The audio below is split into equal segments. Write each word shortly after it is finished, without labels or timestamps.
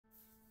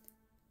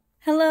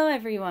Hello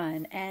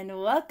everyone, and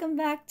welcome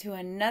back to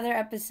another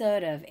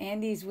episode of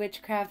Andy's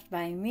Witchcraft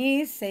by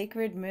me,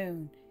 Sacred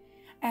Moon.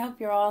 I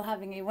hope you're all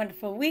having a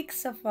wonderful week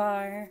so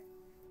far.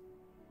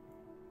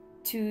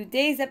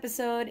 Today's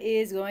episode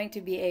is going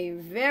to be a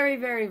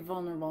very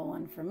vulnerable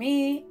one for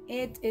me.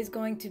 It is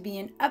going to be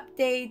an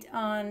update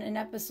on an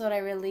episode I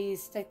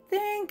released, I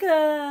think,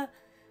 a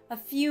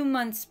few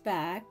months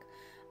back.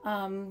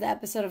 The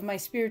episode of my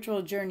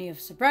spiritual journey of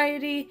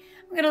sobriety.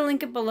 I'm going to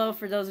link it below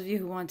for those of you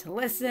who want to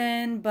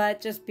listen, but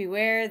just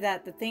beware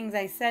that the things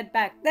I said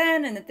back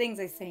then and the things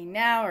I say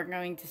now are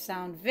going to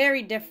sound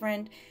very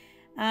different.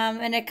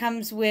 And it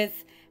comes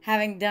with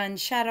having done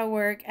shadow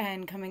work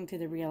and coming to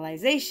the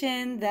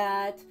realization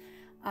that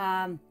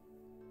I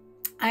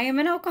am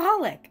an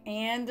alcoholic.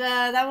 And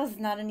that was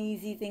not an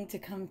easy thing to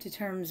come to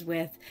terms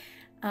with.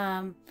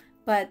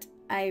 But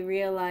I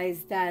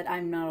realized that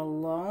I'm not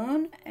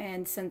alone,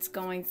 and since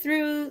going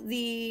through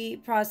the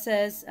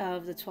process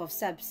of the 12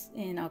 steps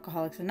in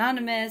Alcoholics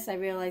Anonymous, I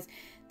realized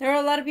there are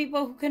a lot of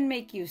people who can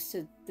make use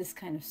of this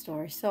kind of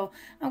story. So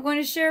I'm going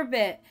to share a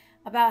bit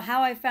about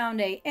how I found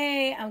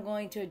AA. I'm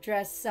going to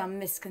address some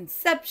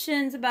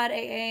misconceptions about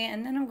AA,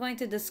 and then I'm going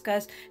to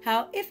discuss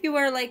how, if you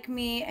are like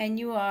me and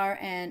you are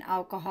an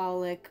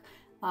alcoholic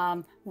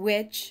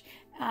witch,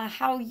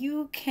 how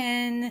you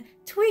can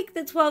tweak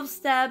the 12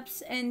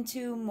 steps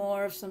into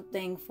more of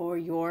something for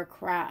your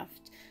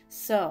craft.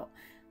 So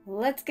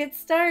let's get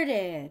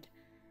started.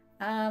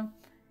 Like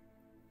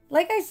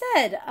I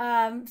said,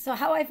 so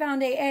how I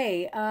found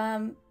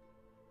AA.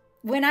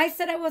 When I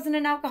said I wasn't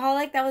an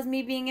alcoholic, that was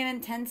me being in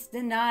intense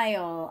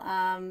denial.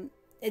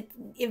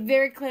 It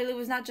very clearly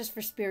was not just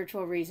for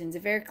spiritual reasons.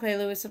 It very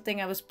clearly was something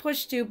I was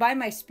pushed to by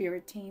my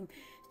spirit team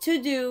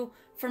to do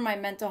for my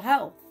mental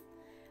health.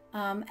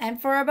 And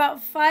for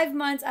about 5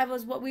 months, I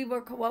was what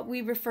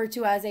we refer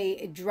to as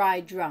a dry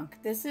drunk.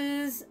 This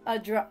is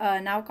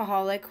an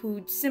alcoholic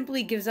who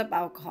simply gives up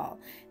alcohol.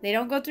 They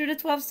don't go through the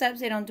 12 steps.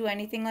 They don't do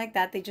anything like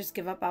that. They just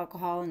give up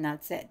alcohol, and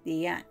that's it.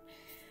 The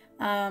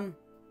end.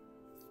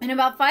 In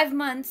about 5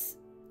 months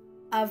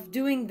of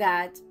doing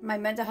that, my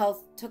mental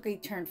health took a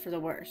turn for the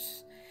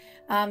worse.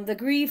 The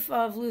grief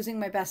of losing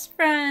my best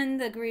friend,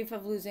 the grief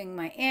of losing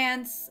my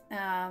aunts,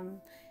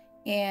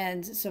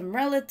 and some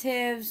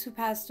relatives who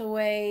passed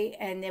away,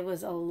 and it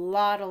was a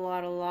lot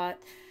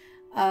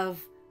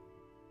of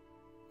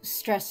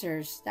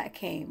stressors that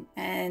came.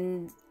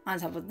 And on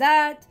top of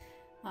that,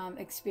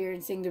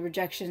 experiencing the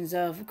rejections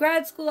of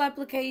grad school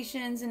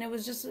applications, and it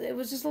was just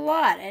a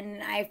lot,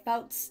 and I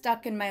felt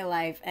stuck in my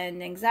life,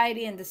 and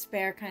anxiety and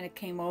despair kind of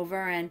came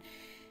over. And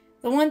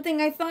the one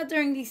thing I thought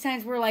during these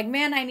times were like,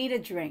 man, I need a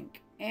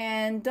drink.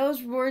 And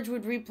those words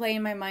would replay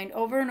in my mind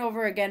over and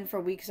over again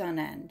for weeks on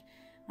end.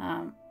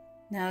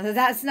 Now,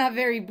 that's not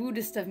very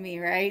Buddhist of me,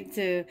 right?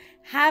 To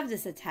have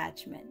this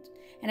attachment.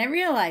 And I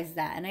realized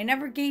that. And I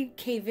never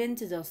cave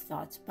into those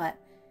thoughts. But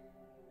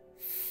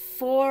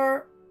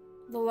for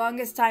the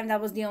longest time, that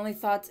was the only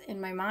thoughts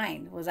in my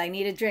mind. Was I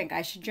need a drink.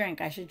 I should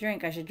drink. I should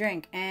drink. I should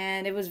drink.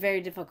 And it was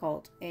very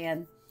difficult.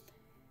 And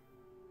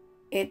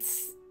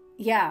it's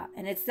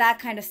that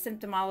kind of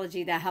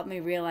symptomology that helped me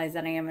realize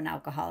that I am an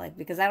alcoholic.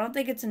 Because I don't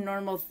think it's a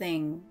normal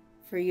thing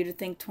for you to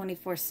think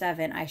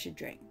 24/7, I should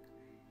drink.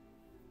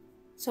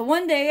 So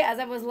one day, as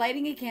I was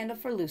lighting a candle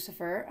for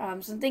Lucifer,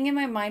 something in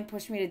my mind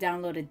pushed me to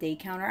download a day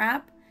counter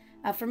app.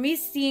 For me,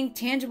 seeing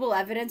tangible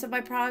evidence of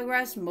my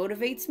progress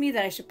motivates me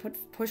that I should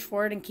push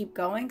forward and keep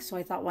going. So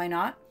I thought, why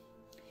not?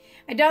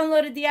 I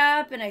downloaded the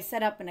app and I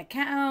set up an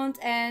account.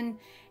 And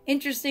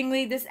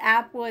interestingly, this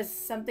app was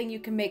something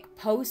you can make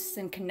posts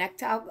and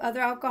connect to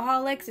other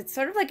alcoholics. It's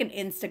sort of like an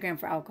Instagram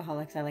for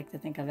alcoholics, I like to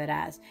think of it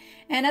as.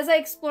 And as I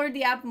explored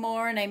the app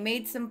more and I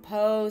made some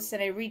posts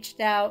and I reached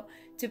out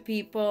to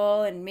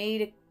people and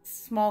made a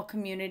small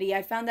community,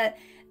 I found that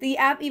the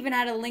app even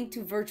had a link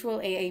to virtual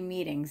AA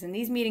meetings. And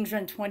these meetings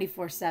run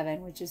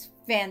 24/7, which is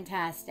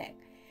fantastic.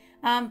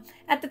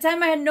 At the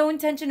time, I had no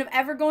intention of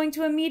ever going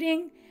to a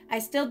meeting. I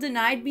still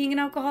denied being an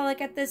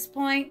alcoholic at this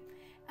point.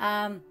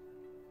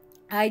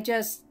 I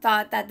just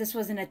thought that this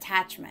was an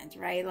attachment,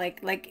 right?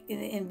 Like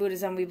in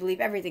Buddhism, we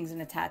believe everything's an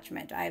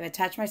attachment. I've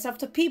attached myself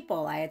to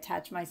people. I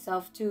attach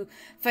myself to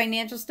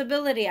financial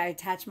stability. I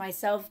attach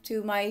myself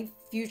to my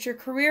future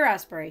career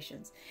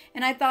aspirations.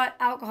 And I thought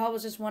alcohol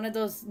was just one of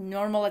those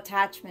normal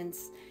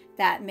attachments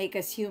that make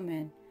us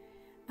human.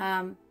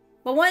 But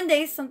one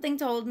day, something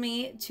told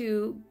me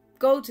to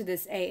go to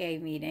this AA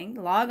meeting,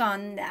 log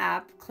on the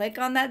app, click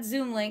on that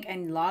Zoom link,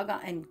 and log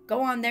on and go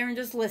on there and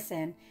just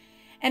listen.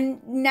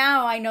 And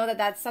now I know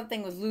that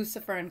something was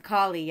Lucifer and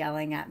Kali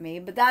yelling at me,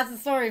 but that's a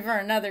story for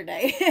another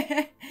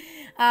day.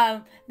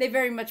 They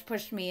very much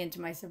pushed me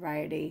into my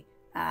sobriety.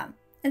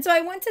 And so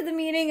I went to the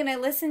meeting and I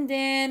listened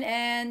in,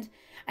 and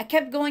I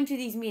kept going to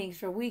these meetings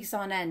for weeks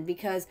on end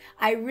because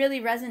I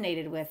really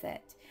resonated with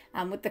it.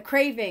 With the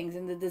cravings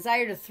and the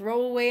desire to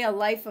throw away a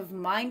life of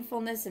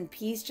mindfulness and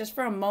peace just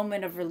for a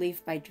moment of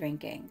relief by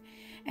drinking.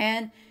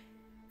 And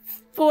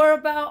for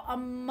about a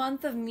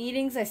month of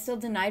meetings, I still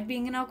denied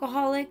being an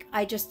alcoholic.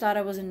 I just thought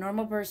I was a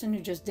normal person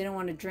who just didn't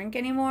want to drink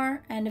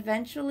anymore. And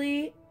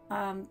eventually,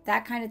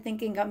 that kind of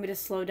thinking got me to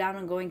slow down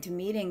on going to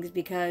meetings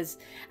because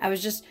I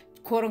was just,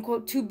 quote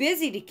unquote, too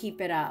busy to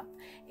keep it up.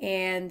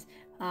 And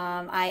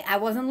I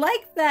wasn't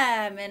like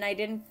them, and I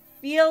didn't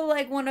feel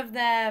like one of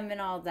them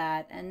and all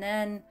that. And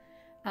then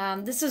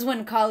this is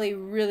when Kali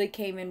really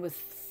came in with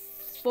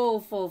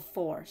full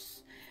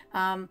force.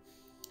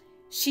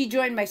 She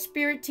joined my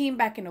spirit team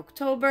back in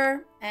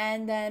October,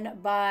 and then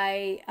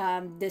by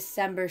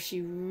December,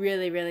 she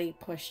really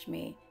pushed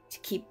me to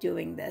keep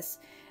doing this.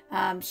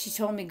 She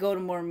told me go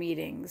to more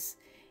meetings,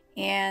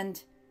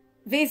 and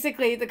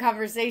basically the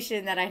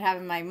conversation that I'd have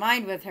in my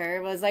mind with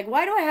her was like,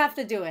 why do I have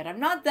to do it? I'm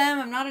not them.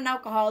 I'm not an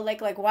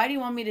alcoholic. Like, why do you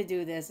want me to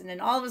do this? And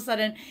then all of a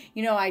sudden,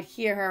 you know, I'd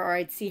hear her or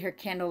I'd see her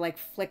candle like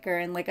flicker,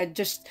 and like, I'd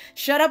just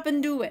shut up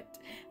and do it.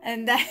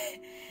 And that,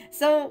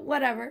 so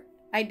whatever,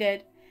 I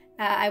did.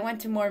 I went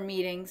to more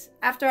meetings.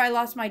 After I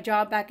lost my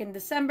job back in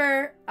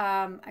December,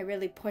 I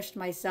really pushed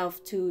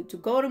myself to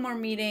go to more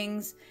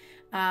meetings.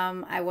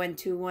 I went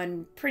to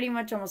one pretty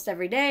much almost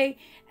every day.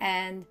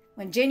 And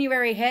when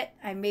January hit,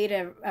 I made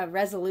a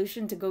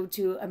resolution to go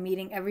to a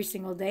meeting every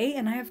single day.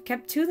 And I have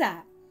kept to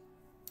that.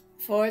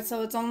 So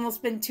it's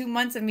almost been 2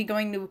 months of me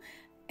going to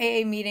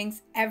AA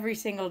meetings every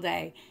single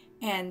day.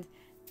 And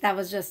that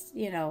was just,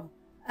 you know,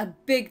 a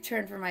big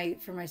turn for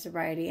my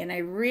sobriety. And I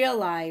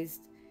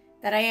realized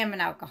that I am an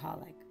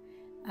alcoholic.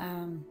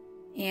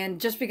 And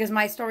just because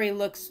my story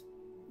looks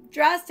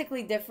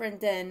drastically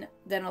different than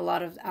a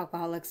lot of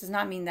alcoholics does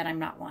not mean that I'm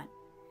not one.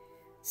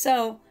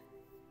 So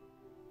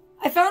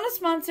I found a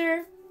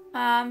sponsor,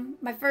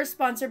 my first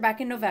sponsor back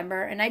in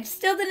November, and I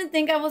still didn't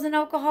think I was an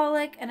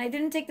alcoholic, and I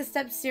didn't take the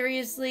steps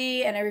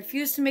seriously, and I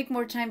refused to make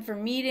more time for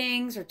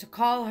meetings or to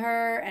call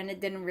her, and it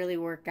didn't really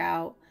work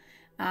out.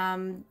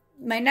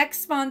 My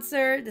next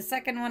sponsor, the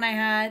second one I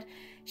had,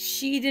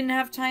 she didn't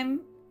have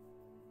time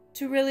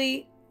to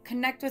really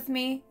connect with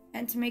me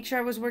and to make sure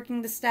I was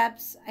working the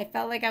steps. I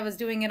felt like I was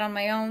doing it on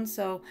my own,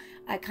 so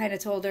I kind of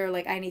told her,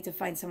 like, I need to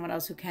find someone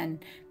else who can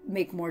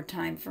make more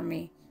time for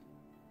me,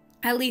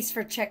 at least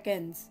for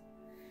check-ins.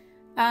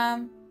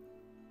 And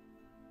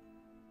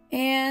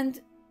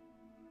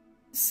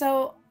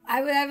so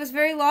I was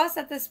very lost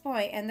at this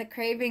point, and the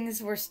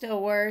cravings were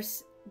still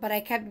worse, but I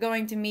kept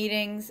going to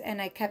meetings,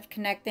 and I kept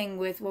connecting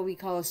with what we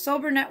call a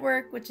sober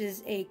network, which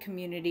is a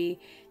community,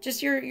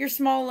 just your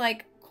small,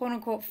 like,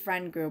 quote-unquote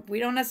friend group. We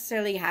don't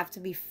necessarily have to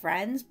be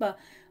friends, but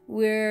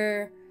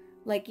we're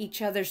like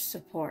each other's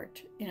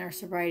support in our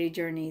sobriety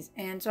journeys.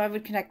 And so I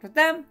would connect with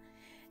them.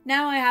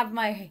 Now I have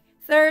my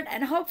third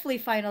and hopefully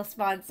final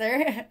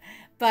sponsor,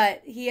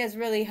 but he has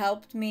really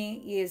helped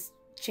me. He has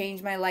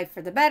changed my life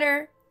for the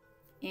better,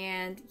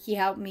 and he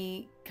helped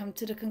me come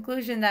to the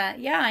conclusion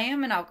that, yeah, I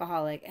am an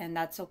alcoholic, and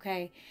that's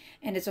okay.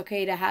 And it's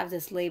okay to have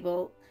this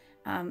label.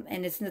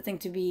 And it's nothing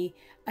to be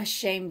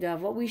ashamed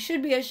of. What we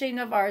should be ashamed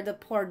of are the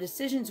poor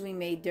decisions we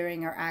made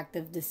during our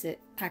active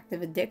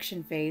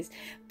addiction phase.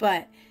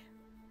 But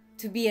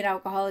to be an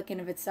alcoholic in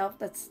of itself,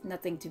 that's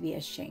nothing to be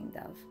ashamed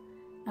of.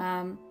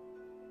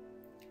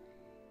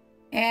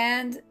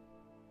 And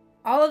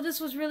all of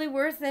this was really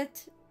worth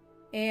it.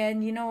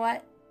 And you know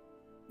what?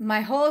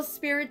 My whole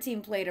spirit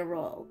team played a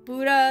role.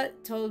 Buddha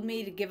told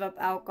me to give up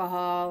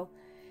alcohol.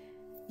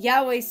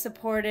 Yahweh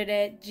supported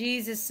it.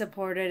 Jesus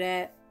supported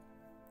it.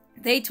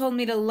 They told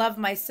me to love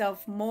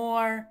myself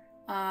more,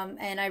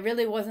 and I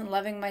really wasn't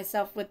loving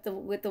myself with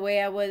the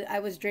way I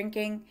was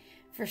drinking,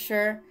 for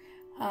sure.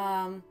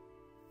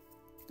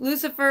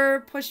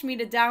 Lucifer pushed me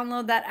to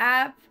download that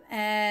app,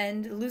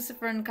 and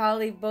Lucifer and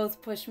Kali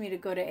both pushed me to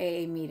go to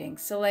AA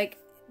meetings. So, like,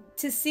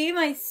 to see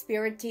my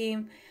spirit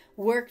team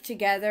work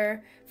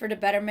together for the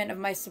betterment of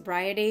my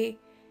sobriety,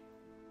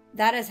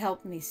 that has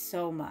helped me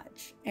so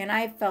much. And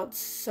I felt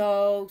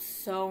so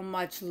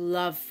much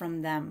love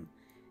from them.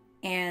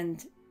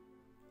 And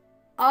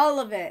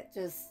all of it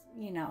just,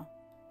 you know,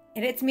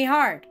 it hits me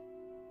hard.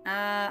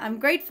 I'm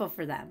grateful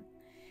for them.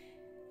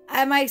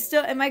 Am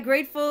I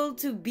grateful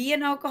to be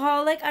an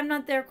alcoholic? I'm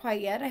not there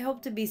quite yet. I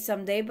hope to be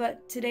someday,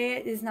 but today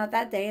is not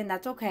that day, and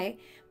that's okay.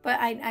 But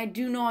I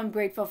do know I'm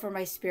grateful for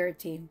my spirit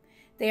team.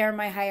 They are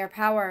my higher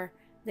power.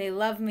 They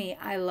love me.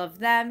 I love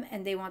them,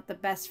 and they want the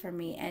best for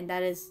me. And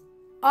that is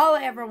all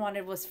I ever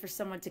wanted, was for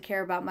someone to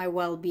care about my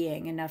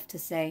well-being enough to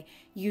say,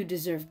 you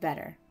deserve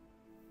better.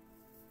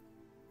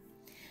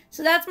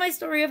 So that's my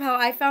story of how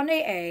I found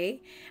AA.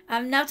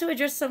 Now to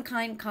address some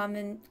kind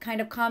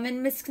of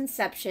common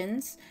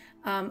misconceptions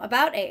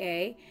about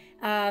AA.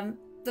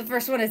 The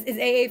first one is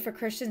AA for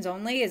Christians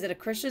only? Is it a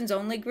Christians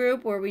only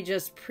group where we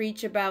just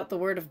preach about the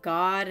word of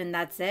God and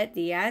that's it,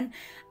 the end?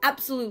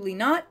 Absolutely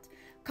not.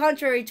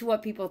 Contrary to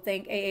what people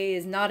think, AA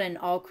is not an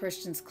all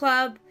Christians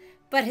club.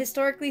 But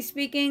historically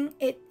speaking,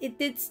 it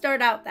did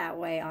start out that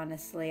way,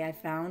 honestly, I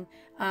found.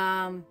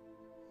 I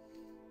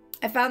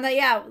found that,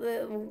 yeah,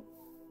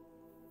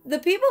 the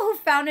people who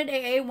founded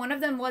AA, one of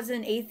them was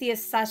an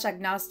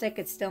atheist/agnostic.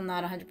 It's still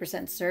not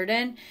 100%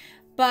 certain.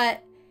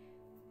 But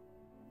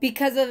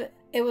because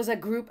it was a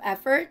group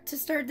effort to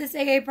start this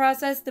AA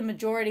process, the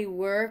majority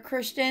were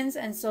Christians.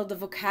 And so the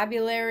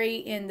vocabulary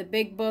in the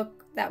big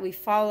book that we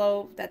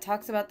follow that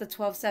talks about the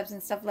 12 steps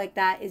and stuff like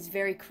that is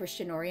very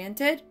Christian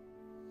oriented.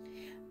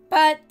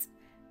 But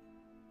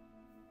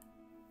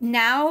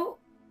now,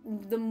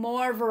 the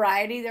more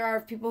variety there are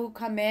of people who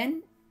come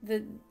in,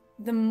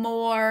 the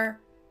more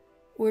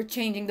we're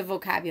changing the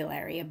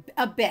vocabulary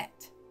a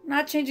bit.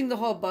 Not changing the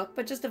whole book,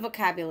 but just the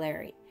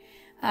vocabulary.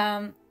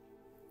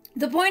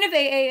 The point of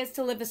AA is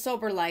to live a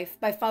sober life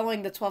by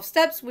following the 12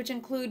 steps, which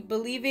include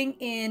believing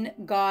in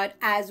God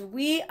as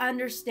we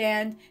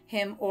understand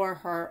him or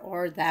her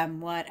or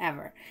them,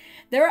 whatever.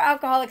 There are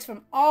alcoholics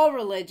from all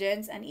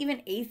religions and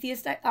even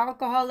atheist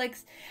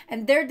alcoholics,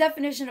 and their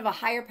definition of a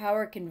higher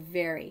power can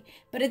vary.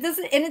 But it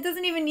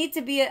doesn't even need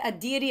to be a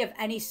deity of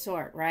any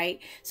sort, right?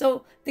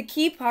 So the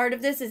key part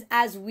of this is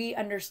as we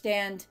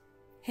understand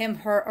him,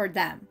 her, or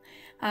them.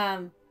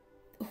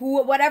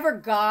 Whatever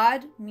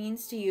God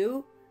means to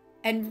you,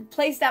 and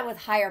replace that with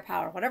higher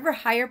power. Whatever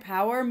higher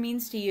power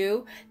means to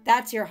you,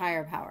 that's your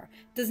higher power.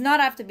 It does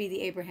not have to be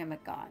the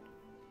Abrahamic God.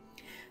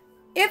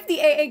 If the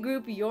AA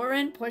group you're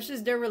in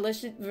pushes their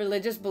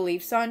religious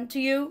beliefs onto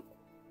you,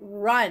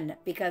 run,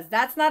 because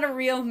that's not a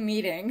real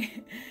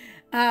meeting.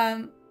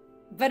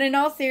 But in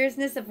all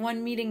seriousness, if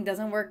one meeting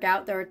doesn't work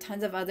out, there are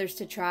tons of others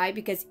to try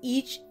because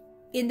each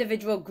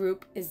individual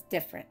group is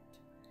different.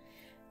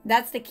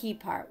 That's the key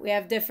part. We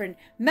have different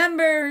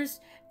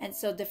members, and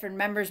so different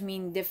members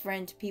mean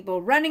different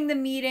people running the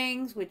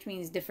meetings, which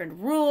means different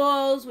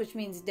rules, which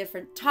means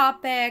different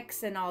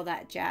topics and all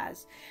that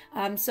jazz.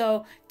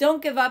 So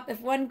don't give up.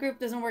 If one group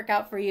doesn't work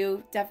out for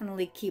you,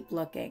 definitely keep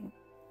looking.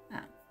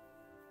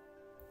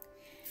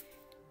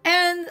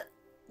 And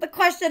the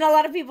question a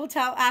lot of people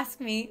ask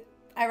me,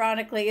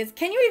 ironically, is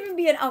can you even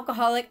be an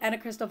alcoholic and a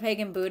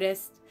ChristoPagan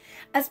Buddhist?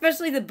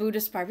 Especially the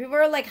Buddhist part. People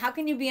are like, how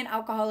can you be an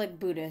alcoholic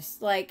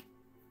Buddhist? Like,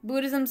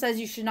 Buddhism says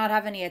you should not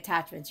have any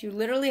attachments. You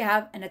literally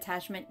have an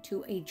attachment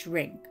to a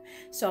drink.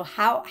 So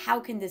how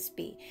can this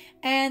be?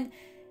 And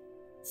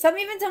some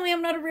even tell me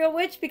I'm not a real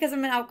witch because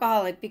I'm an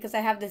alcoholic, because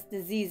I have this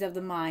disease of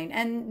the mind.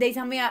 And they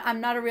tell me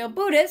I'm not a real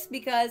Buddhist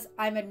because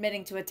I'm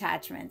admitting to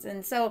attachments.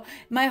 And so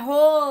my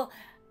whole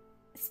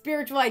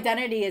spiritual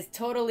identity is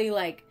totally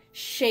like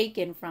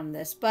shaken from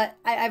this. But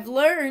I've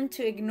learned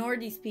to ignore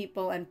these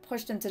people and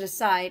push them to the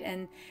side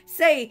and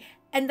say,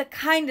 in the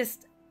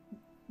kindest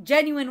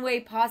genuine way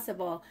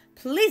possible,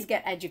 please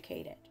get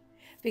educated,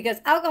 because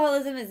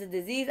alcoholism is a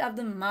disease of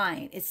the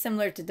mind. It's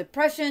similar to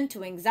depression,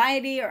 to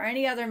anxiety, or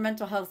any other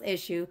mental health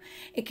issue.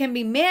 It can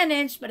be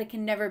managed, but it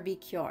can never be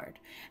cured.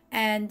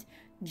 And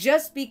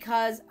just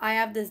because I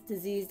have this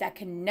disease that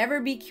can never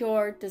be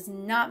cured does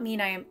not mean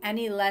I am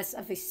any less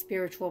of a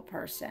spiritual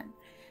person.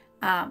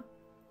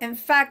 In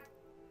fact,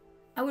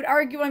 I would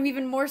argue I'm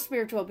even more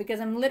spiritual,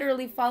 because I'm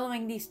literally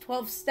following these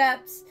 12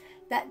 steps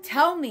that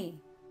tell me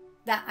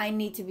that I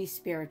need to be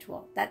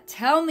spiritual, that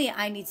tell me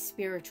I need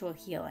spiritual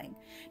healing.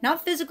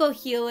 Not physical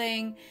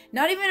healing,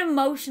 not even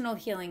emotional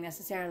healing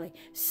necessarily.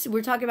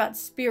 We're talking about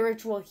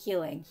spiritual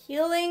healing.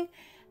 Healing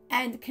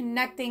and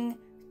connecting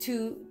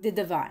to the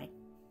divine.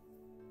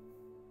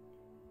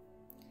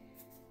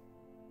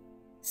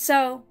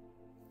 So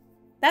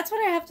that's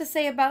what I have to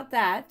say about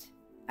that.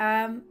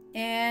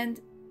 And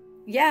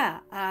yeah,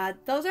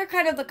 those are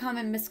kind of the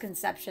common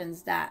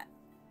misconceptions that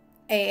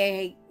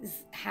AA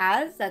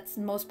has, that's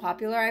most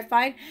popular, I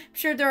find. I'm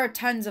sure there are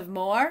tons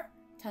more,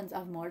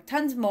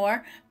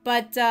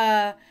 but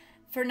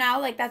for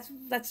now, like that's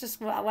just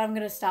what I'm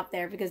going to stop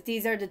there, because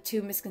these are the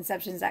two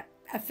misconceptions that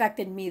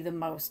affected me the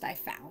most, I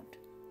found.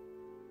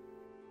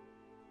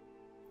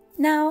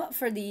 Now,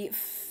 for the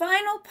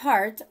final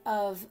part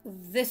of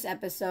this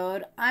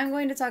episode, I'm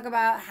going to talk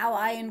about how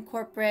I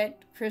incorporate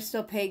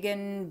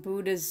ChristoPagan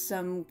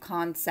Buddhism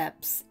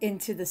concepts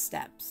into the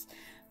steps.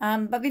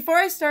 But before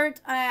I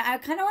start, I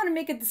kind of want to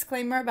make a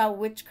disclaimer about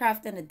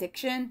witchcraft and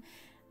addiction.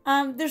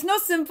 There's no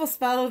simple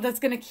spell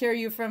that's going to cure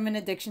you from an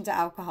addiction to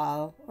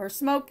alcohol or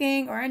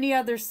smoking or any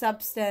other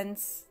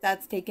substance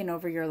that's taken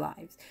over your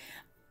lives.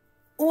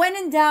 When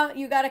in doubt,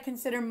 you got to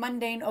consider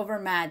mundane over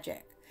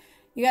magic.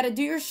 You got to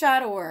do your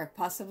shadow work,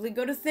 possibly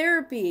go to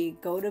therapy,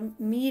 go to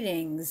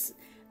meetings,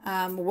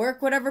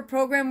 work whatever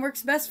program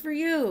works best for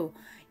you.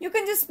 You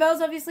can do spells,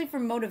 obviously, for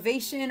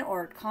motivation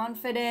or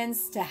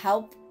confidence to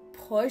help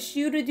push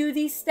you to do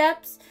these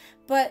steps,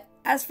 but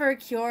as for a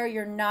cure,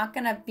 you're not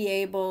going to be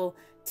able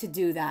to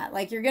do that.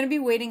 Like, you're going to be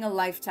waiting a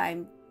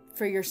lifetime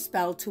for your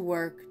spell to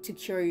work to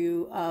cure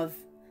you of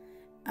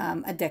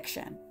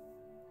addiction.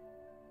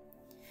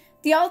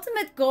 The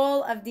ultimate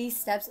goal of these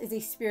steps is a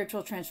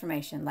spiritual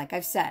transformation, like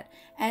I've said.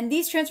 And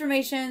these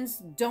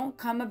transformations don't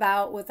come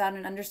about without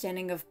an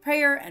understanding of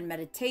prayer and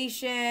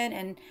meditation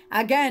and,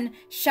 again,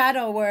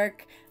 shadow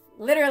work.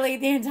 Literally,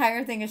 the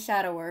entire thing is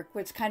shadow work,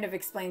 which kind of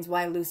explains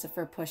why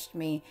Lucifer pushed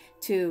me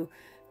to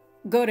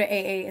go to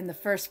AA in the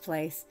first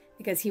place,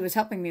 because he was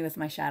helping me with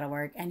my shadow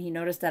work, and he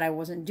noticed that I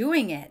wasn't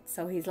doing it.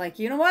 So he's like,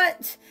 you know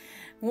what?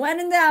 When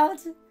in doubt,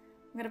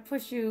 I'm going to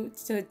push you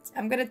to,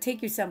 I'm going to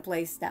take you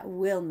someplace that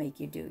will make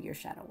you do your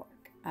shadow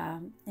work.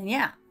 And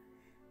yeah.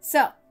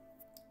 So,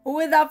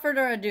 without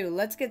further ado,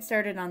 let's get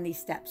started on these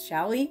steps,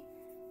 shall we?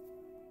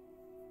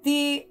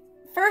 The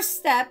first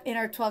step in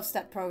our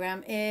 12-step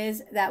program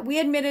is that we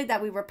admitted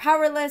that we were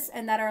powerless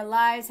and that our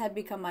lives had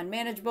become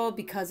unmanageable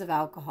because of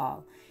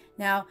alcohol.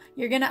 Now,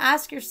 you're going to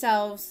ask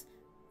yourself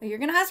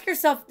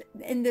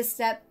in this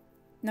step,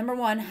 number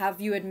one,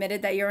 have you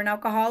admitted that you're an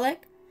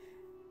alcoholic?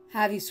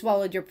 Have you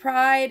swallowed your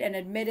pride and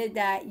admitted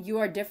that you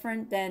are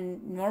different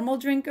than normal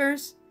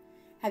drinkers?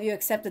 Have you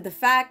accepted the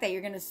fact that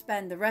you're going to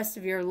spend the rest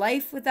of your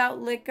life without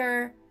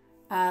liquor,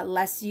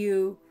 lest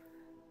you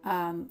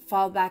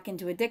fall back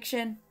into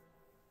addiction?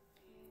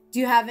 Do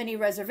you have any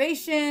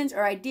reservations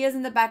or ideas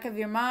in the back of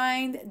your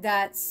mind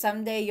that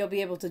someday you'll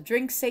be able to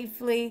drink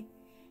safely?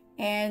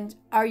 And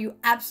are you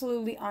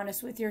absolutely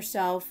honest with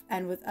yourself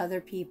and with other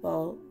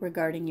people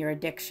regarding your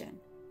addiction?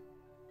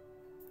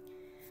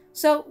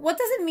 So what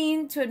does it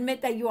mean to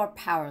admit that you are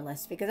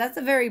powerless? Because that's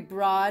a very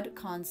broad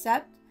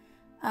concept.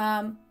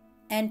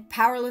 And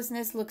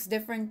powerlessness looks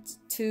different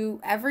to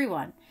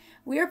everyone.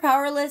 We are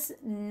powerless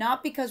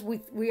not because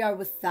we are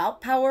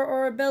without power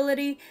or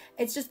ability.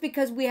 It's just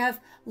because we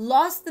have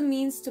lost the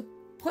means to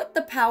put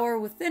the power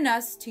within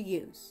us to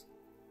use.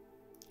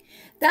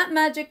 That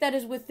magic that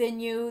is within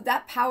you,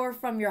 that power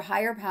from your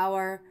higher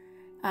power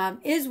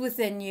is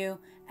within you,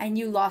 and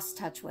you lost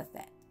touch with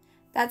it.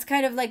 That's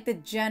kind of like the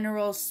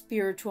general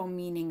spiritual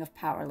meaning of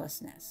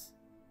powerlessness.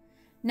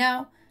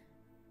 Now,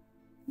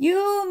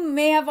 you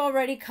may have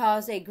already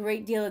caused a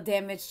great deal of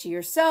damage to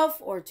yourself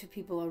or to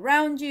people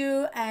around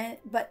you,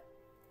 but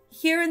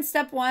here in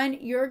step one,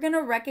 you're going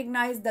to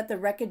recognize that the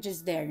wreckage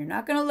is there. You're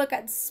not going to look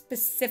at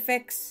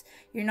specifics.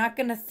 You're not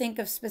going to think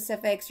of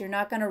specifics. You're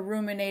not going to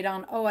ruminate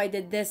on, oh, I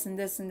did this and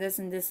this and this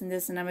and this and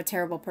this, and I'm a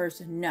terrible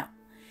person. No.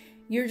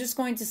 You're just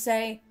going to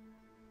say,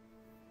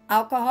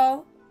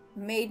 alcohol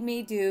made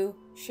me do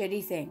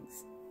shitty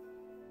things.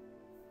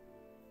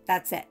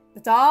 That's it.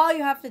 That's all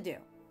you have to do.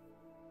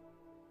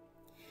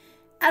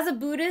 As a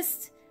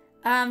Buddhist,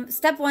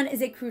 step one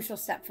is a crucial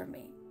step for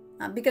me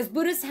because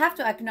Buddhists have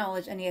to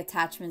acknowledge any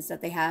attachments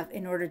that they have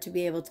in order to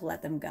be able to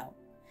let them go.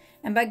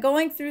 And by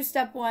going through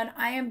step one,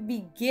 I am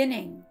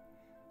beginning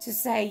to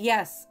say,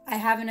 yes, I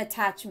have an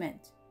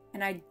attachment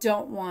and I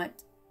don't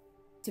want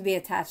to be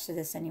attached to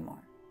this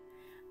anymore.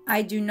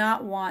 I do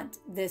not want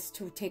this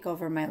to take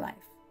over my life.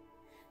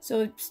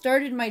 So it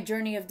started my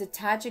journey of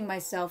detaching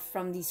myself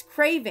from these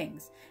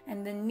cravings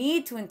and the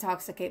need to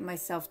intoxicate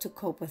myself to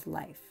cope with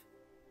life.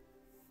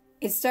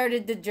 It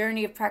started the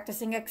journey of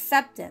practicing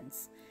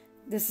acceptance.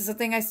 This is a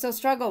thing I still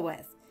struggle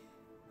with.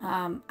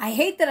 I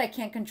hate that I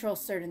can't control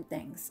certain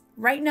things.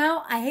 Right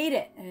now, I hate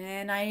it.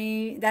 And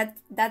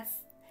that's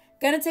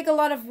going to take a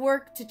lot of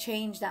work to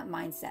change that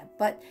mindset.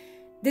 But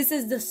this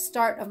is the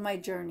start of my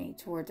journey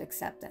towards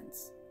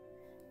acceptance.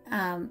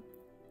 And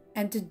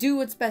to do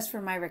what's best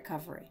for my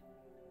recovery.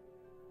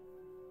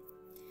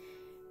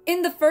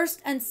 In the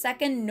first and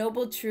second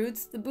noble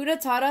truths, the Buddha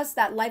taught us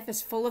that life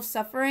is full of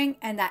suffering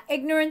and that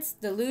ignorance,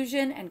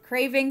 delusion, and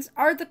cravings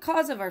are the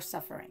cause of our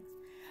suffering.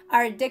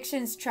 Our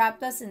addictions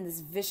trapped us in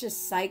this vicious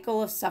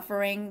cycle of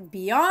suffering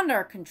beyond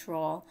our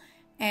control,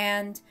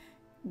 and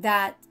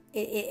that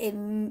it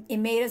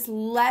made us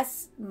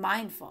less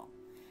mindful.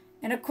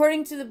 And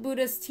according to the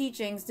Buddha's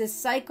teachings, this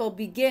cycle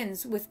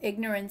begins with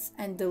ignorance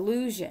and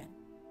delusion.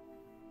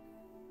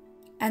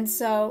 And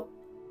so,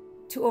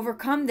 to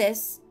overcome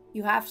this,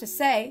 you have to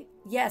say,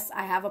 yes,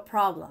 I have a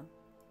problem.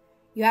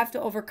 You have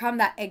to overcome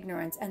that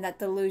ignorance and that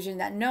delusion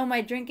that, no, my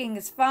drinking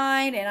is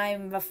fine and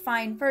I'm a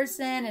fine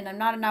person and I'm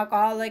not an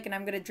alcoholic and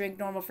I'm going to drink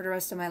normal for the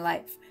rest of my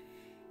life.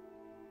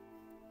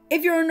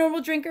 If you're a normal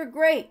drinker,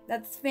 great.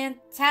 That's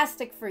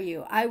fantastic for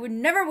you. I would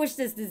never wish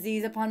this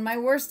disease upon my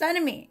worst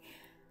enemy.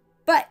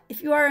 But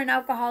if you are an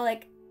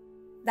alcoholic,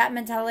 that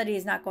mentality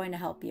is not going to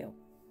help you.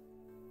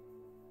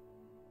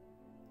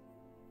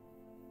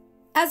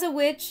 As a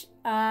witch,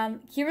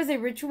 here is a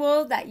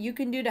ritual that you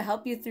can do to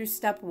help you through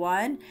step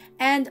one.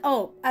 And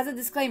as a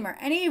disclaimer,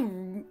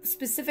 any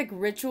specific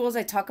rituals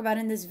I talk about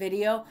in this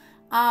video,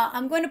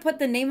 I'm going to put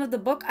the name of the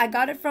book. I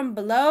got it from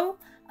below.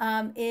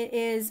 It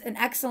is an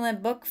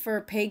excellent book for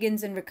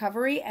pagans in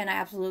recovery, and I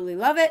absolutely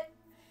love it.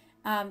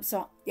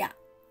 So yeah,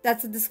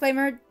 that's a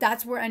disclaimer.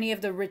 That's where any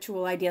of the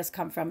ritual ideas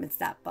come from. It's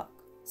that book.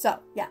 So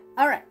yeah,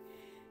 all right.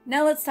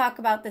 Now let's talk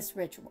about this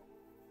ritual.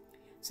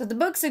 So the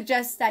book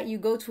suggests that you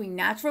go to a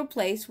natural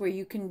place where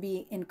you can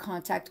be in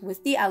contact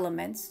with the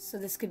elements. So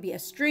this could be a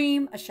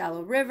stream, a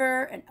shallow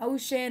river, an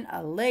ocean,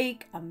 a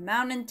lake, a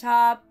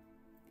mountaintop,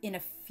 in a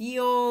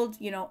field,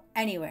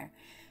 anywhere.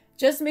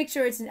 Just make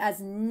sure it's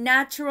as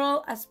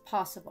natural as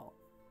possible.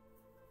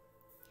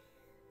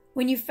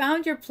 When you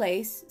found your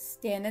place,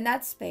 stand in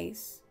that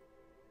space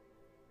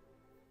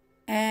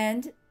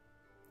and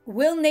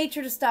will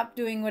nature to stop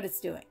doing what it's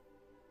doing.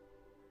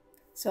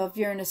 So if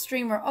you're in a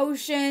stream or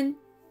ocean,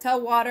 tell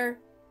water,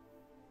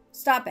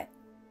 stop it.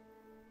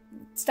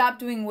 Stop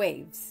doing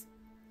waves.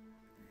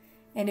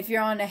 And if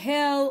you're on a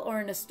hill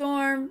or in a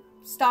storm,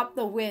 stop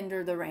the wind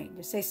or the rain.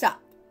 Just say stop.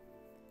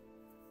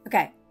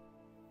 Okay.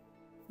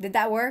 Did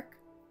that work?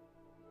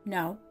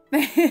 No.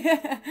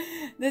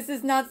 This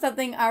is not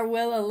something our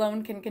will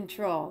alone can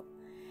control.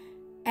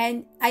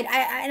 And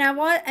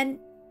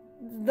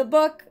the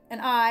book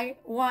and I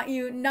want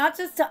you not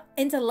just to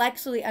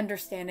intellectually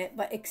understand it,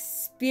 but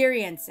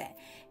experience it.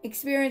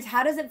 Experience,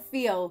 how does it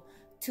feel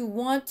to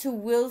want to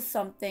will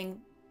something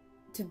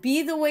to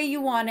be the way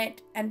you want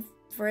it and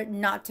for it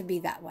not to be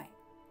that way.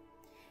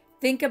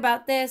 Think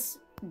about this,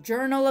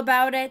 journal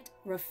about it,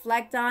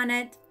 reflect on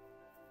it,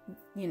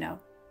 you know.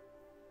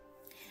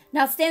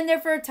 Now stand there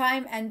for a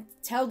time and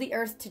tell the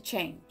earth to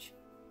change,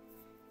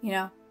 you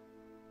know.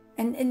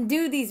 And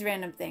do these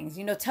random things,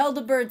 you know, tell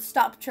the birds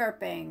stop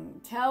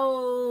chirping,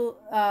 tell,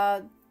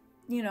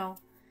 you know,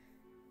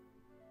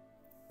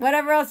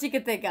 whatever else you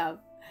could think of.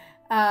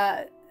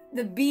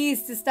 The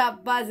bees to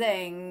stop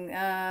buzzing,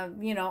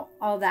 you know,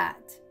 all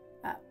that.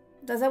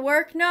 Does it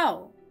work?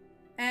 No.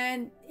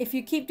 And if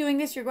you keep doing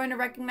this, you're going to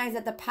recognize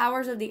that the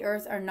powers of the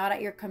earth are not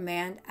at your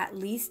command, at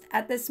least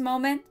at this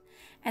moment.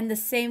 And the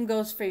same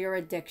goes for your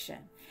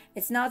addiction.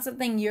 It's not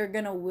something you're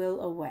going to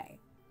will away.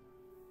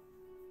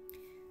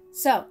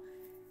 So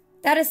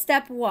that is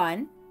step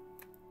 1.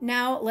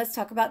 Now let's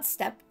talk about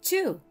step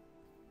 2.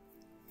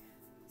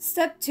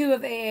 Step 2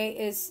 of AA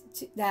is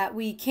that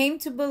we came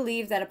to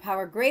believe that a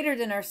power greater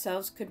than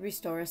ourselves could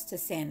restore us to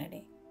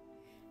sanity.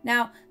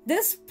 Now,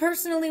 this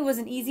personally was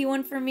an easy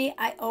one for me.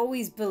 I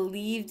always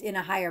believed in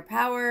a higher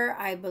power.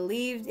 I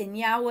believed in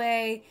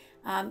Yahweh.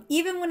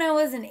 Even when I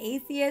was an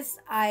atheist,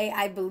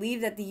 I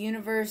believed that the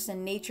universe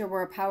and nature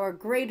were a power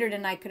greater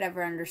than I could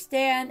ever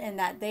understand and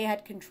that they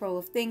had control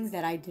of things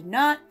that I did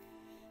not.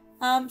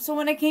 So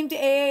when I came to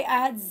AA,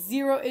 I had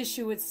zero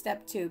issue with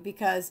step 2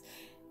 because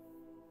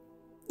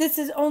this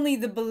is only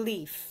the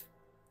belief.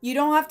 You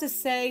don't have to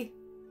say,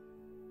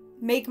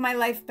 make my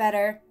life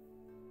better.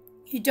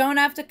 You don't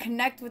have to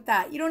connect with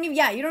that. You don't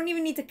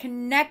even need to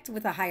connect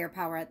with a higher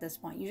power at this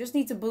point. You just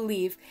need to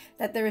believe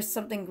that there is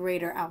something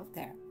greater out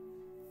there.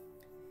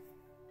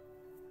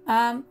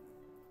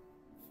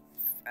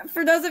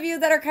 For those of you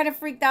that are kind of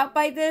freaked out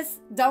by this,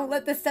 don't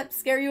let this step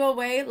scare you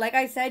away. Like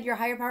I said, your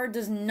higher power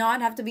does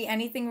not have to be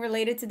anything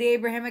related to the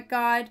Abrahamic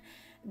God.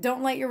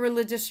 Don't let your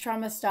religious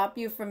trauma stop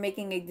you from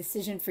making a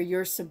decision for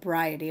your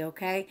sobriety,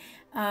 okay?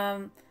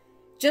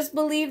 Just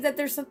believe that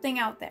there's something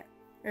out there.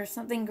 There's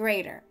something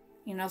greater.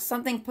 You know,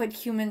 something put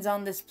humans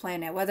on this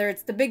planet, whether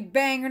it's the Big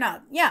Bang or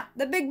not. Yeah,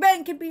 the Big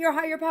Bang could be your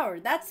higher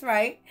power. That's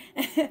right.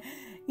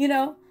 You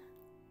know?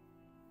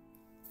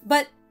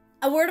 But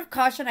a word of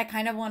caution I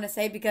kind of want to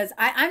say, because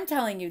I'm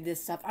telling you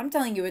this stuff. I'm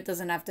telling you it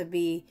doesn't have to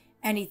be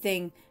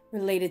anything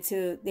related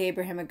to the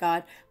Abrahamic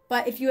God.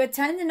 But if you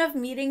attend enough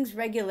meetings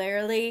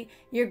regularly,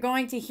 you're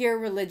going to hear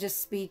religious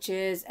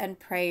speeches and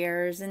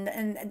prayers.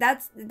 And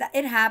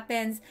it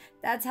happens.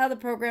 That's how the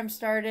program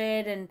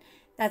started. And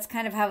that's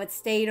kind of how it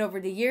stayed over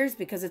the years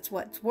because it's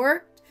what's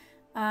worked.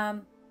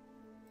 But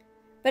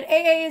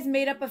AA is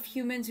made up of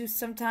humans who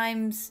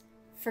sometimes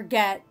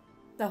forget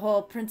the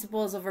whole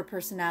principles over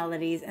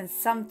personalities, and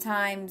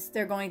sometimes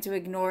they're going to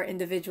ignore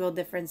individual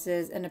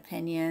differences and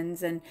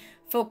opinions and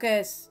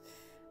focus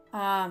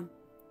on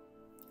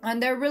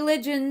their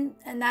religion,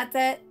 and that's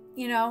it,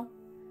 you know.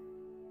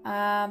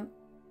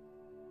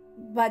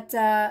 But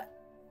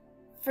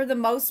for the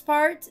most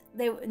part,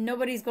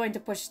 nobody's going to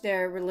push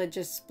their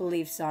religious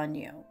beliefs on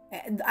you,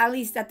 at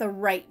least at the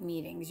right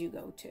meetings you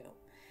go to.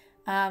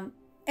 And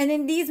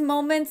in these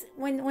moments,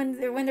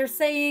 when they're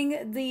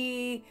saying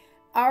the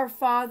Our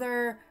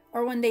Father,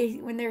 or when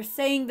they're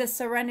saying the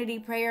Serenity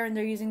Prayer and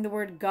they're using the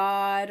word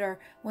God, or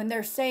when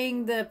they're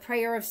saying the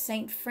prayer of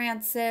Saint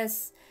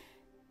Francis,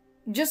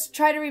 just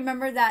try to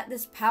remember that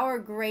this power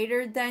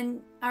greater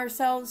than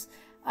ourselves,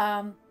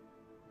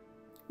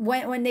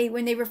 when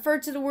they refer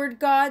to the word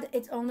God,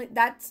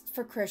 that's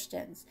for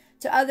Christians.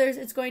 To others,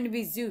 it's going to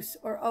be Zeus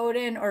or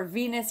Odin or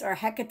Venus or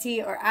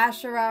Hecate or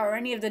Asherah or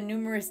any of the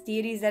numerous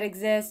deities that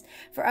exist.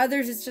 For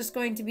others, it's just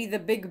going to be the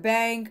Big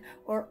Bang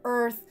or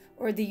Earth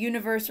or the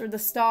universe or the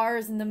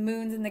stars and the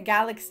moons and the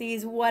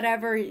galaxies,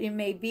 whatever it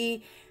may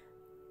be.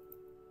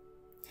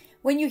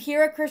 When you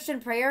hear a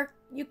Christian prayer,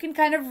 you can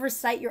kind of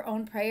recite your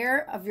own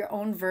prayer of your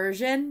own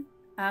version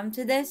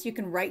to this. You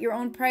can write your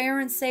own prayer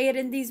and say it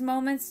in these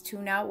moments.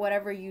 Tune out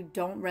whatever you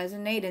don't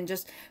resonate and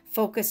just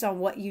focus on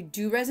what you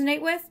do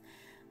resonate with.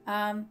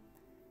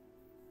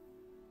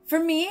 For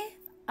me,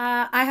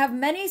 I have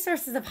many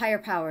sources of higher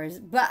powers,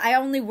 but I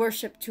only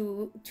worship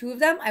two of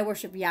them. I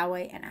worship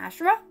Yahweh and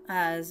Asherah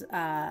as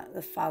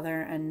the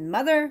father and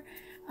mother.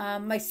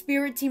 My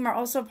spirit team are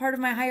also part of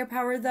my higher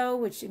power, though,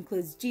 which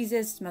includes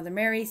Jesus, Mother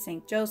Mary,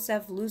 Saint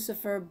Joseph,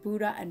 Lucifer,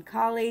 Buddha, and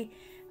Kali.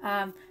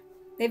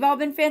 They've all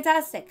been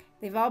fantastic.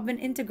 They've all been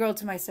integral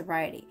to my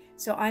sobriety.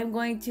 So I'm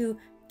going to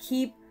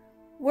keep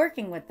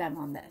working with them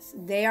on this.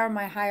 They are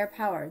my higher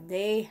power.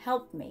 They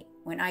help me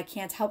when I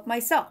can't help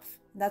myself.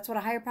 That's what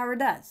a higher power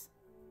does.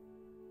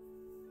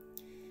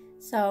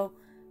 So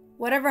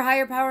whatever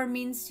higher power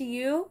means to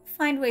you,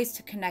 find ways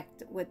to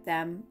connect with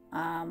them,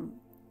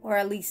 or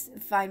at least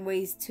find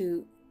ways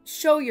to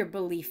show your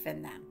belief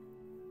in them.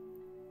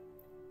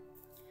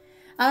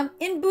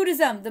 In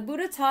Buddhism, the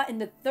Buddha taught in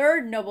the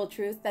third noble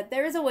truth that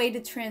there is a way to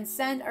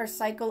transcend our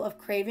cycle of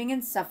craving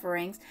and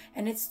sufferings,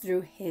 and it's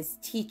through his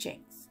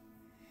teachings.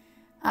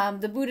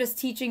 The Buddha's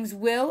teachings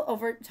will,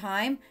 over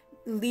time,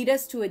 lead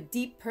us to a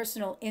deep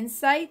personal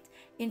insight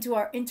into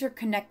our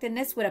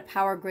interconnectedness with a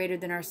power greater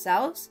than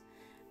ourselves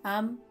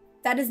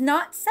that is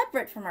not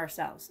separate from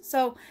ourselves.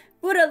 So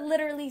Buddha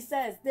literally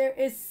says there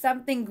is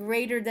something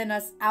greater than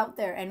us out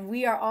there, and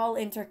we are all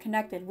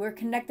interconnected. We're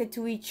connected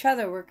to each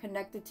other. We're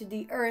connected to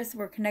the earth.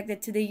 We're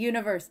connected to the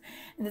universe.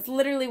 And that's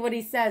literally what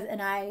he says.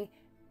 And I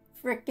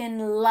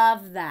freaking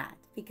love that,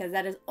 because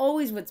that is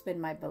always what's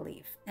been my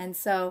belief. And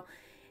so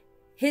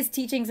his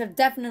teachings have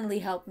definitely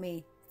helped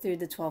me through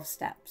the 12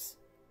 steps.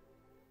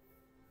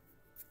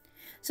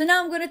 So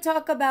now I'm going to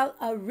talk about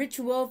a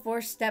ritual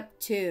for step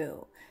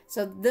 2.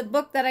 So the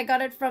book that I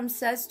got it from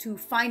says to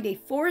find a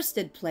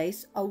forested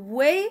place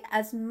away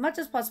as much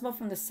as possible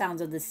from the sounds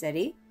of the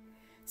city.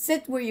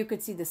 Sit where you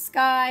could see the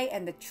sky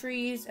and the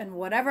trees and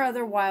whatever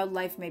other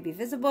wildlife may be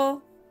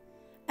visible.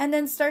 And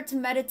then start to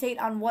meditate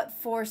on what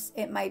force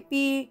it might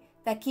be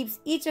that keeps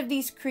each of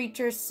these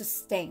creatures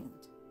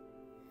sustained.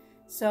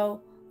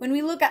 So when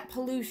we look at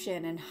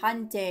pollution and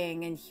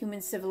hunting and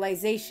human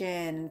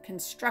civilization and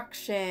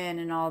construction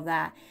and all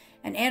that,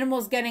 and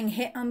animals getting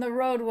hit on the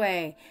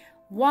roadway,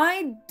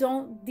 why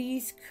don't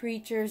these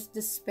creatures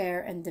despair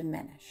and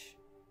diminish?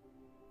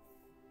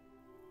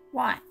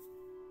 Why?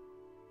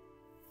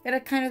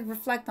 Gotta kind of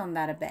reflect on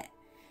that a bit.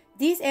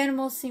 These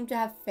animals seem to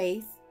have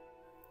faith,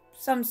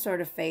 some sort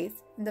of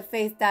faith, in the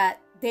faith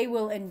that they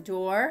will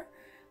endure,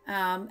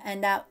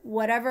 and that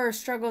whatever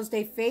struggles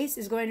they face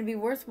is going to be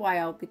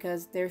worthwhile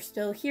because they're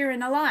still here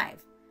and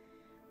alive,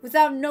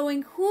 without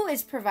knowing who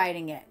is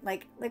providing it.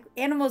 Like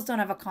animals don't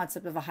have a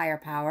concept of a higher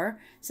power,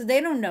 so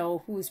they don't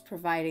know who's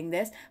providing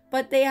this,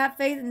 but they have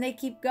faith and they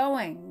keep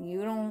going.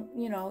 You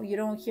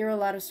don't hear a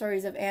lot of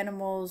stories of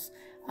animals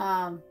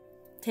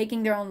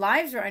taking their own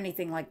lives or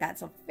anything like that.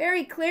 So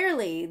very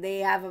clearly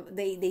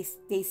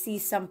they see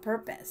some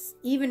purpose,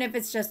 even if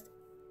it's just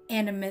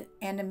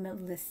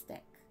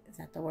animalistic. Is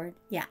that the word?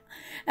 Yeah.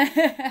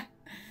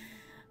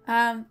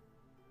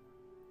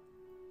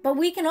 But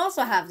we can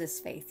also have this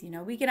faith,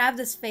 we can have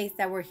this faith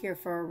that we're here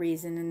for a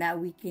reason and that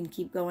we can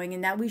keep going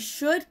and that we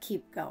should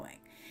keep going.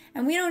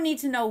 And we don't need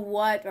to know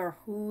what or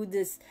who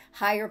this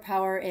higher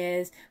power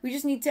is. We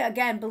just need to,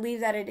 again,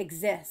 believe that it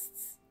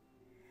exists.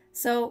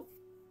 So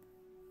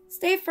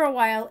stay for a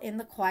while in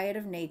the quiet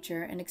of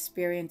nature and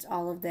experience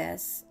all of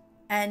this.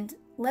 And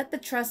let the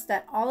trust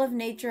that all of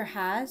nature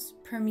has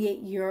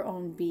permeate your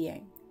own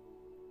being.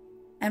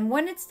 And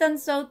when it's done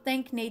so,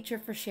 thank nature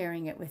for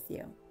sharing it with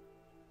you.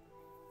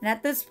 And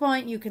at this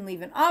point, you can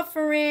leave an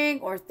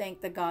offering or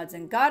thank the gods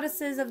and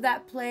goddesses of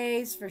that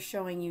place for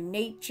showing you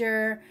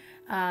nature.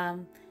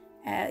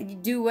 You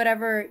do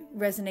whatever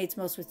resonates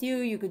most with you.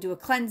 You could do a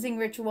cleansing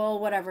ritual,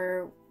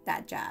 whatever,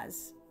 that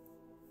jazz.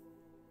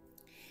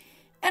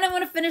 And I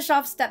want to finish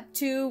off step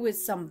 2 with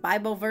some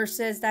Bible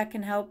verses that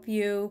can help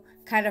you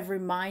kind of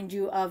remind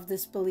you of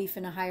this belief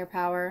in a higher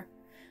power.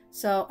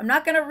 So I'm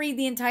not going to read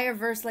the entire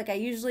verse like I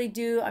usually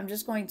do. I'm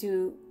just going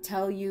to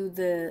tell you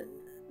the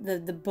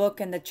book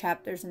and the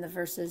chapters and the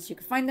verses you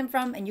can find them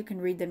from, and you can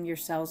read them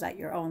yourselves at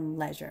your own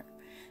leisure.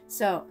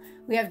 So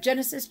we have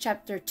Genesis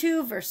chapter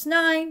 2, verse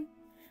 9.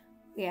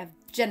 We have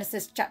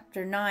Genesis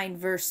chapter 9,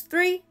 verse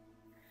 3.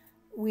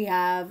 We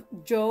have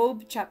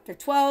Job chapter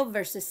 12,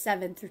 verses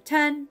 7 through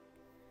 10.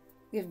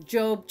 We have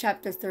Job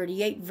chapter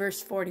 38,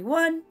 verse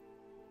 41.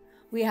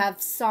 We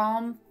have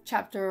Psalm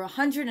chapter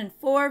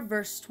 104,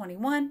 verse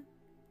 21.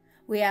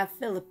 We have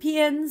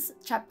Philippians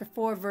chapter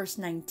 4, verse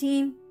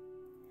 19.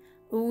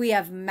 We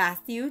have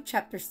Matthew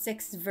chapter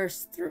 6,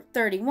 verse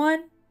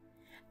 31.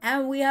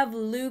 And we have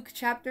Luke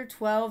chapter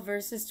 12,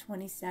 verses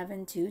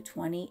 27 to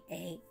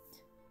 28.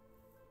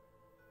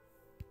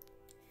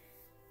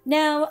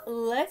 Now,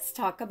 let's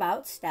talk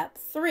about step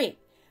 3.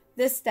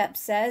 This step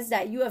says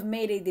that you have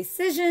made a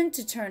decision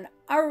to turn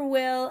our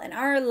will and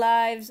our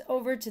lives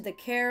over to the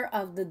care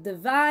of the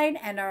divine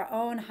and our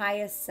own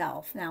highest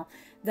self. Now,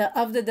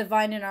 the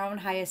divine and our own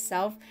highest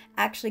self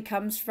actually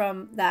comes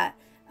from that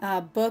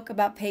book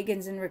about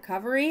pagans in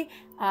recovery.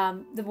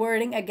 The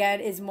wording,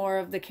 again, is more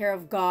of the care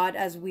of God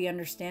as we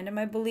understand him,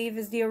 I believe,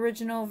 is the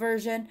original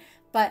version.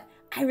 But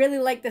I really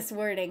like this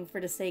wording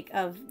for the sake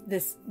of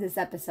this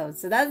episode.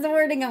 So that's the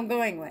wording I'm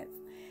going with.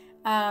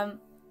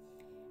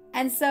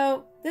 And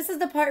so this is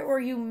the part where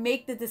you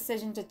make the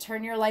decision to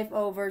turn your life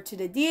over to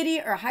the deity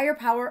or higher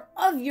power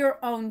of your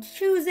own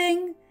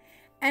choosing.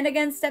 And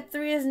again, step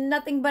 3 is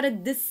nothing but a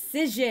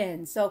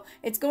decision. So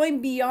it's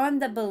going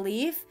beyond the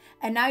belief.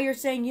 And now you're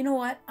saying, you know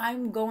what?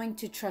 I'm going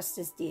to trust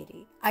this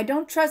deity. I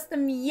don't trust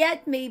them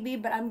yet, maybe,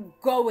 but I'm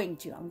going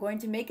to. I'm going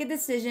to make a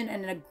decision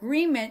and an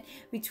agreement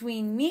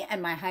between me and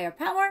my higher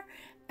power.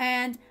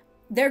 And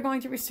they're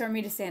going to restore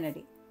me to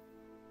sanity.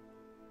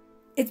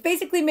 It's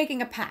basically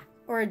making a pact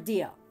or a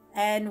deal.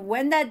 And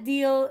when that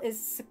deal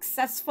is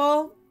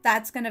successful,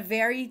 that's going to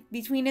vary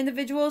between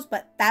individuals,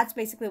 but that's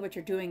basically what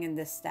you're doing in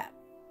this step.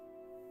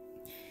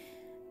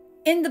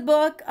 In the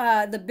book,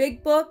 the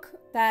big book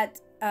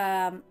that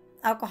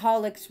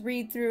alcoholics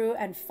read through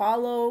and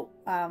follow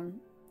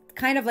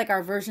kind of like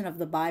our version of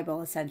the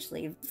Bible,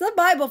 essentially. It's the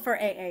Bible for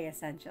AA,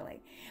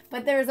 essentially.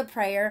 But there is a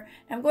prayer.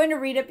 I'm going to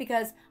read it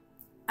because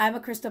I'm a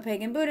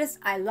ChristoPagan Buddhist.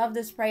 I love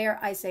this prayer.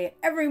 I say it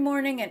every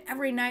morning and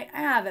every night.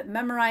 I have it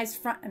memorized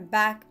front and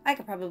back. I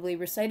could probably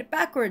recite it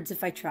backwards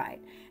if I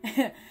tried.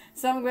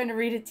 So I'm going to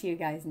read it to you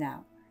guys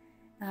now.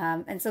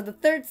 And so the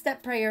third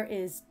step prayer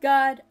is,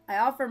 God, I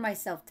offer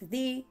myself to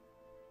thee,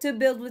 to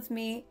build with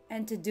me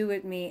and to do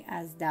with me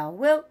as thou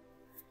wilt.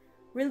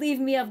 Relieve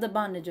me of the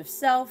bondage of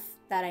self,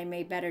 that I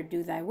may better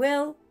do thy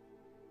will.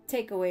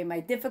 Take away my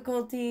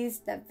difficulties,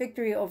 that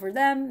victory over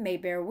them may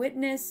bear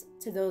witness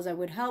to those I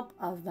would help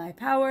of thy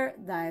power,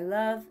 thy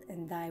love,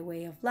 and thy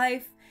way of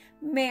life.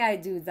 May I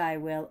do thy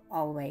will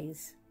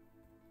always.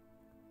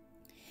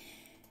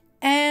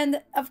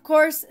 And of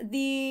course,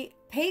 the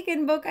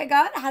Pagan book I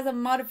got has a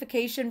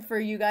modification for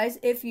you guys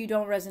if you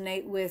don't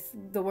resonate with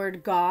the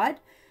word God.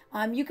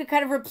 You could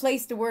kind of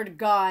replace the word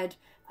God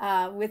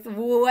with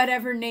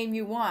whatever name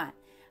you want.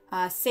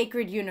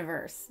 Sacred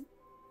Universe.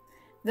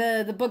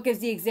 The book gives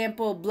the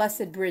example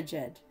Blessed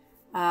Bridget,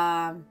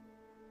 Mother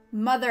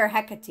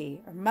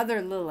Hecate, or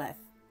Mother Lilith,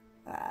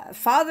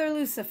 Father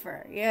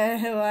Lucifer.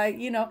 Yeah,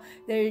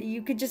 there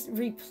you could just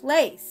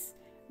replace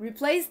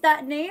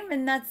that name,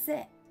 and that's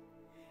it.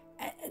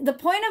 The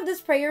point of this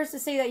prayer is to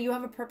say that you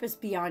have a purpose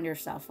beyond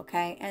yourself,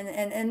 okay?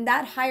 And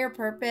that higher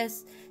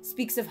purpose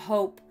speaks of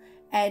hope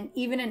and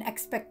even an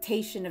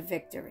expectation of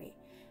victory.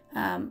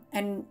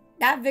 And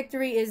that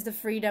victory is the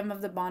freedom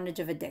of the bondage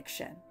of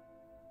addiction.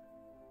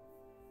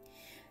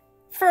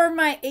 For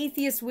my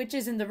atheist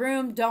witches in the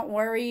room, don't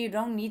worry. You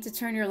don't need to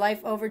turn your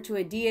life over to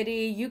a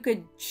deity. You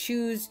could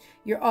choose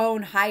your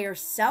own higher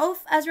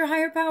self as your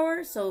higher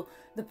power. So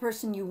the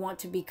person you want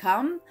to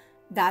become,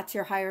 that's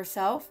your higher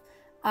self.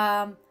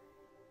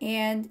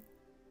 And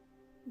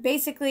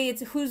basically,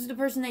 it's who's the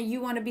person that you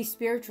want to be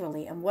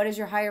spiritually and what is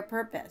your higher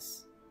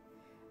purpose.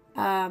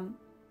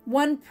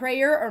 One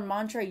prayer or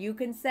mantra you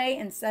can say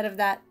instead of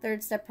that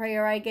third step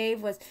prayer I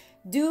gave was,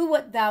 do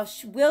what thou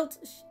wilt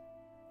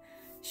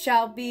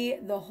shall be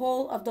the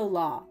whole of the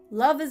law.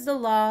 Love is the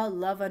law,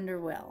 love under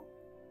will.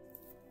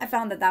 I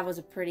found that was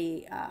a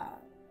pretty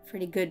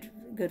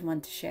good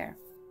one to share.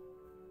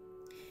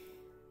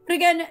 But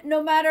again,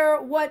 no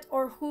matter what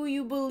or who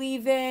you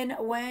believe in,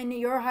 when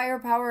your higher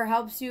power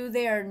helps you,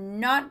 they are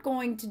not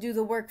going to do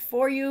the work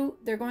for you.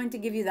 They're going to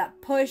give you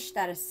that push,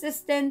 that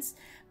assistance,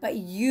 but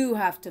you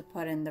have to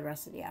put in the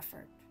rest of the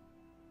effort.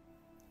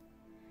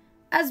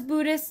 As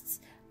Buddhists,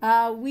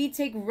 we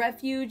take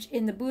refuge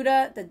in the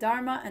Buddha, the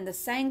Dharma, and the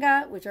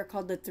Sangha, which are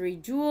called the three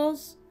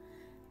jewels.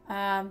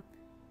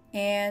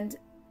 And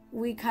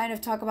we kind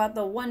of talk about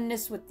the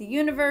oneness with the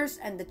universe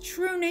and the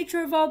true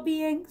nature of all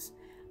beings.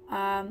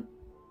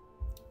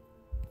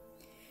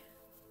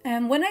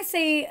 And when I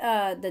say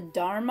the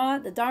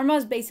Dharma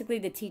is basically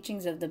the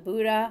teachings of the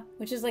Buddha,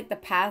 which is like the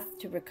path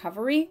to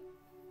recovery.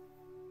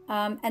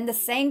 And the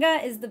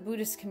Sangha is the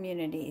Buddhist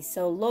community,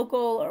 so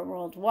local or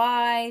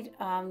worldwide,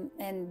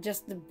 and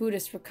just the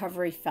Buddhist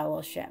Recovery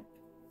Fellowship.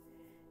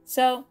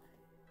 So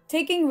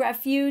taking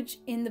refuge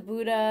in the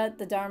Buddha,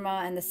 the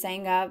Dharma, and the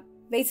Sangha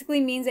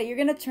basically means that you're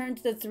going to turn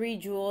to the three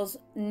jewels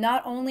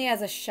not only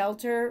as a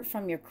shelter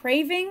from your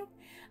craving,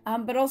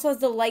 but also as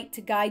the light to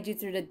guide you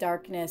through the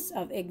darkness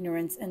of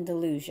ignorance and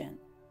delusion.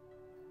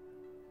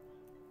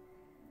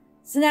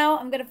 So now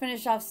I'm going to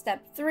finish off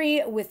step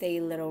 3 with a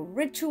little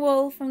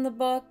ritual from the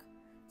book.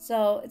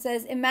 So it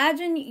says,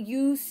 imagine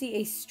you see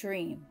a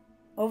stream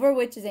over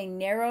which is a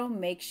narrow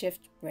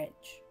makeshift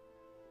bridge.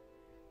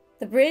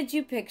 The bridge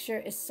you picture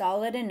is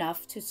solid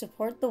enough to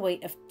support the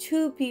weight of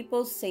 2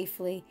 people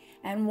safely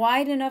and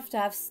wide enough to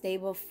have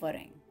stable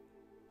footing.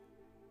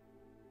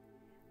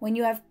 When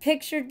you have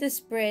pictured this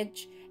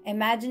bridge,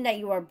 imagine that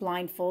you are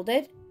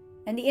blindfolded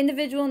and the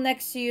individual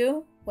next to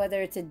you,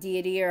 whether it's a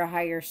deity or a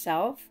higher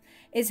self,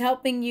 is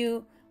helping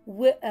you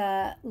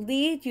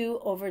lead you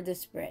over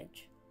this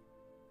bridge.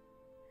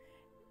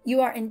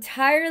 You are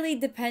entirely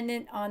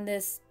dependent on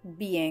this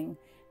being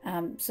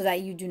so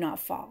that you do not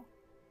fall.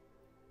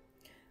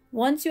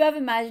 Once you have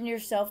imagined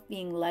yourself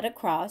being led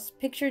across,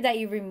 picture that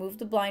you remove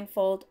the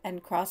blindfold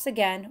and cross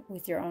again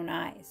with your own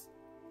eyes.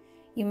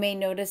 You may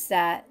notice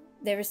that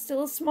there is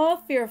still a small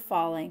fear of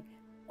falling,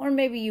 or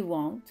maybe you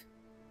won't.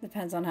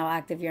 Depends on how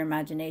active your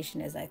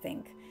imagination is, I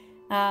think.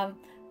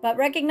 But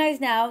recognize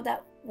now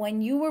that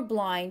when you were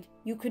blind,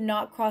 you could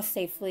not cross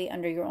safely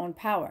under your own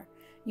power.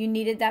 You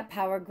needed that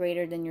power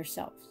greater than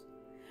yourselves.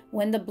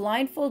 When the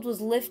blindfold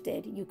was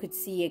lifted, you could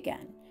see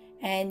again,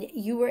 and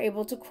you were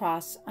able to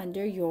cross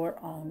under your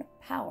own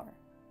power.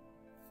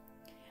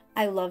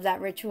 I love that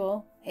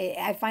ritual.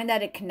 I find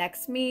that it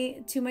connects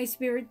me to my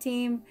spirit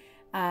team.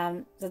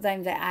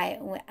 Sometimes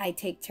I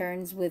take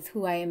turns with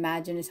who I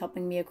imagine is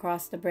helping me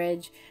across the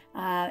bridge,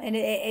 and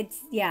it's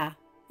a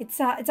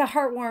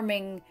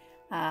heartwarming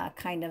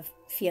kind of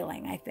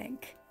feeling, I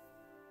think.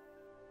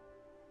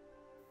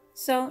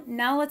 So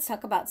now let's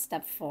talk about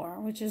step 4,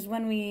 which is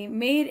when we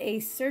made a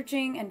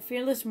searching and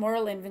fearless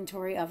moral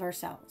inventory of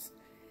ourselves.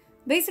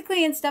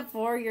 Basically, in step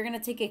 4, you're going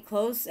to take a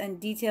close and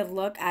detailed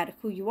look at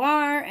who you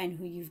are and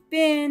who you've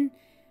been,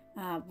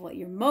 what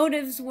your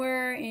motives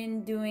were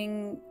in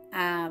doing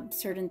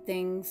certain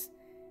things.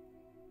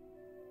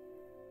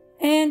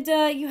 And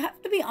you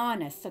have to be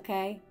honest,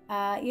 okay?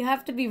 You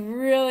have to be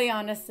really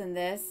honest in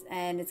this,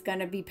 and it's going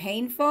to be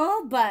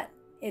painful, but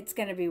it's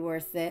going to be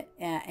worth it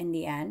in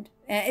the end.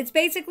 It's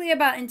basically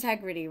about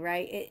integrity,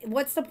 right?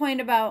 What's the point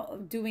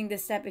about doing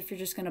this step if you're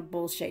just going to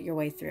bullshit your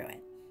way through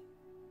it?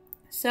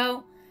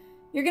 So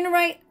you're going to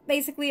write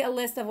basically a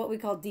list of what we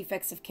call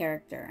defects of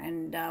character.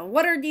 And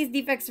what are these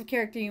defects of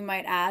character, you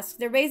might ask?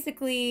 They're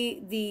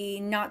basically the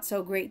not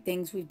so great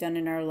things we've done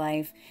in our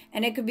life.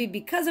 And it could be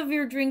because of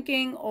your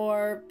drinking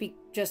or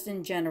just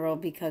in general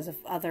because of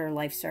other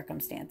life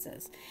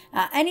circumstances.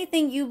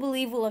 Anything you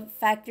believe will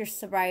affect your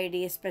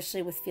sobriety,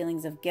 especially with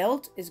feelings of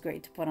guilt, is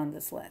great to put on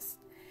this list.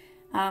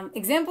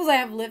 Examples I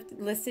have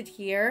listed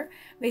here,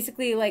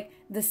 basically like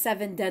the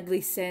 7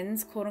 deadly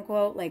sins, quote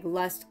unquote, like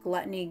lust,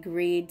 gluttony,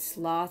 greed,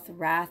 sloth,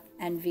 wrath,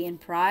 envy, and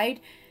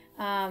pride.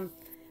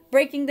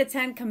 Breaking the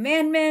 10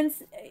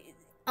 commandments,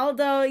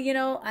 although,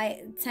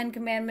 10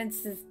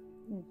 commandments is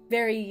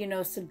very,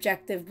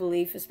 subjective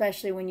belief,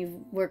 especially when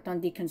you've worked on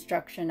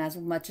deconstruction as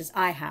much as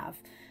I have.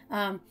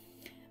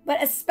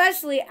 But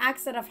especially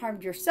acts that have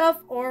harmed yourself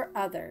or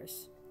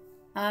others.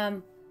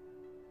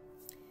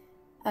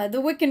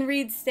 The Wiccan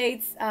Reed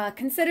states,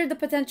 consider the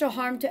potential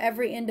harm to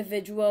every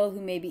individual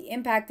who may be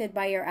impacted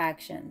by your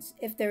actions.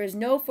 If there is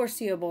no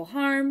foreseeable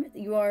harm,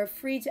 you are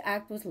free to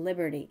act with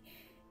liberty.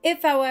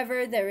 If,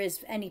 however, there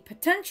is any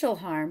potential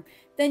harm,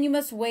 then you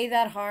must weigh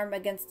that harm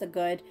against the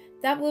good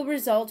that will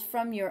result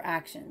from your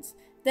actions.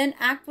 Then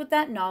act with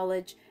that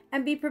knowledge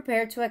and be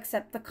prepared to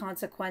accept the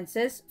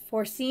consequences,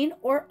 foreseen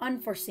or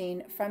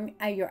unforeseen, from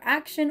your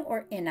action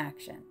or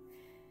inaction.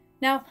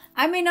 Now,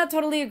 I may not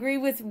totally agree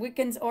with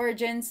Wiccan's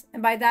origins,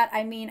 and by that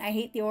I mean I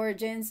hate the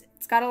origins.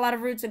 It's got a lot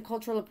of roots in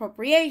cultural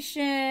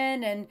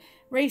appropriation and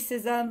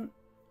racism,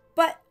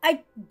 but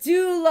I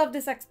do love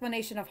this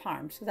explanation of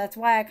harm, so that's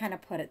why I kind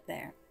of put it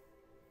there.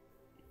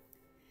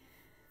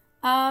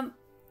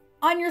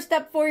 On your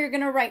step 4, you're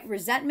going to write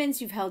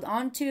resentments you've held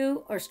on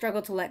to or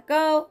struggle to let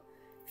go,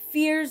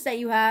 fears that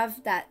you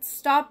have that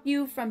stop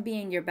you from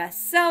being your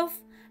best self,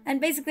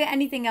 and basically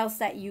anything else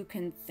that you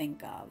can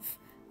think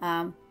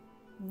of.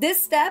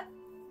 This step,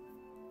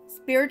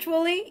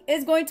 spiritually,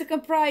 is going to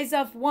comprise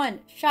of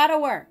 1,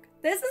 shadow work.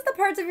 This is the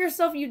parts of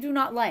yourself you do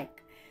not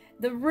like.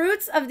 The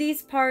roots of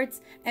these parts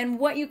and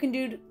what you can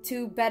do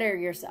to better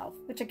yourself,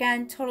 which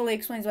again, totally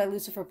explains why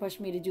Lucifer pushed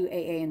me to do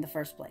AA in the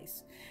first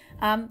place.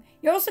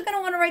 You're also going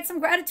to want to write some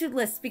gratitude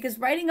lists because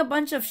writing a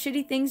bunch of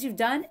shitty things you've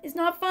done is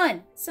not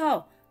fun.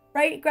 So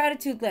write a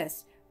gratitude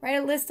list.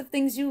 Write a list of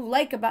things you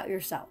like about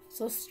yourself.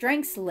 So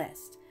strengths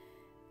list.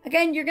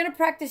 Again, you're going to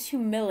practice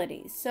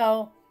humility.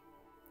 So...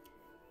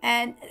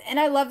 And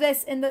I love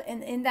this in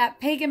that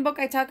Pagan book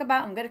I talk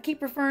about, I'm going to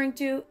keep referring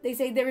to, they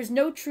say there is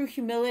no true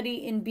humility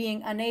in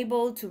being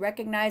unable to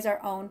recognize our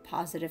own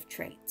positive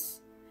traits.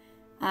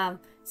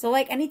 So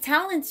like any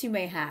talents you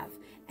may have,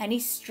 any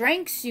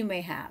strengths you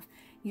may have,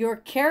 your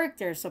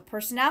character, so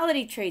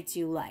personality traits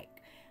you like,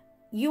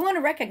 you want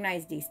to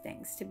recognize these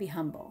things to be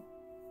humble.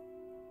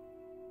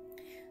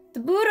 The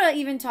Buddha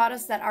even taught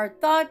us that our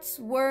thoughts,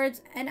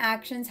 words, and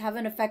actions have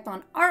an effect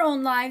on our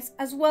own lives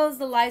as well as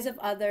the lives of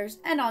others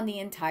and on the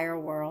entire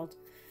world.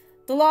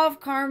 The law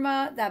of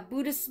karma that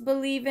Buddhists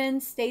believe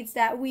in states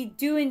that we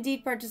do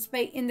indeed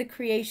participate in the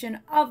creation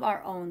of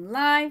our own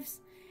lives,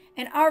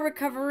 and our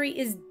recovery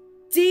is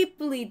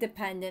deeply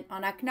dependent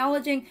on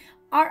acknowledging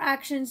our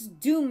actions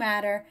do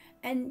matter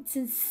and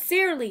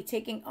sincerely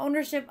taking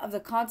ownership of the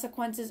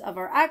consequences of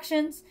our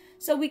actions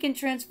so we can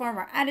transform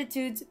our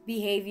attitudes,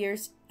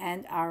 behaviors,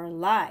 and our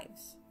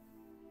lives.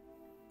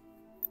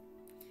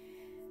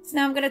 So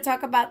now I'm going to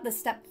talk about the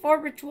step 4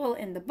 ritual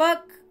in the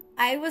book.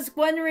 I was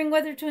wondering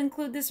whether to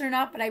include this or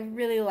not, but I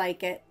really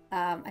like it.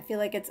 I feel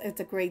like it's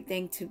a great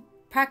thing to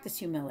practice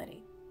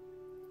humility.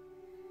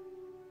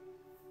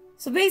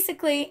 So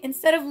basically,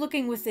 instead of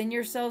looking within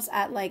yourselves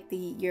at like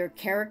your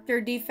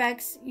character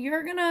defects,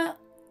 you're gonna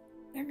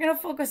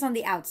focus on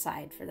the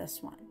outside for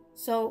this one.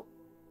 So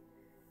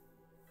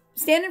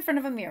stand in front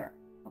of a mirror,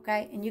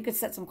 okay? And you could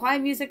set some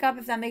quiet music up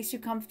if that makes you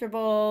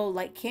comfortable,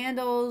 light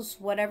candles,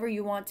 whatever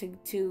you want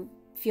to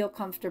feel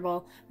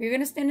comfortable. You're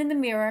gonna stand in the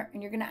mirror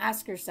and you're gonna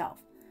ask yourself,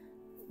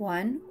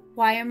 1,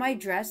 why am I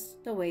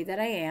dressed the way that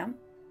I am?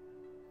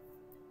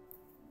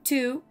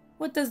 2,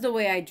 what does the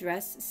way I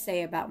dress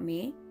say about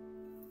me?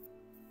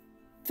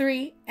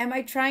 3, am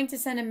I trying to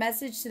send a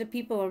message to the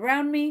people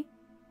around me?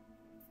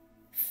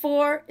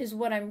 4, is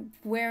what I'm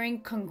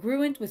wearing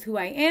congruent with who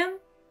I am?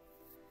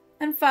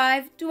 And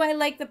 5, do I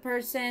like the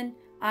person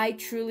I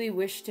truly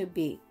wish to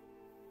be?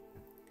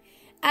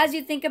 As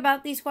you think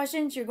about these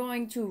questions, you're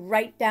going to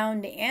write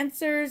down the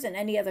answers and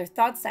any other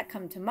thoughts that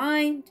come to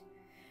mind.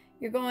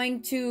 You're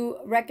going to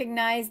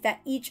recognize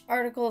that each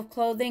article of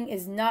clothing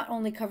is not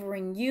only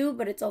covering you,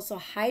 but it's also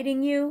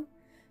hiding you.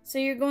 So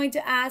you're going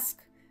to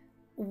ask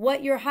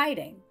what you're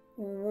hiding.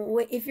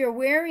 if you're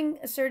wearing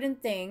a certain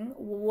thing,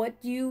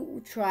 what do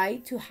you try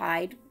to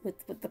hide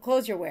with the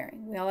clothes you're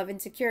wearing? We all have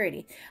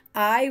insecurity.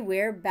 I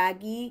wear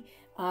baggy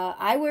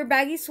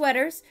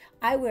sweaters.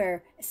 I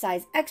wear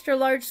size extra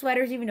large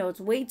sweaters, even though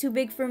it's way too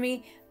big for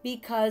me,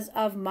 because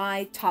of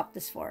my top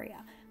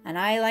dysphoria. And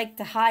I like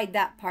to hide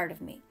that part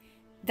of me.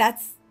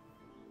 That's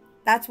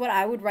what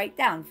I would write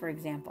down, for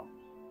example.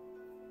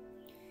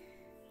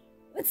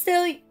 But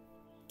still,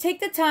 take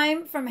the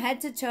time from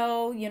head to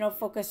toe,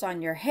 focus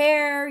on your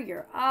hair,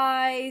 your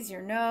eyes,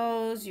 your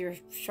nose, your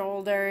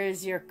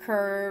shoulders, your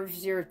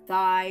curves, your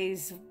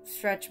thighs,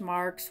 stretch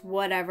marks,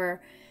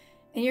 whatever.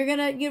 And you're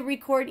going to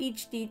record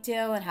each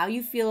detail and how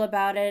you feel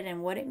about it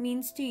and what it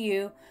means to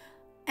you.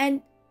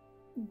 And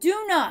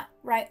do not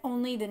write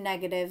only the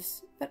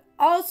negatives, but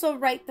also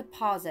write the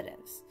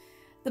positives.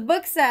 The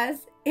book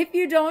says, if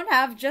you don't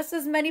have just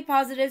as many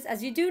positives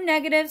as you do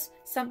negatives,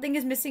 something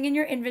is missing in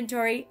your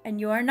inventory and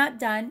you are not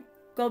done.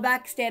 Go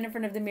back, stand in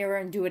front of the mirror,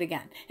 and do it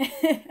again.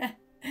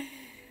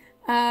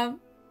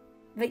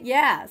 But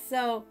yeah,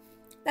 so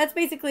that's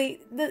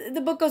basically,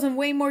 the book goes in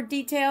way more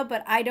detail,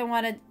 but I don't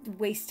want to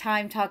waste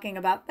time talking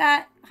about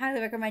that.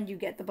 Highly recommend you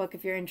get the book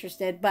if you're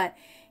interested. But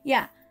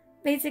yeah,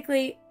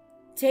 basically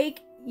take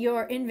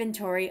your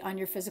inventory on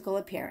your physical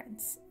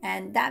appearance,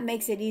 and that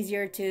makes it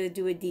easier to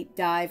do a deep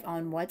dive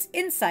on what's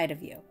inside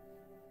of you.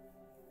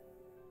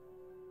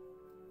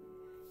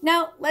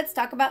 Now, let's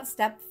talk about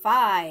step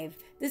 5.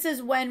 This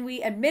is when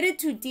we admitted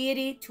to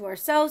deity, to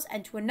ourselves,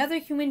 and to another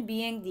human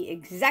being the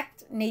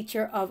exact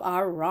nature of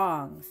our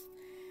wrongs.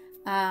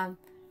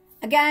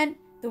 Again,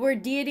 the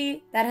word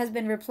deity, that has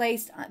been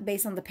replaced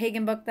based on the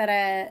pagan book that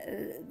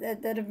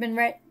have been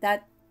read,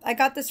 that I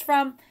got this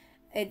from.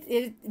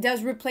 It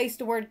does replace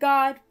the word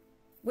God,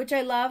 which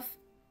I love.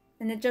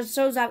 And it just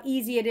shows how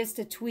easy it is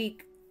to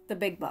tweak the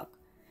big book.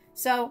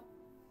 So,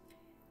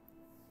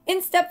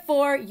 in step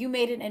 4, you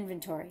made an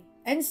inventory.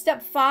 In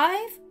step 5,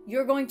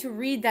 you're going to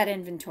read that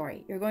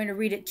inventory. You're going to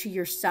read it to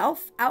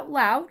yourself out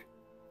loud.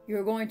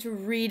 You're going to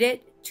read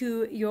it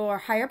to your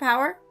higher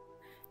power.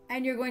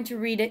 And you're going to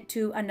read it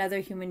to another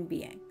human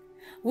being.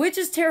 Which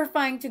is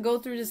terrifying to go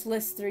through this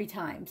list 3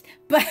 times.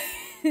 But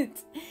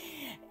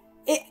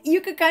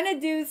you could kind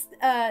of do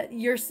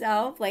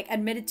yourself, like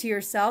admit it to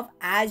yourself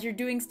as you're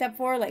doing step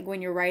 4. Like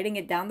when you're writing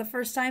it down the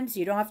first time, so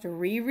you don't have to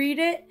reread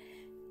it.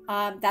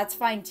 That's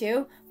fine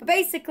too. But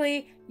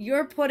basically,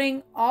 you're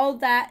putting all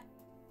that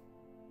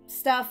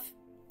stuff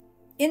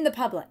in the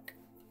public.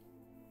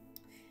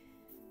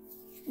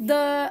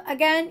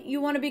 Again,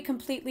 you want to be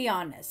completely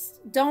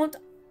honest. Don't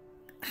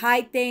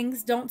hide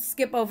things. Don't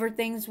skip over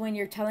things when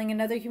you're telling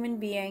another human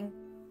being.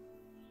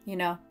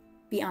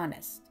 Be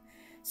honest.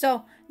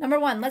 So, number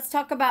 1, let's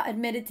talk about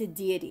admitted to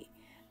deity.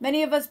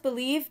 Many of us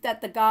believe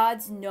that the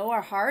gods know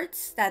our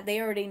hearts, that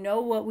they already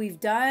know what we've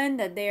done,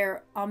 that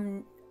they're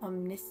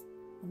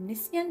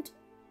omniscient.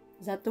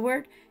 Is that the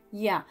word?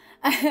 Yeah.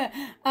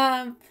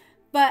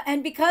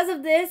 And because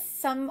of this,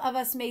 some of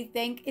us may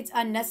think it's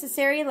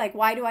unnecessary. Like,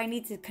 why do I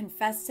need to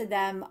confess to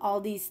them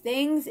all these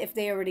things if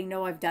they already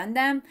know I've done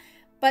them?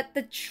 But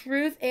the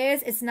truth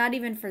is, it's not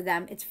even for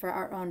them. It's for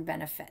our own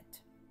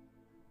benefit.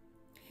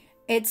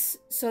 It's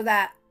so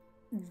that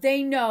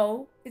they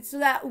know. It's so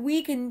that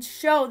we can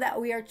show that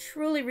we are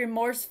truly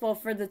remorseful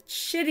for the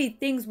shitty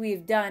things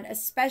we've done,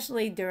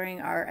 especially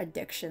during our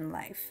addiction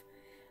life.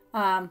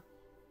 And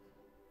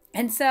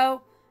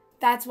so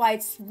that's why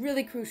it's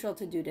really crucial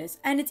to do this.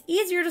 And it's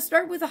easier to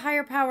start with a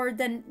higher power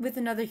than with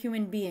another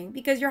human being,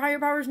 because your higher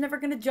power is never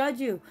going to judge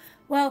you.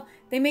 Well,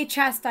 they may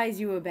chastise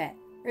you a bit,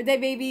 or they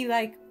may be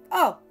like,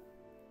 oh,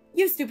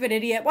 you stupid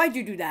idiot, why'd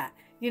you do that?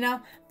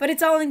 But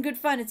it's all in good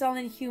fun. It's all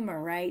in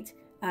humor, right?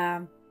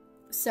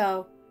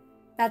 So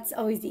that's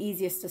always the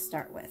easiest to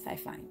start with, I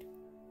find.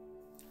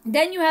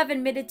 Then you have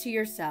admitted to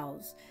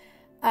yourselves.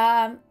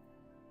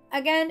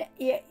 Again,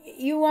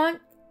 you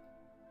want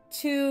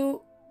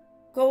to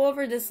go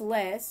over this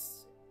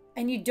list,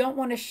 and you don't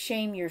want to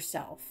shame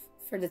yourself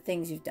for the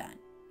things you've done.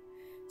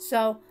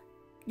 So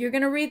you're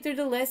going to read through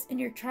the list, and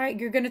you're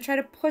going to try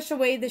to push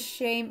away the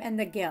shame and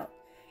the guilt.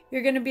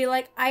 You're going to be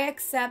like, I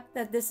accept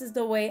that this is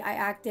the way I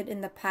acted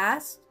in the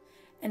past,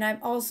 and I'm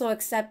also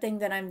accepting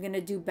that I'm going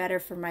to do better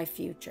for my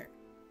future.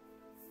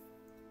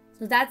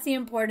 So that's the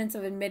importance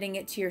of admitting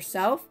it to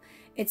yourself.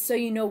 It's so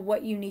you know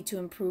what you need to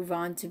improve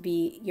on to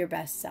be your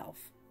best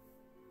self.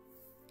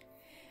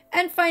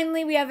 And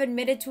finally, we have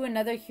admitted to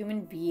another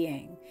human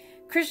being.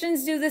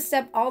 Christians do this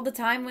step all the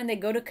time when they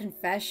go to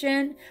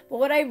confession. But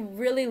what I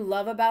really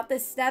love about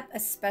this step,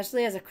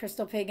 especially as a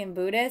ChristoPagan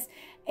Buddhist,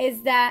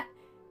 is that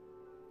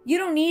you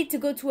don't need to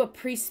go to a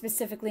priest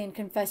specifically and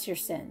confess your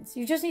sins.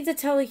 You just need to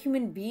tell a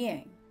human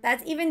being.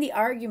 That's even the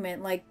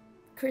argument. Like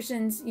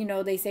Christians,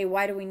 they say,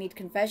 why do we need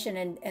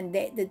confession? And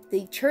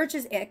the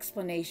church's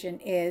explanation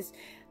is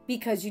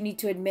because you need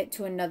to admit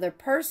to another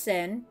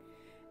person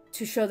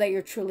to show that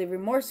you're truly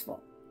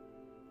remorseful.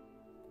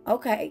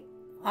 Okay,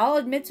 I'll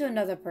admit to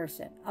another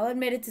person. I'll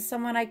admit it to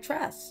someone I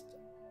trust.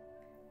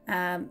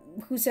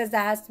 Who says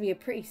that has to be a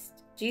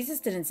priest? Jesus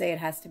didn't say it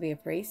has to be a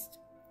priest.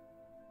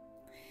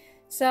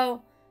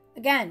 So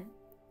Again,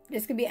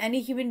 this could be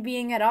any human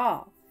being at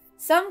all.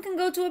 Some can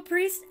go to a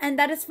priest, and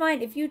that is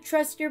fine. If you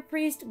trust your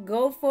priest,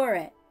 go for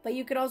it. But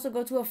you could also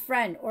go to a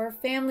friend or a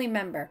family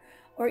member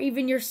or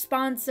even your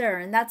sponsor.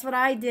 And that's what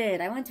I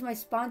did. I went to my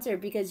sponsor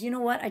because, you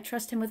know what? I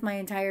trust him with my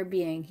entire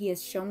being. He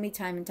has shown me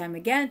time and time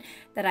again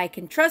that I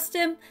can trust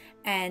him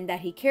and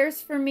that he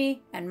cares for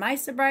me and my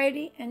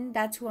sobriety. And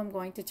that's who I'm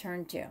going to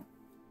turn to.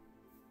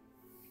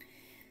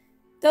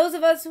 Those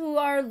of us who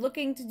are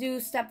looking to do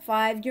step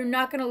 5, you're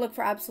not going to look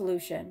for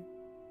absolution.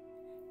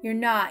 You're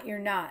not.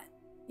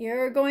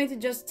 You're going to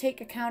just take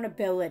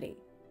accountability.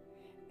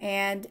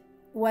 And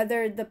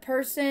whether the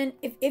person,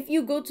 if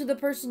you go to the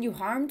person you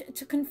harmed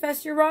to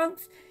confess your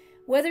wrongs,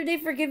 whether they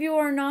forgive you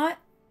or not,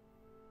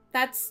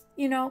 that's,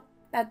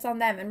 that's on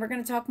them. And we're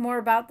going to talk more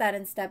about that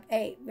in step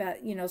 8.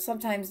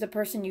 Sometimes the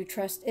person you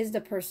trust is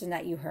the person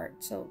that you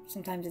hurt. So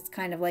sometimes it's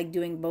kind of like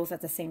doing both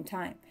at the same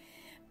time.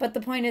 But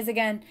the point is,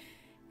 again,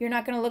 you're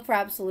not going to look for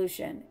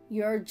absolution.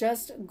 You're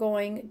just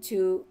going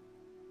to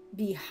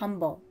be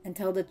humble and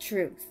tell the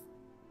truth.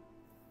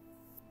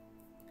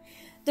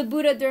 The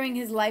Buddha, during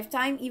his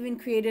lifetime, even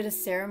created a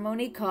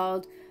ceremony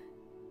called,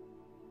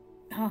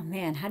 oh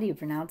man, how do you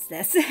pronounce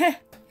this?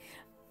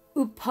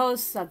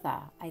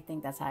 Uposatha. I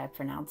think that's how I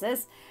pronounce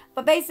this.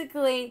 But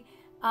basically,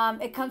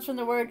 it comes from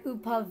the word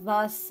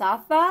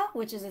upavasatha,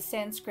 which is a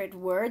Sanskrit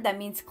word that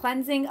means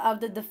cleansing of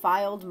the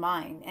defiled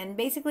mind. And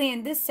basically,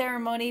 in this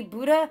ceremony,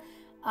 Buddha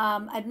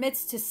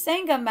admits to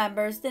Sangha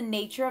members the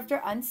nature of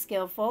their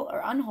unskillful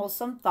or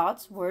unwholesome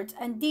thoughts, words,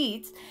 and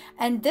deeds.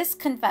 And this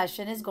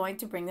confession is going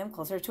to bring them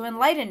closer to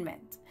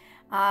enlightenment.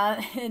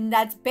 And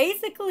that's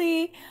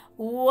basically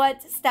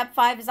what step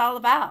 5 is all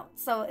about.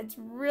 So it's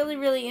really,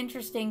 really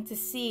interesting to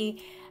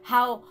see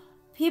how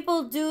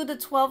people do the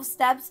 12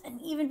 steps, and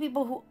even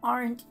people who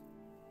aren't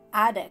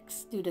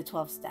addicts do the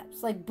 12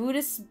 steps. Like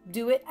Buddhists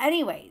do it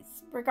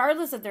anyways,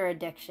 regardless of their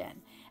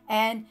addiction.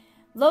 And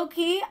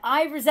low-key,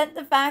 I resent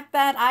the fact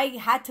that I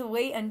had to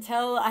wait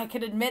until I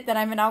could admit that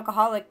I'm an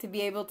alcoholic to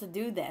be able to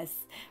do this.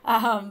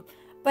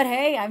 But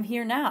hey, I'm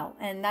here now,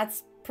 and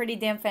that's pretty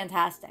damn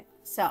fantastic.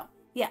 So,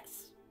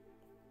 yes.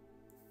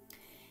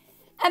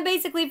 And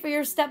basically, for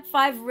your step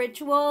 5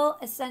 ritual,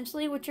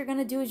 essentially what you're going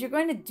to do is you're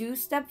going to do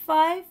step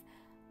 5,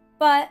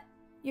 but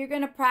you're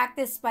going to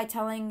practice by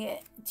telling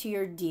it to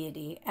your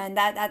deity. And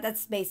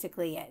that's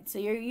basically it. So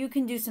you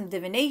can do some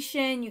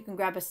divination. You can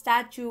grab a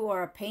statue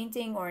or a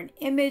painting or an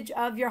image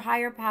of your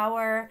higher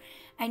power.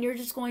 And you're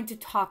just going to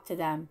talk to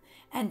them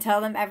and tell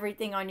them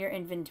everything on your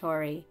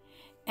inventory.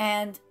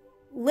 And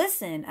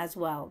listen as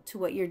well to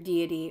what your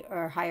deity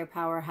or higher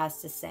power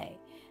has to say.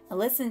 And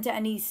listen to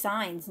any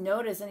signs.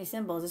 Notice any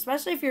symbols.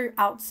 Especially if you're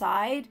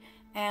outside.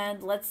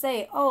 And let's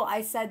say, oh,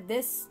 I said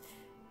this.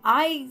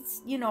 I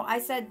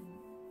said...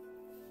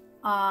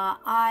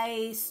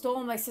 I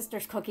stole my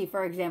sister's cookie,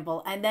 for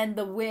example, and then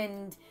the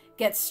wind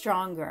gets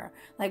stronger.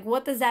 Like,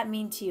 what does that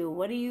mean to you?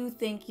 What do you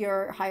think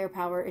your higher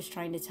power is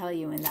trying to tell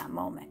you in that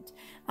moment?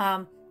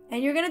 And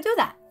you're going to do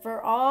that for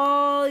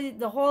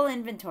the whole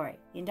inventory,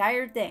 the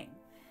entire thing.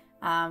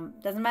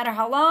 Doesn't matter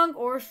how long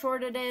or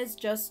short it is,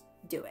 just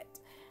do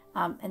it.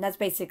 And that's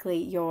basically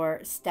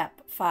your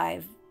step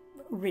 5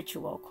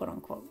 ritual, quote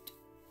unquote.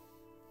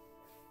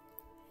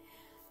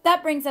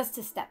 That brings us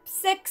to step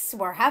 6.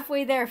 We're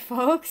halfway there,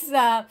 folks.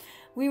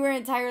 We were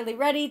entirely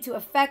ready to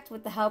effect,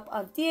 with the help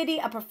of deity,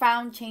 a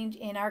profound change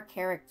in our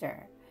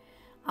character.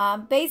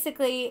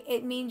 Basically,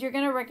 it means you're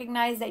going to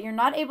recognize that you're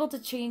not able to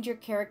change your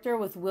character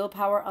with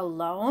willpower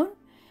alone.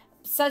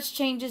 Such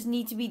changes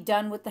need to be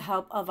done with the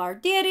help of our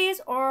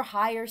deities or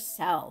higher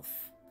self.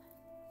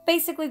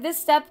 Basically, this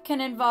step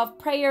can involve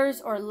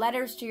prayers or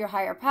letters to your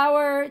higher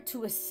power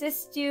to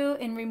assist you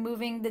in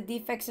removing the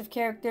defects of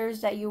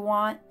characters that you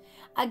want.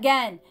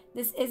 Again,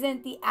 this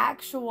isn't the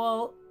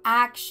actual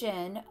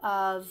action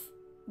of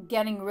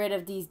getting rid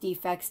of these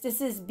defects.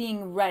 This is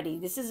being ready.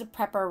 This is a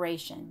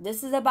preparation.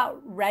 This is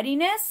about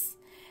readiness.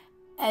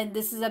 And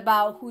this is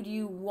about who do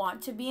you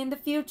want to be in the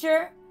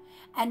future.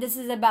 And this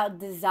is about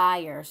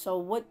desire. So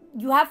what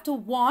you have to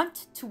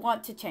want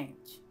to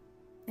change,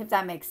 if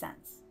that makes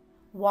sense.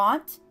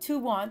 Want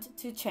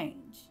to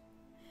change.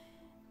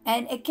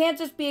 And it can't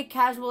just be a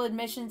casual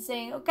admission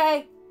saying,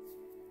 okay,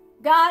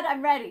 God,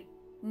 I'm ready.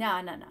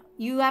 No.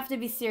 You have to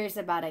be serious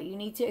about it. You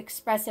need to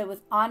express it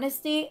with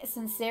honesty,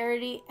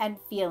 sincerity, and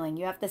feeling.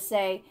 You have to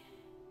say,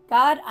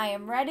 God, I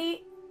am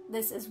ready.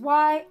 This is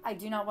why. I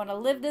do not want to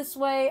live this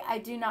way. I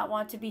do not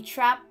want to be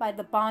trapped by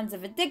the bonds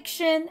of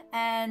addiction,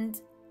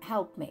 and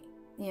help me.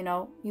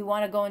 You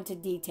want to go into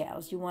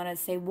details. You want to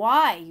say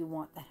why you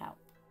want the help.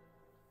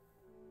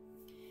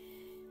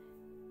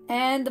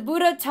 And the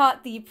Buddha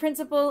taught the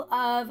principle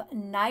of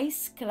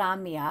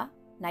naiskramya,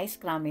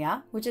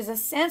 which is a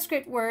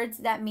Sanskrit word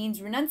that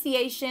means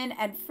renunciation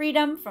and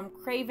freedom from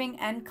craving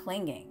and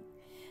clinging.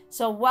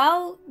 So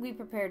while we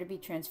prepare to be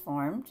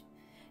transformed,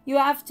 you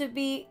have to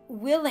be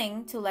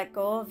willing to let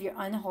go of your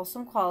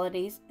unwholesome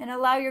qualities and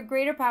allow your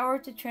greater power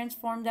to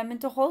transform them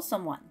into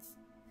wholesome ones.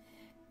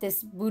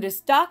 This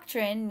Buddhist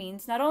doctrine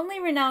means not only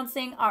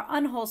renouncing our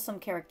unwholesome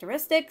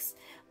characteristics,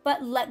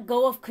 but let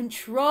go of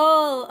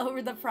control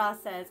over the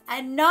process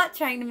and not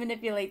trying to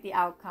manipulate the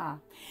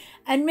outcome.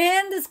 And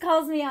man, this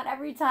calls me out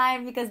every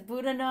time because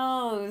Buddha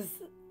knows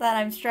that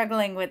I'm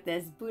struggling with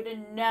this. Buddha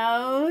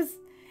knows,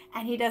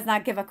 and he does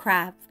not give a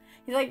crap.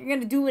 He's like, you're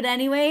going to do it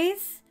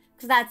anyways,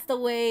 because that's the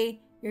way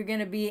you're going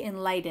to be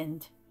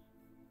enlightened.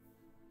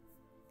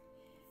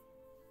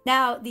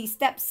 Now, the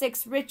step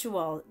 6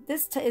 ritual,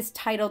 this is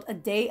titled A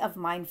Day of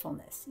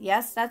Mindfulness.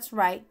 Yes, that's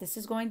right. This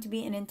is going to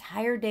be an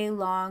entire day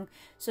long.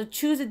 So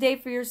choose a day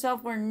for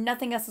yourself where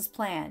nothing else is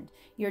planned.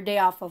 Your day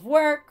off of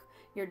work,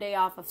 your day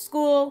off of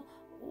school,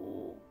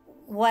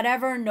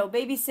 whatever, no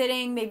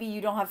babysitting. Maybe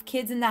you don't have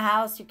kids in the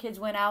house. Your kids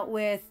went out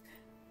with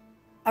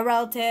a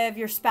relative,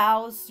 your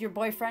spouse, your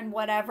boyfriend,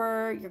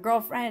 whatever, your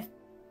girlfriend.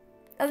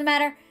 Doesn't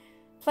matter.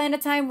 Plan a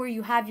time where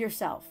you have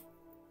yourself.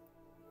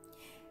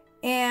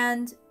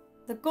 And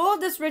the goal of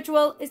this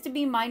ritual is to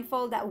be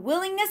mindful that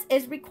willingness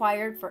is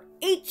required for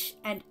each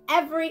and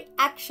every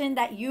action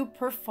that you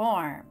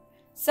perform.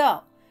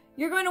 So,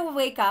 you're going to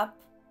wake up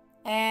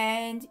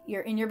and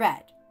you're in your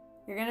bed.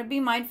 You're going to be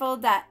mindful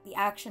that the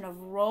action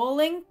of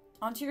rolling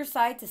onto your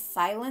side to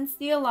silence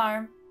the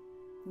alarm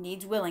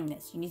needs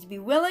willingness. You need to be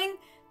willing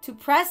to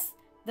press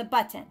the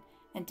button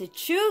and to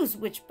choose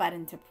which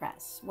button to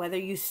press, whether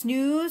you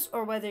snooze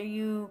or whether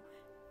you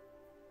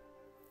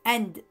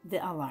end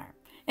the alarm.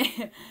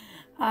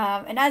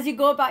 And as you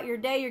go about your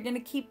day, you're going to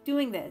keep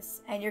doing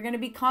this and you're going to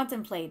be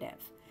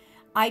contemplative.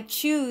 I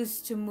choose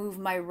to move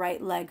my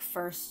right leg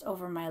first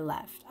over my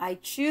left. I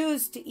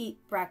choose to eat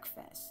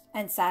breakfast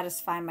and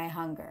satisfy my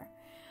hunger.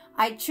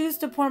 I choose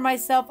to pour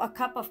myself a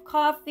cup of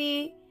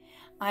coffee.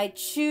 I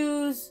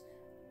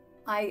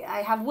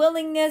have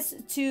willingness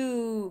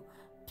to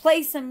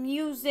play some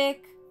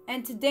music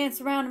and to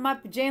dance around in my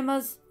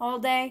pajamas all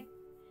day.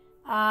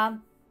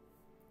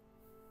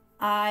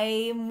 I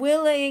am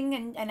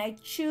willing and I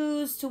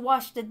choose to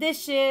wash the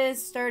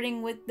dishes,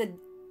 starting with the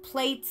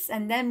plates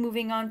and then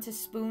moving on to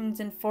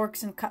spoons and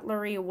forks and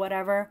cutlery or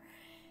whatever.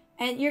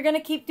 And you're going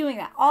to keep doing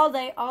that all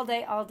day, all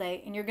day, all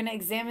day. And you're going to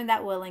examine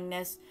that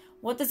willingness.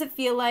 What does it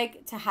feel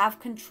like to have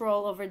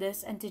control over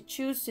this and to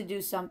choose to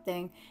do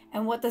something?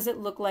 And what does it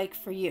look like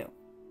for you?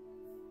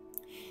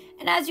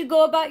 And as you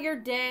go about your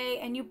day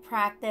and you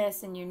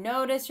practice and you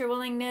notice your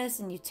willingness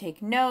and you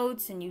take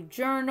notes and you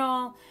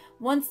journal,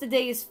 once the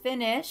day is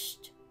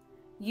finished,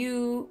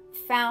 you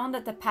found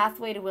that the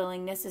pathway to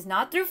willingness is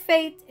not through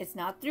fate, it's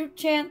not through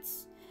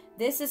chance.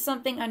 This is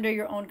something under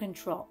your own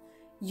control.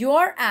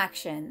 Your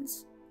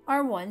actions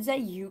are ones that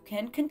you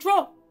can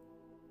control.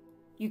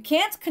 You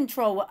can't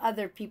control what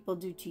other people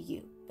do to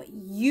you, but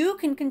you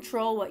can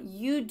control what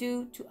you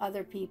do to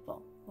other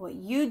people, what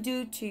you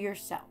do to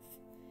yourself.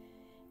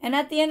 And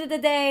at the end of the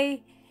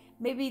day,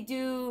 maybe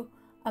do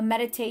a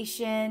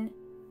meditation,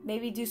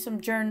 maybe do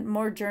some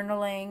more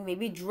journaling,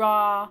 maybe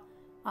draw.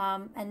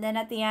 And then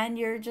at the end,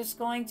 you're just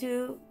going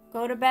to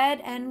go to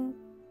bed and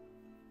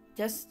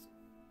just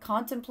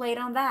contemplate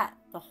on that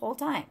the whole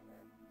time.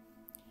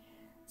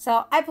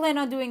 So I plan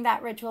on doing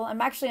that ritual.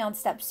 I'm actually on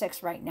step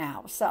 6 right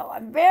now. So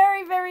I'm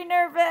very, very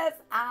nervous.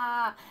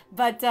 Yeah,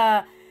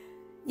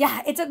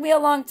 it took me a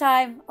long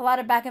time, a lot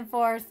of back and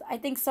forth. I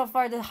think so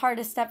far the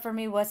hardest step for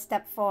me was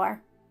step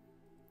 4.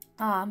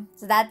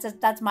 So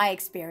that's my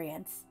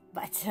experience.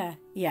 But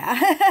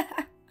yeah.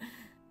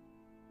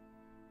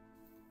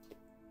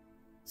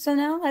 So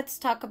now let's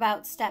talk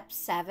about step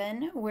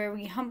 7, where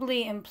we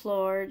humbly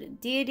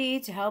implored deity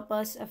to help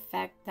us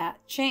effect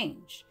that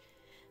change.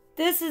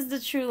 This is the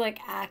true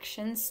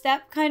action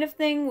step kind of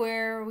thing,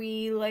 where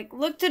we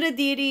look to the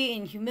deity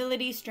in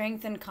humility,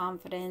 strength, and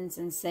confidence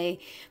and say,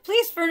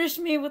 please furnish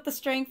me with the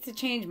strength to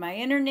change my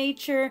inner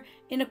nature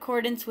in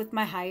accordance with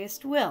my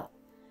highest will.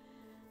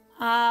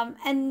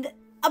 And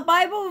a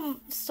Bible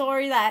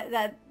story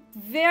that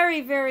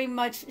very, very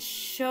much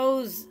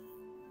shows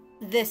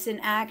this in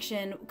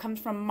action comes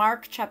from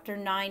Mark chapter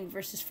 9,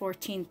 verses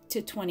 14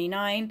 to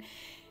 29.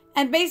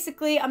 And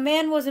basically, a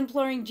man was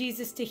imploring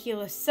Jesus to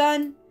heal his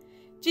son.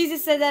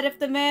 Jesus said that if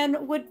the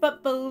man would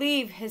but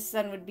believe, his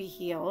son would be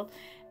healed.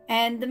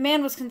 And the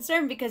man was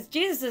concerned because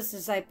Jesus'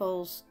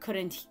 disciples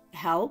couldn't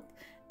help.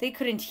 They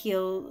couldn't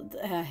heal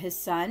his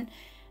son.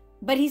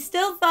 But he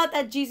still thought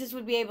that Jesus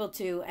would be able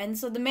to. And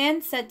so the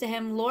man said to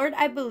him, Lord,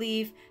 I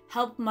believe,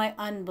 help my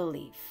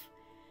unbelief.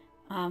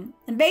 And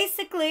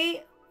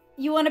basically,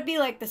 you want to be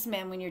like this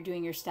man when you're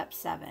doing your step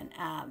 7.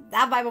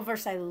 That Bible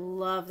verse, I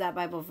love that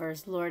Bible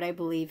verse. Lord, I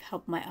believe,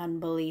 help my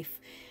unbelief.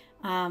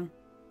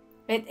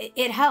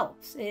 It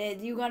helps.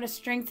 You got to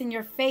strengthen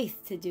your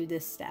faith to do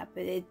this step.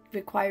 It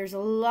requires a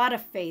lot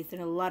of faith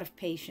and a lot of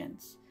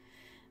patience.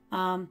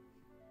 A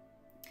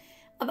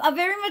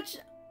very much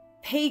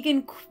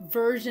pagan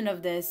version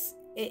of this,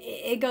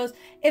 it goes,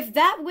 if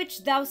that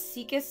which thou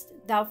seekest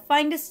thou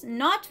findest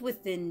not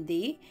within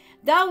thee,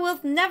 thou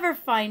wilt never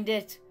find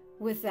it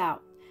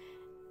without.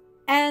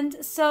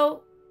 And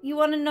so you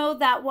want to know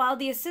that while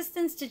the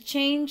assistance to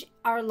change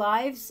our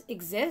lives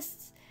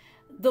exists,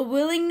 the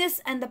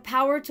willingness and the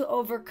power to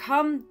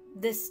overcome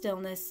this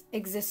stillness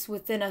exists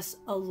within us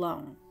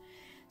alone.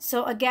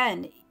 So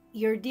again,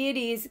 your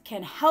deities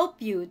can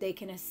help you, they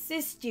can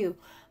assist you,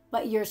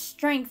 but your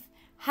strength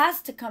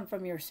has to come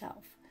from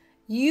yourself.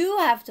 You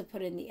have to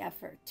put in the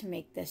effort to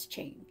make this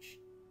change.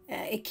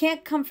 It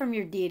can't come from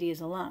your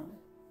deities alone.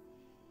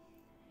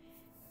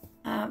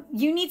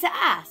 You need to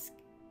ask,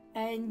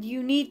 and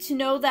you need to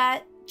know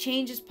that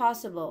change is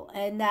possible,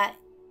 and that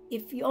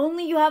if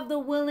you have the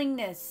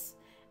willingness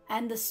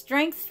and the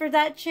strength for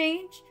that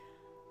change,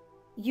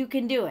 you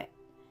can do it.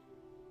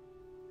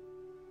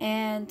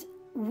 And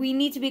we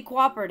need to be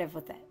cooperative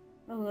with it.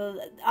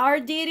 Our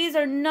deities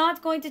are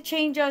not going to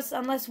change us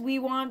unless we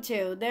want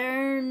to.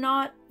 They're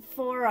not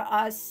for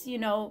us,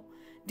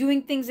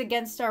 doing things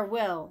against our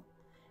will.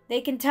 They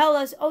can tell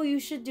us, oh,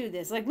 you should do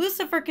this. Like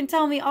Lucifer can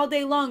tell me all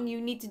day long,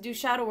 you need to do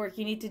shadow work,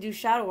 you need to do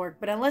shadow work.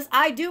 But unless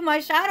I do my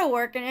shadow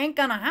work, it ain't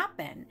gonna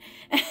happen.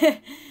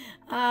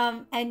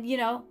 And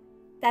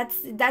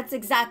that's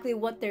exactly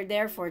what they're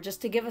there for,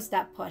 just to give us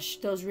that push,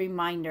 those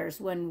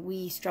reminders when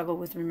we struggle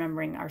with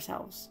remembering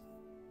ourselves.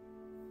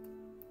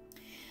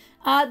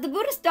 The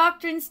Buddhist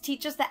doctrines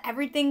teach us that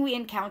everything we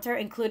encounter,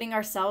 including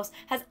ourselves,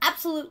 has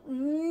absolute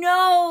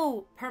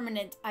no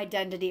permanent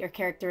identity or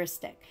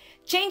characteristic.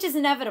 Change is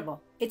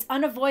inevitable. It's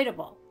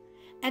unavoidable.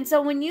 And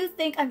so when you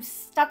think I'm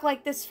stuck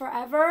like this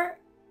forever,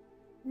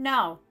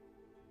 no,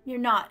 you're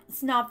not.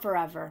 It's not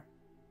forever.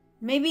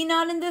 Maybe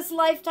not in this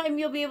lifetime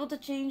you'll be able to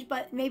change,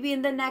 but maybe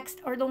in the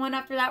next, or the one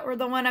after that, or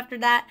the one after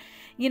that.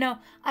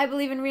 I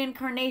believe in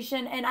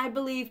reincarnation, and I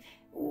believe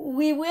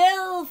we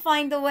will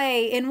find a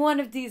way in one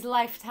of these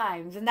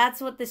lifetimes, and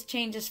that's what this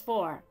change is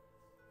for.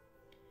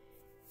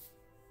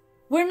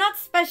 We're not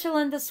special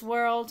in this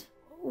world.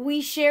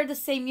 We share the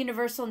same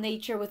universal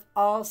nature with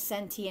all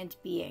sentient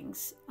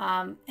beings.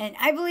 And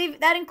I believe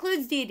that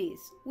includes deities.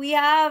 We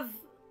have,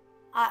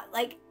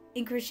 like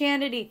in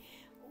Christianity,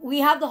 we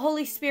have the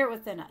Holy Spirit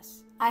within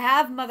us. I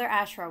have Mother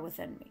Ashra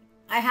within me.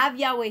 I have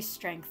Yahweh's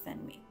strength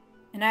in me.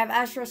 And I have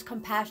Ashra's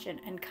compassion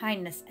and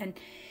kindness and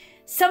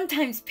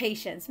sometimes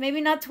patience.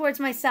 Maybe not towards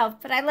myself,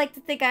 but I like to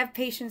think I have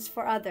patience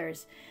for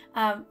others.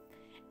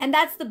 And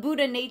that's the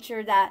Buddha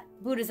nature that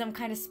Buddhism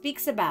kind of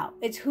speaks about.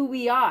 It's who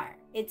we are.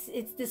 It's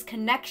this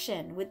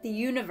connection with the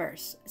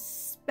universe,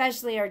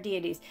 especially our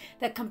deities,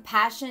 that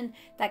compassion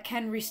that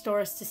can restore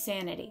us to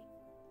sanity.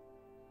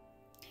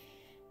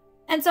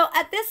 And so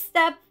at this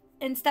step,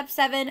 in step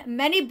 7,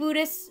 many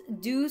Buddhists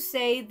do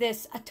say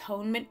this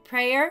atonement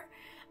prayer.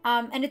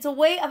 And it's a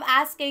way of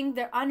asking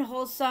their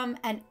unwholesome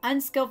and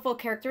unskillful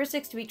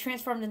characteristics to be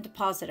transformed into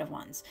positive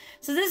ones.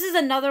 So this is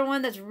another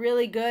one that's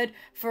really good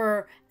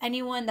for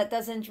anyone that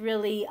doesn't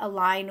really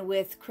align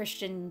with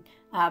Christian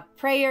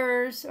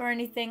prayers or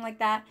anything like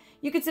that.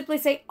 You could simply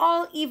say,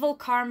 all evil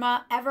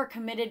karma ever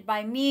committed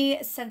by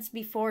me since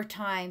before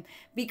time,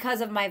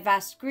 because of my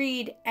vast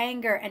greed,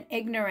 anger, and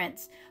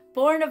ignorance,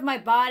 born of my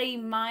body,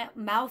 my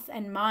mouth,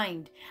 and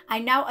mind, I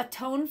now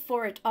atone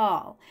for it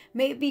all.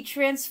 May it be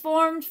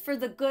transformed for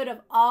the good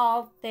of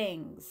all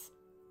things.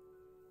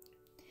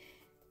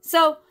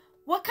 So,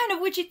 what kind of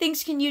witchy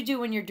things can you do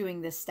when you're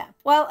doing this step?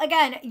 Well,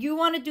 again, you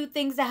want to do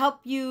things that help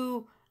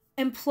you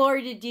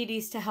implore the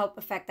deities to help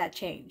affect that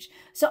change.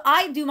 So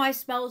I do my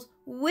spells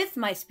with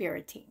my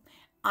spirit team.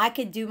 I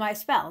could do my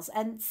spells.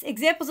 And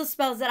examples of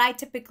spells that I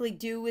typically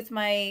do with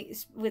my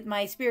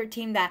spirit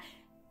team that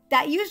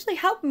usually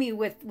help me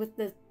with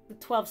the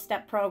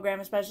 12-step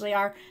program especially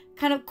are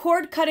kind of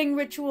cord-cutting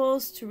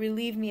rituals to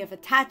relieve me of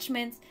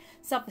attachments,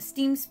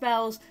 self-esteem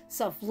spells,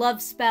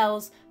 self-love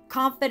spells,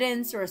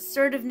 confidence or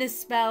assertiveness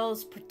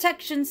spells,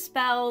 protection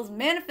spells,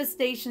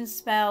 manifestation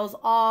spells,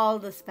 all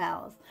the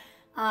spells.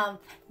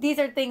 These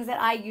are things that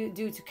I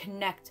do to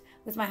connect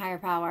with my higher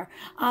power.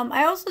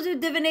 I also do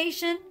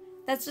divination.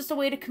 That's just a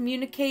way to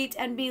communicate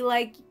and be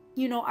like,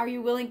 are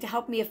you willing to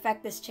help me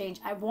affect this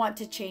change? I want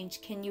to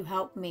change. Can you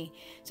help me?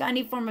 So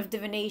any form of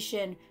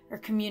divination or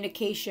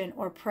communication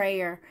or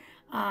prayer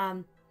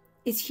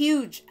is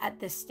huge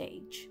at this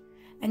stage.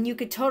 And you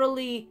could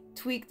totally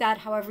tweak that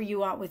however you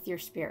want with your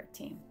spirit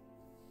team.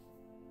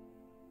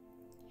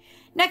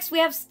 Next, we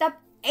have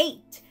step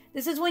 8.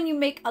 This is when you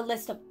make a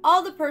list of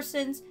all the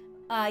persons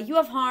you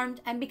have harmed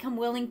and become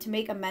willing to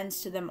make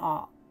amends to them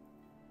all.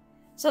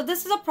 So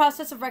this is a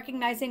process of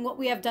recognizing what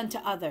we have done to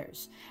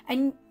others.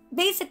 And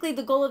basically,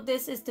 the goal of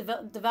this is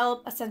to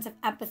develop a sense of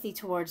empathy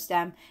towards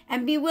them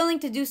and be willing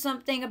to do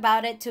something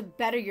about it to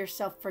better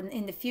yourself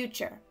in the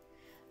future.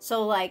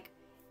 So like,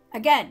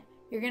 again,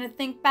 you're going to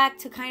think back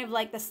to kind of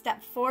like the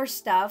step 4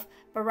 stuff,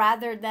 but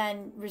rather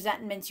than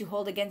resentments you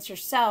hold against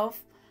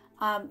yourself,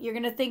 you're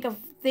going to think of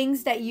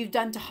things that you've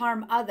done to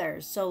harm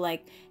others. So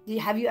like,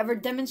 have you ever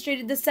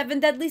demonstrated the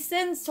 7 deadly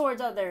sins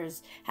towards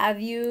others?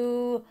 Have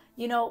you,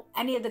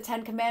 any of the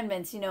 10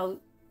 commandments,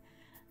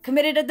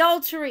 committed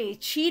adultery,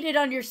 cheated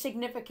on your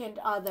significant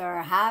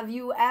other? Have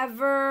you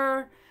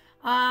ever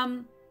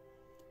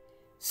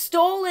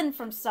stolen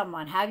from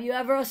someone? Have you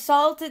ever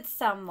assaulted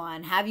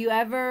someone? Have you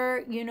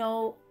ever,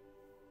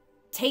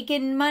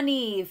 taken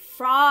money,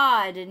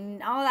 fraud,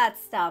 and all that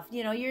stuff?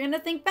 You're going to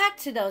think back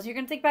to those. You're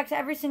going to think back to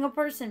every single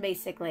person,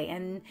 basically.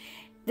 And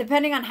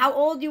depending on how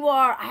old you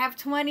are, I have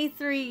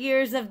 23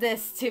 years of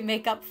this to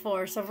make up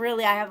for. So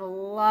really, I have a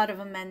lot of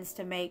amends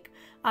to make.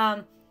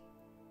 But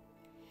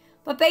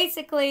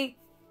basically,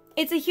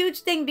 it's a huge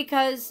thing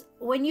because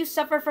when you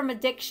suffer from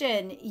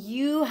addiction,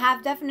 you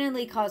have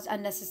definitely caused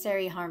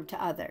unnecessary harm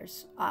to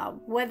others,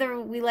 whether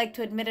we like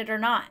to admit it or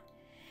not.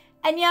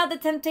 And yeah, the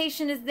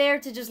temptation is there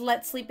to just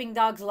let sleeping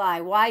dogs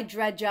lie. Why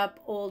dredge up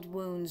old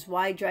wounds?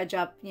 Why dredge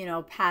up,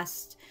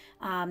 past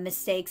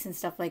mistakes and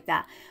stuff like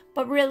that?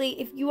 But really,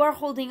 if you are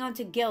holding on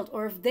to guilt,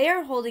 or if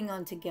they're holding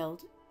on to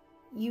guilt,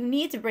 you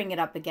need to bring it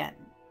up again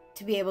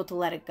to be able to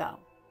let it go.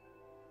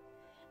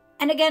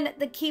 And again,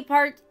 the key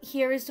part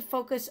here is to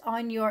focus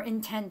on your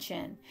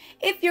intention.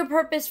 If your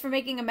purpose for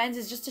making amends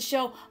is just to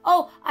show,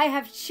 oh, I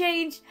have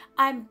changed,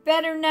 I'm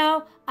better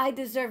now, I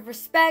deserve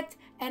respect,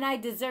 and I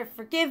deserve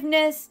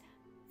forgiveness,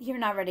 you're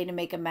not ready to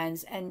make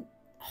amends, and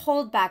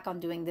hold back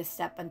on doing this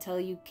step until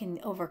you can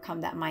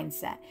overcome that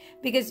mindset.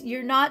 Because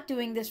you're not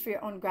doing this for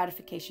your own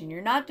gratification.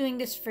 You're not doing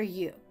this for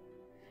you.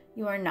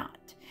 You are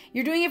not.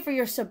 You're doing it for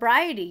your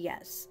sobriety,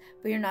 yes,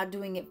 but you're not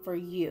doing it for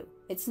you.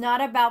 It's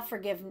not about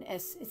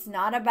forgiveness. It's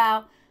not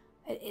about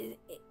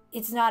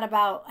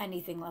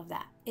anything of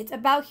that. It's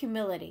about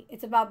humility.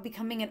 It's about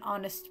becoming an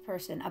honest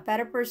person, a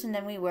better person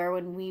than we were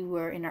when we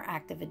were in our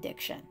active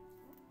addiction.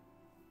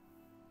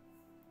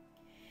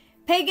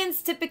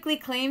 Pagans typically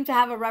claim to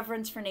have a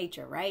reverence for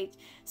nature, right?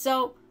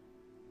 So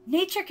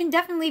nature can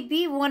definitely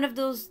be one of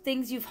those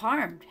things you've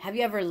harmed. Have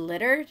you ever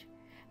littered?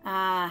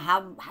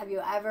 Have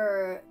you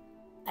ever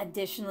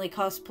additionally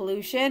caused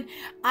pollution?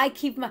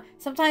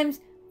 Sometimes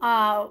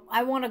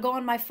I want to go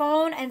on my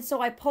phone, and so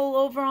I pull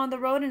over on the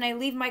road and I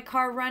leave my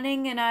car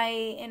running, and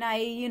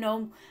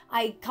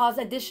I cause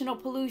additional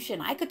pollution.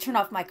 I could turn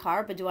off my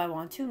car, but do I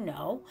want to?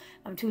 No,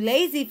 I'm too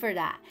lazy for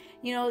that.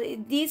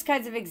 These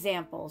kinds of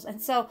examples.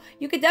 And so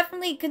you could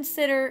definitely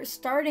consider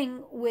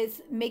starting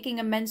with making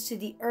amends to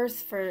the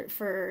earth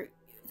for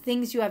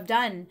things you have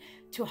done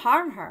to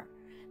harm her.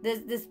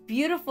 This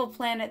beautiful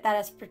planet that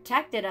has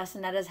protected us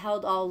and that has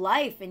held all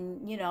life,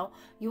 and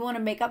you want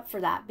to make up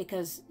for that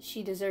because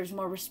she deserves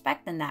more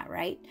respect than that,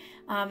 right?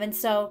 And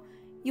so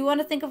you want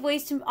to think of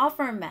ways to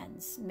offer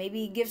amends.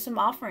 Maybe give some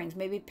offerings.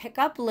 Maybe pick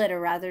up litter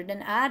rather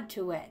than add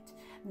to it.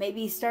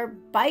 Maybe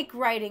start bike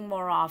riding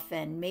more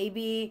often.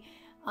 Maybe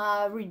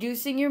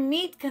reducing your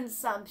meat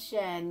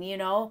consumption.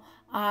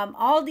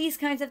 All these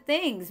kinds of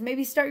things.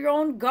 Maybe start your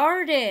own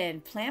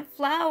garden. Plant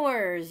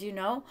flowers.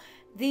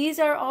 These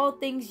are all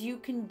things you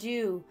can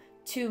do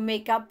to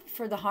make up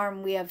for the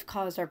harm we have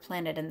caused our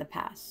planet in the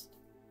past.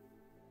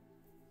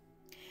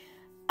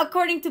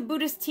 According to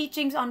Buddhist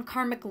teachings on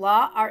karmic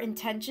law, our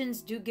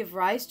intentions do give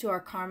rise to our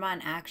karma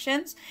and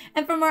actions.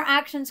 And from our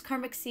actions,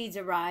 karmic seeds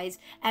arise,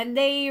 and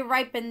they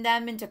ripen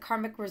them into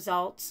karmic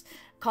results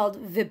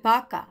called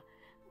vipaka,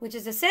 which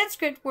is a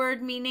Sanskrit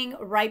word meaning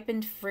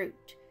ripened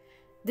fruit.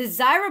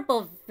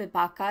 Desirable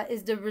vipaka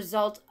is the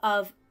result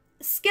of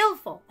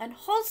skillful and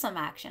wholesome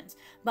actions,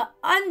 but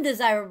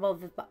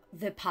undesirable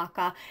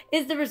vipaka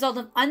is the result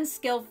of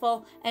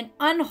unskillful and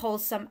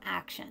unwholesome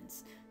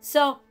actions.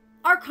 So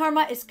our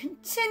karma is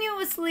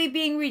continuously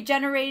being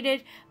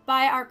regenerated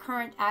by our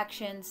current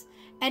actions,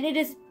 and it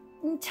is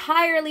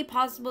entirely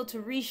possible to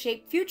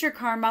reshape future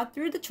karma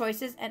through the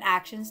choices and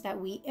actions that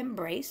we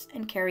embrace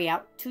and carry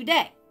out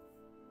today.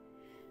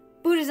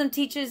 Buddhism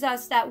teaches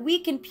us that we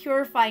can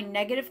purify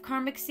negative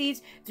karmic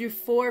seeds through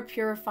 4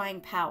 purifying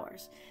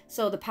powers.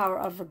 So the power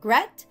of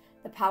regret,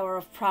 the power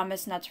of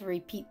promise not to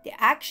repeat the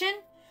action,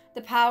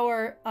 the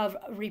power of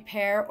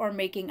repair or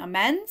making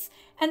amends,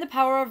 and the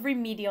power of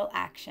remedial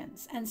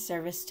actions and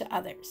service to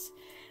others.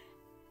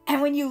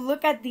 And when you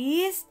look at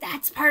these,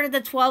 that's part of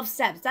the 12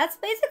 steps. That's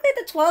basically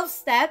the 12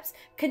 steps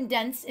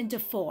condensed into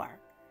 4.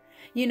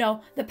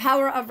 The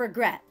power of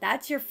regret,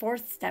 that's your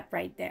 4th step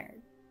right there.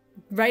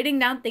 Writing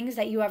down things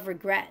that you have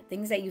regret,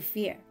 things that you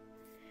fear.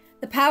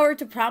 The power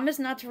to promise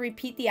not to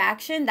repeat the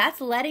action, that's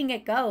letting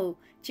it go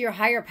to your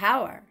higher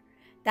power.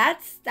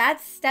 That's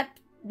step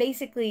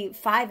basically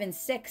 5 and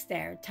 6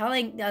 there,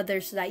 telling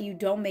others so that you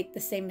don't make the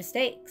same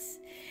mistakes.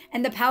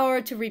 And the power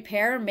to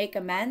repair and make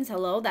amends,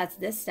 that's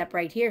this step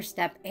right here,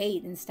 step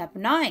 8 and step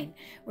 9,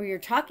 where you're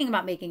talking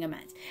about making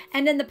amends.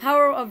 And then the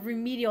power of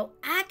remedial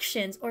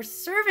actions or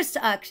service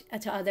to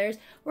others,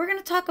 we're going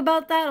to talk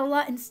about that a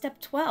lot in step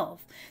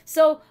 12.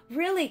 So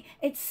really,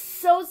 it's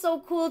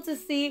so cool to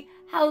see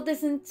how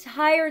this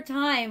entire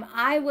time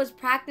I was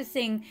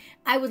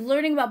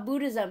learning about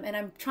Buddhism, and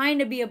I'm trying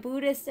to be a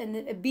Buddhist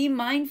and be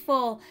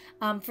mindful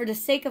for the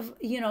sake of,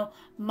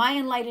 my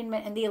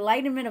enlightenment and the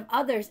enlightenment of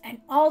others.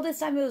 And all this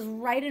time it was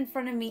right in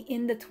front of me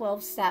in the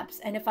 12 steps.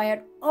 And if I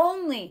had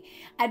only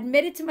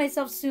admitted to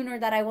myself sooner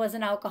that I was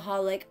an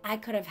alcoholic, I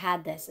could have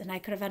had this, and I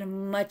could have had a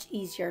much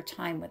easier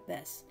time with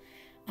this.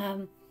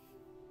 But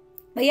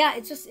yeah,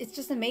 it's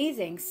just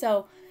amazing.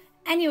 So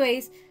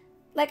anyways,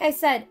 like I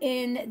said,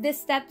 in this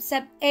step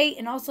 8,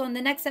 and also in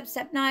the next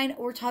step 9,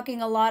 we're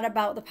talking a lot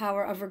about the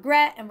power of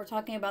regret, and we're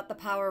talking about the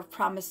power of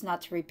promise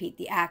not to repeat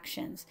the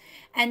actions.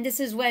 And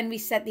this is when we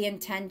set the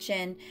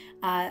intention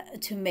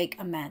to make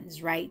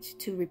amends, right?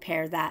 To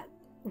repair that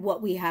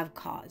what we have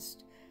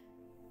caused.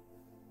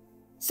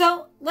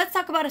 So let's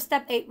talk about a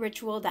step 8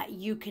 ritual that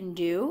you can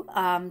do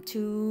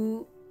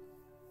to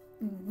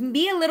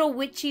be a little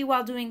witchy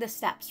while doing the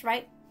steps,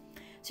 right?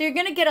 So you're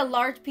going to get a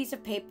large piece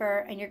of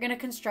paper and you're going to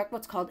construct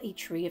what's called a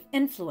tree of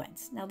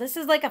influence. Now this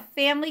is like a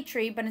family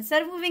tree, but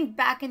instead of moving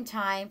back in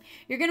time,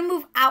 you're going to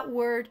move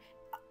outward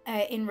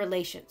in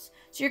relations.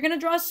 So you're going to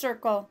draw a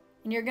circle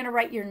and you're going to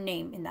write your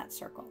name in that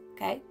circle,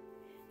 okay?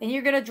 Then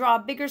you're going to draw a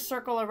bigger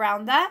circle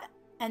around that,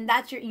 and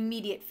that's your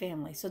immediate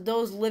family. So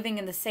those living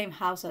in the same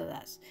house as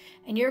us.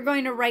 And you're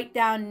going to write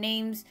down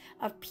names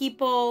of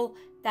people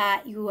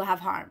that you have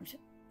harmed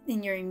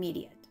in your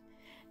immediate.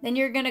 Then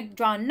you're going to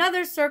draw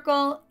another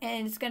circle,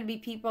 and it's going to be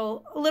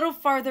people a little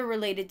farther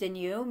related than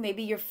you.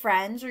 Maybe your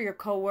friends or your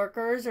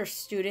coworkers or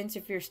students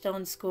if you're still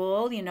in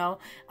school, you know,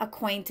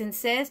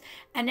 acquaintances.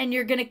 And then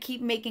you're going to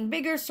keep making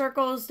bigger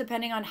circles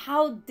depending on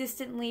how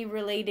distantly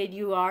related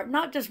you are.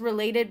 Not just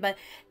related, but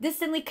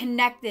distantly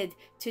connected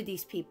to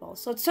these people.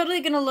 So it's totally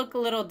going to look a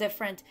little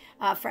different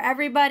for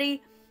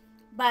everybody.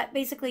 But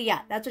basically,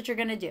 yeah, that's what you're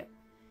going to do.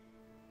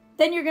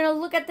 Then you're going to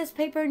look at this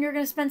paper and you're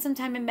going to spend some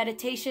time in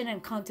meditation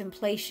and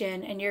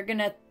contemplation, and you're going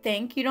to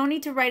think. You don't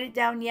need to write it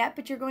down yet,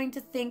 but you're going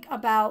to think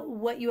about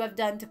what you have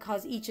done to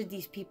cause each of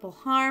these people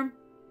harm.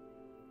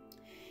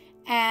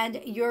 And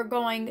you're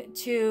going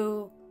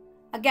to,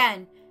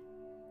 again,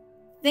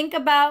 think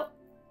about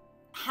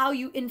how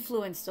you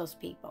influence those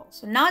people.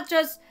 So not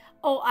just,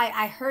 oh,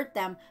 I hurt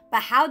them,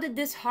 but how did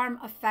this harm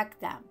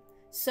affect them?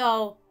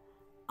 So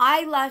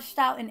I lashed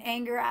out in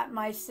anger at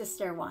my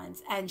sister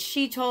once, and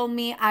she told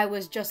me I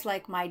was just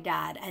like my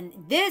dad, and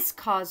this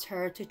caused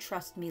her to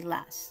trust me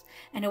less.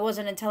 And it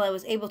wasn't until I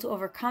was able to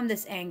overcome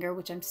this anger,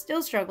 which I'm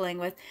still struggling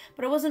with,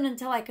 but it wasn't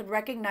until I could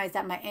recognize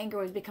that my anger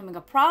was becoming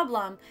a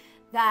problem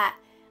that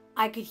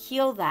I could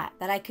heal that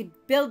I could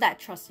build that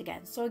trust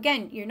again. So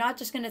again, you're not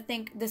just going to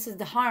think this is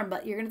the harm,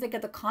 but you're going to think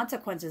of the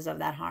consequences of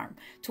that harm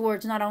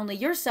towards not only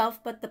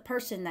yourself, but the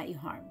person that you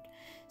harmed.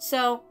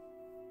 So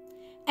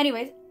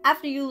anyways,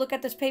 after you look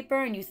at this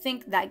paper and you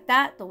think like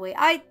that, the way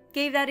I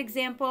gave that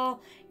example,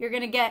 you're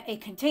going to get a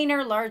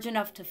container large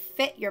enough to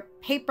fit your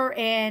paper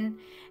in,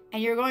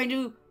 and you're going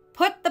to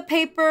put the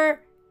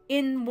paper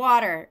in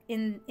water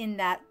in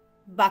that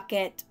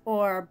bucket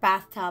or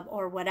bathtub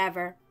or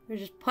whatever. You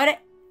just put it,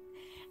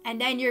 and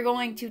then you're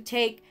going to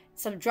take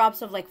some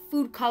drops of like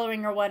food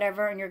coloring or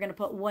whatever, and you're going to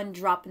put one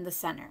drop in the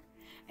center.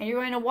 And you're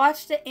going to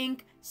watch the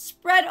ink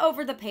spread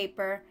over the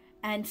paper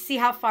and see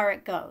how far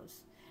it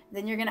goes.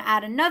 Then you're going to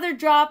add another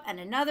drop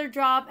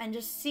and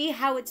just see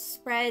how it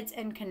spreads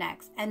and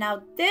connects. And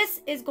now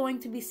this is going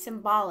to be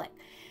symbolic.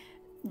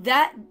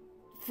 That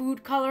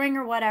food coloring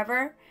or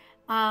whatever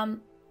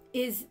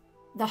is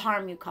the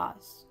harm you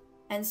caused.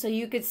 And so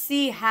you could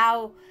see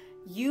how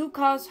you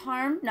cause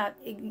harm. Not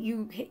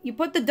you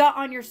put the dot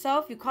on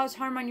yourself, you cause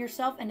harm on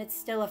yourself, and it's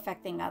still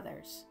affecting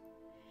others.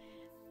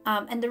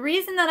 And the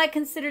reason that I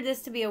consider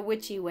this to be a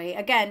witchy way,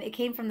 again, it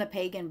came from the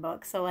Pagan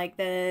book, so like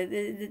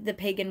the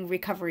Pagan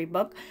recovery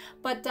book.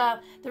 But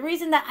the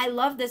reason that I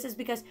love this is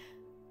because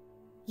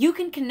you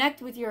can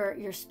connect with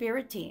your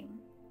spirit team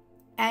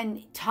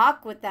and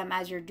talk with them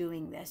as you're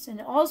doing this. And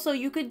also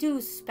you could do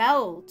a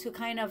spell to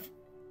kind of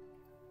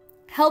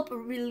help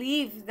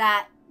relieve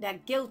that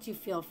guilt you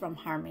feel from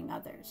harming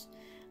others.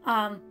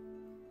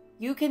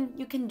 You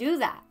can do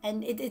that,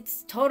 and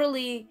it's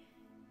totally...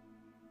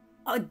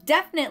 Oh,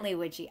 definitely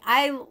witchy.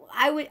 I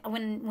would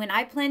when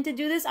I plan to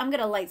do this, I'm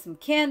gonna light some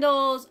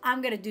candles.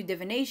 I'm gonna do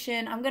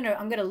divination. I'm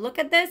gonna look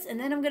at this, and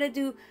then I'm gonna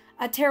do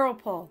a tarot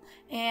pull,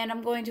 and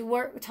I'm going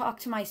to talk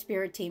to my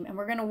spirit team, and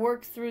we're gonna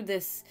work through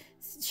this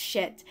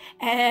shit.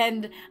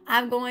 And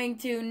I'm going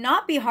to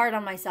not be hard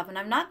on myself, and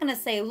I'm not gonna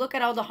say, look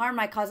at all the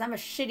harm I caused, I'm a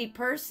shitty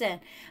person.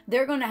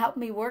 They're gonna help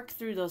me work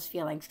through those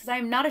feelings, because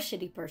I'm not a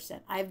shitty person.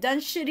 I've done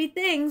shitty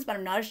things, but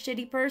I'm not a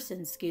shitty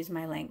person. Excuse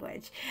my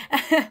language.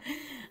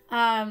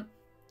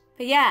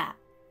 But yeah,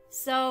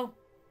 so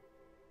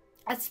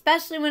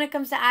especially when it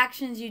comes to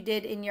actions you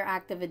did in your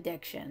active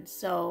addiction.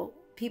 So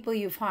people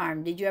you've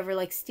harmed, did you ever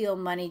like steal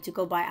money to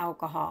go buy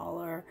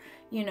alcohol? Or,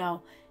 you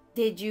know,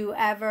 did you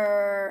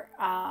ever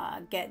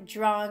get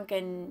drunk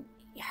and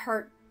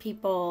hurt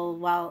people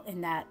while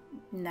in that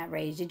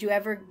rage? Did you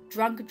ever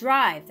drunk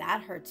drive?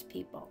 That hurts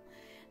people.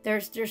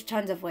 There's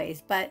tons of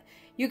ways, but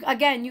you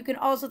can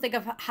also think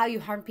of how you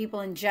harm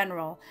people in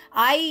general.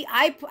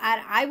 I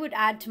would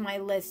add to my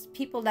list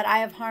people that I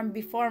have harmed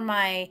before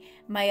my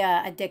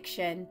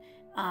addiction.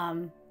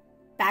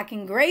 Back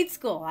in grade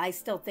school, I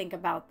still think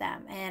about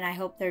them, and I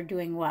hope they're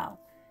doing well.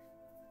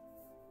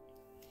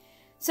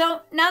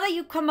 So now that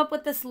you've come up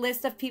with this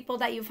list of people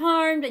that you've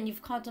harmed and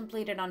you've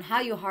contemplated on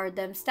how you harmed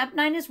them, step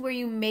 9 is where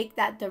you make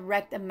that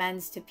direct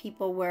amends to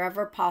people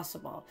wherever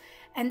possible.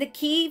 And the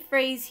key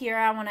phrase here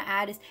I want to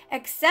add is,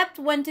 except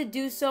when to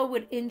do so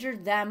would injure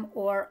them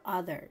or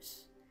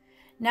others.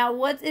 Now,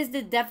 what is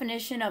the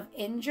definition of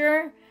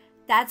injure?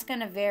 That's going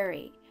to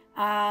vary.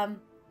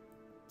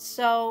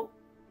 So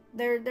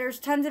There's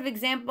tons of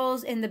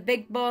examples in the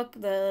big book,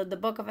 the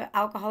book of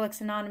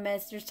Alcoholics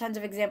Anonymous. There's tons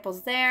of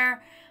examples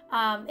there.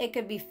 It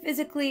could be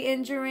physically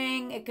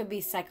injuring. It could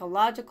be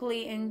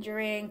psychologically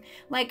injuring.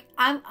 Like,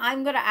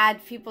 I'm going to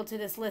add people to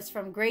this list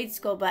from grade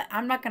school, but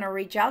I'm not going to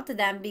reach out to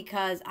them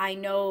because I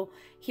know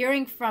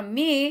hearing from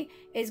me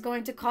is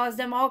going to cause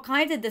them all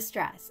kinds of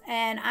distress.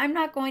 And I'm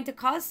not going to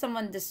cause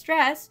someone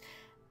distress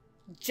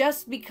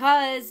just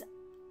because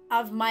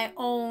of my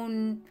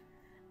own,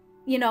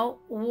 you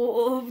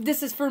know,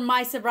 this is for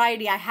my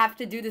sobriety. I have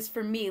to do this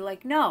for me.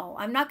 Like, no,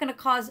 I'm not going to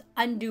cause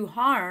undue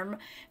harm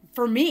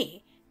for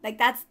me. Like,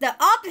 that's the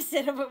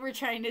opposite of what we're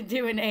trying to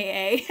do in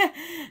AA.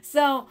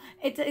 So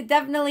it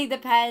definitely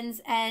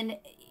depends. And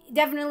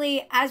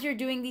definitely, as you're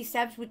doing these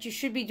steps, which you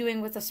should be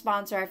doing with a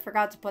sponsor, I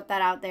forgot to put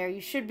that out there.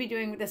 You should be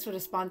doing this with a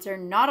sponsor,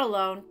 not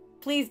alone.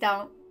 Please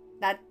don't.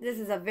 This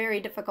is a very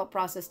difficult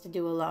process to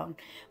do alone.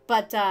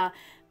 But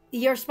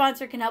your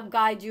sponsor can help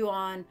guide you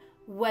on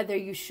whether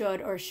you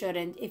should or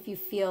shouldn't if you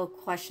feel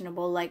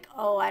questionable. Like,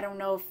 oh, I don't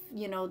know if,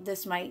 you know,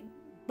 this might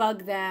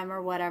bug them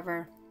or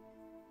whatever.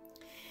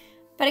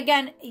 But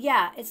again,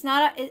 yeah, it's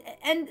not,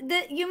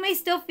 you may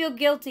still feel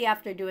guilty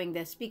after doing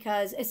this,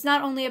 because it's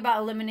not only about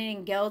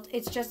eliminating guilt,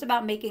 it's just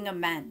about making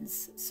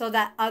amends so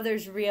that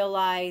others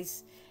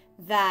realize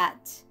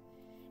that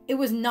it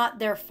was not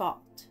their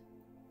fault.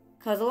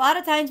 Because a lot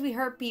of times we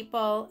hurt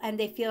people and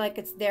they feel like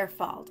it's their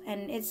fault,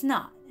 and it's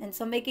not. And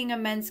so making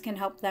amends can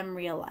help them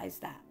realize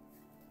that.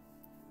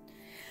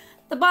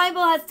 The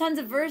Bible has tons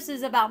of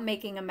verses about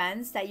making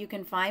amends that you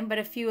can find, but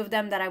a few of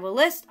them that I will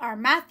list are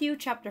Matthew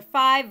chapter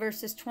 5,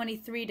 verses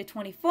 23 to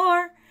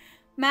 24,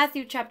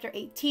 Matthew chapter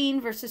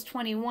 18, verses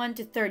 21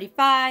 to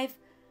 35,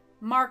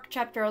 Mark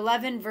chapter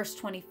 11, verse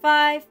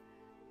 25,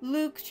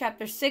 Luke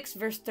chapter 6,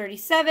 verse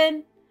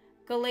 37,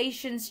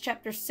 Galatians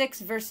chapter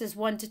 6, verses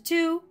 1 to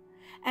 2,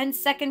 and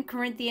 2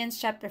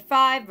 Corinthians chapter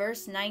 5,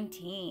 verse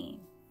 19.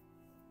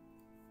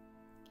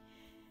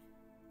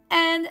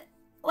 And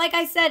like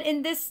I said,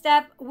 in this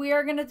step, we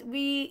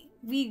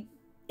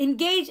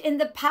engage in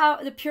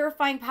the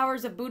purifying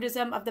powers of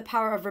Buddhism, of the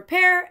power of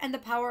repair and the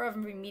power of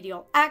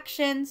remedial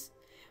actions,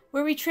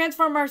 where we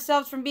transform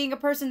ourselves from being a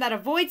person that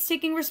avoids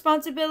taking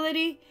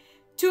responsibility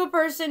to a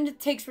person that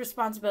takes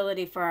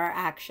responsibility for our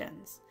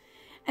actions.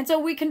 And so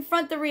we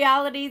confront the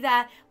reality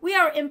that we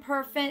are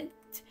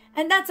imperfect,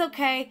 and that's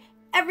okay.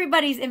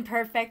 Everybody's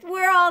imperfect.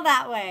 We're all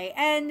that way,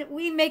 and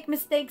we make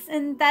mistakes,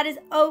 and that is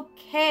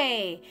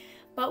okay.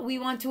 But we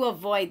want to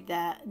avoid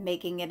that,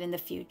 making it in the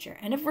future.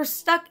 And if we're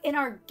stuck in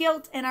our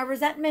guilt and our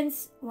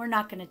resentments, we're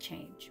not going to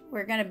change.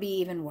 We're going to be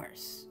even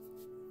worse.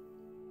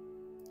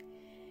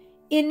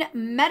 In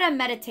metta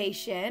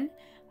meditation,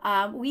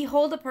 we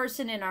hold a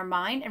person in our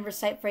mind and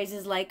recite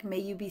phrases like, may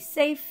you be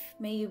safe,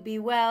 may you be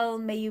well,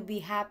 may you be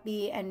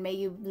happy, and may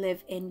you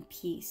live in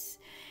peace.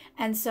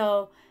 And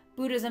so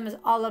Buddhism is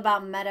all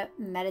about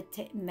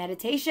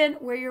meditation,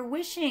 where you're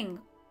wishing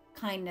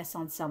kindness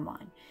on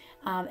someone.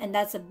 And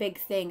that's a big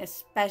thing,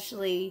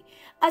 especially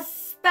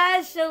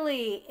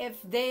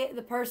if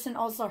the person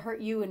also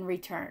hurt you in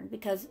return,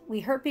 because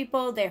we hurt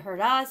people, they hurt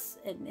us,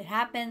 and it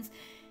happens.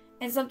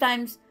 And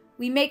sometimes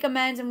we make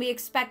amends and we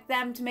expect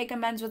them to make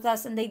amends with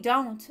us, and they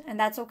don't, and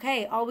that's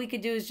okay. All we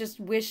could do is just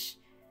wish,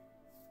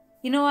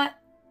 you know what?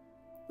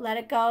 Let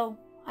it go.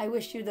 I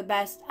wish you the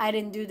best. I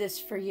didn't do this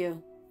for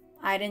you.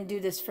 I didn't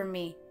do this for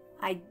me.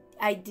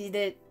 I did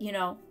it, you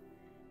know,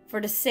 for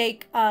the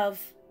sake of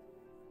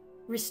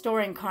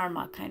restoring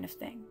karma, kind of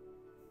thing.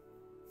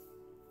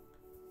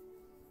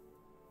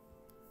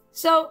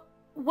 So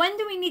when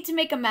do we need to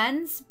make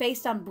amends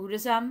based on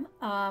Buddhism?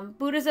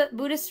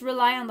 Buddhists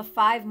rely on the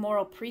 5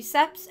 moral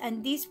precepts,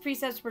 and these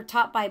precepts were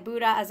taught by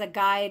Buddha as a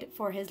guide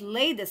for his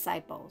lay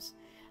disciples.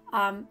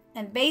 And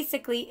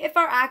basically, if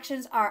our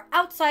actions are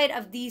outside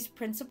of these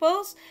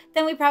principles,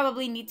 then we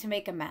probably need to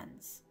make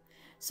amends.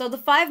 So the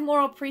 5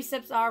 moral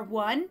precepts are: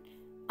 1,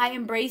 I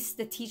embrace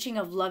the teaching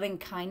of loving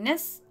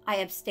kindness. I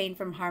abstain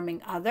from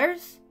harming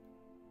others.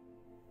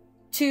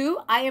 2,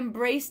 I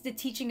embrace the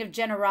teaching of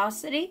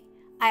generosity.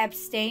 I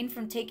abstain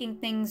from taking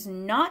things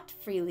not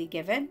freely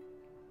given.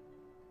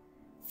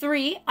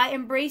 3, I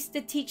embrace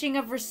the teaching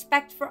of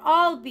respect for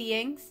all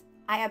beings.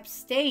 I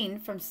abstain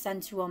from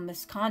sensual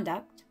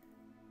misconduct.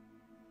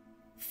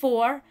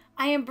 4,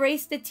 I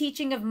embrace the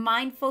teaching of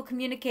mindful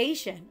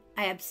communication.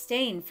 I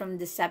abstain from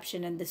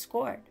deception and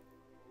discord.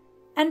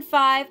 And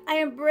 5, I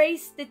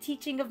embrace the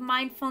teaching of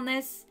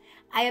mindfulness.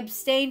 I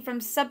abstain from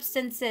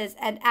substances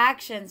and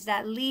actions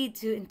that lead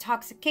to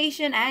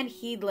intoxication and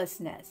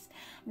heedlessness.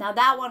 Now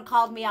that one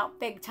called me out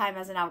big time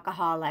as an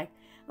alcoholic.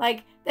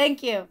 Like,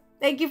 thank you.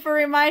 Thank you for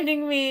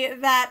reminding me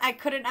that I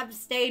couldn't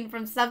abstain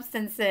from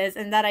substances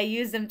and that I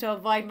used them to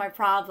avoid my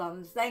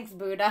problems. Thanks,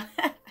 Buddha.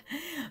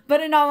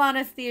 But in all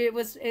honesty,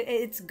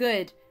 it's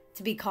good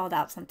to be called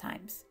out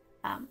sometimes,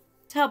 to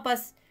help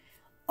us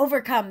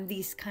overcome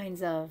these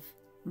kinds of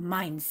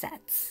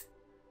mindsets.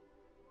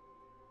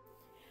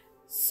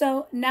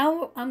 So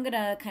now I'm going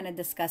to kind of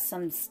discuss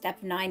some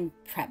step 9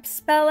 prep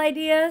spell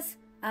ideas.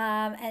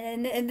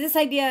 And this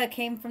idea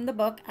came from the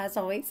book, as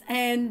always,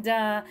 and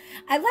I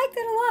liked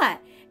it a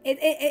lot.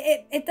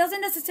 It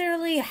doesn't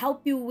necessarily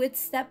help you with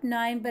step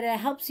 9, but it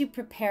helps you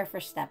prepare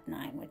for step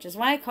 9, which is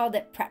why I called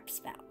it prep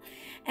spell.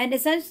 And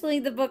essentially,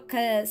 the book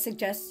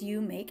suggests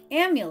you make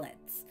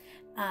amulets,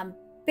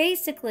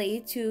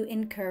 basically to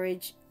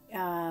encourage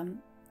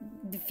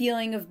the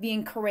feeling of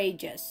being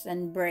courageous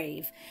and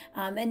brave.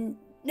 And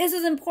this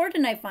is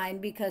important, I find,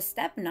 because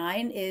step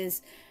 9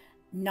 is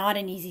not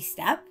an easy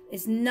step.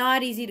 It's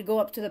not easy to go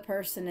up to the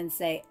person and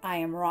say, I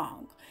am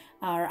wrong,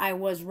 or I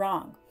was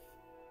wrong.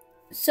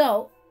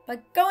 So by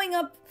going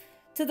up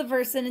to the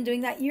person and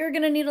doing that, you're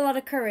going to need a lot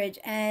of courage.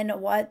 And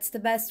what's the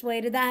best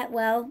way to that?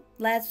 Well,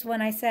 that's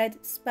when I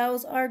said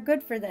spells are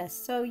good for this.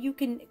 So you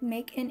can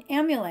make an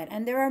amulet.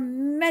 And there are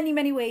many,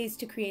 many ways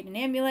to create an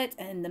amulet.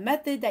 And the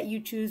method that you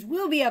choose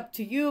will be up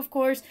to you, of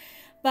course.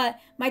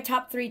 But my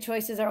top 3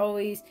 choices are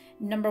always,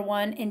 number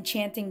 1,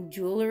 enchanting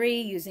jewelry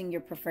using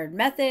your preferred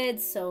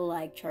methods. So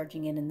like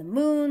charging it in the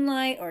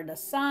moonlight or the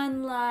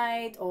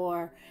sunlight,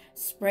 or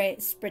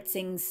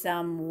spritzing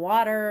some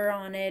water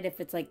on it if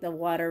it's like the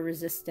water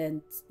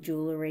resistant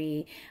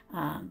jewelry.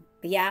 But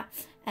yeah.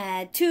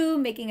 2,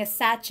 making a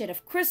sachet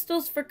of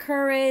crystals for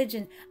courage.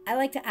 And I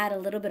like to add a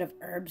little bit of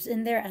herbs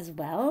in there as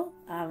well.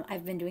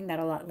 I've been doing that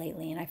a lot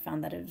lately, and I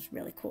found that it was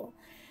really cool.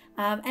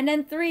 And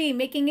then 3,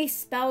 making a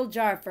spell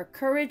jar for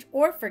courage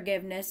or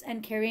forgiveness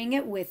and carrying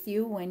it with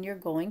you when you're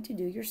going to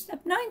do your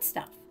step 9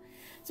 stuff.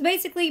 So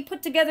basically,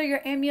 put together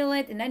your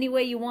amulet in any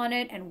way you want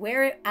it and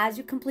wear it as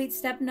you complete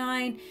step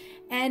 9.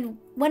 And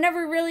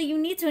whenever really you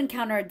need to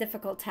encounter a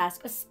difficult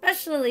task,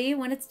 especially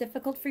when it's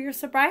difficult for your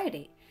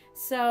sobriety.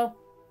 So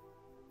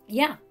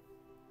yeah,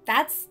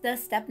 that's the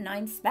step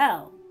 9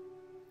 spell.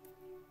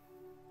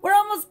 We're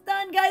almost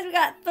done, guys. We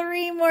got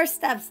 3 more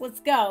steps.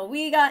 Let's go.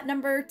 We got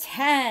number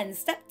 10.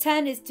 Step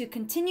 10 is to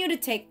continue to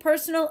take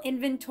personal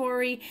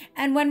inventory,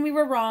 and when we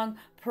were wrong,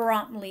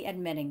 promptly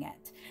admitting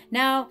it.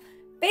 Now,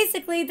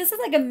 basically, this is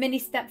like a mini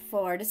step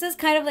 4. This is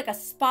kind of like a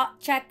spot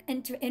check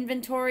into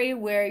inventory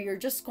where you're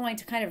just going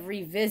to kind of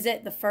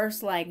revisit the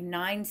first like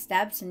 9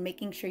 steps and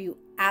making sure you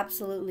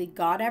absolutely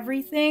got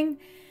everything.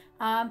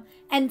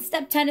 And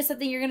step 10 is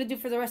something you're going to do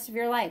for the rest of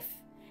your life.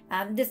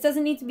 This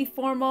doesn't need to be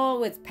formal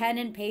with pen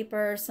and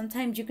paper.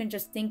 Sometimes you can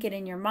just think it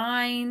in your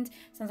mind.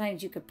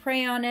 Sometimes you could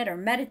pray on it or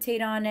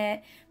meditate on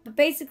it. But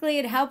basically,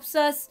 it helps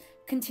us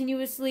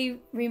continuously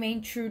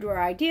remain true to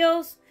our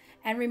ideals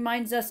and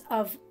reminds us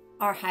of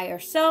our higher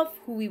self,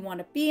 who we want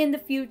to be in the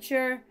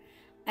future.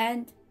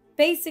 And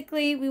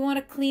basically, we want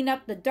to clean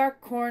up the dark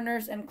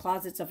corners and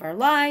closets of our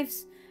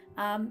lives.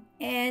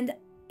 And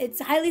it's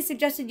highly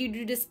suggested you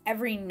do this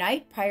every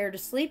night prior to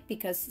sleep,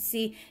 because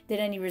see, did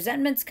any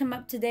resentments come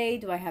up today?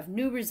 Do I have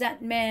new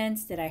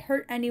resentments? Did I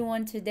hurt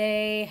anyone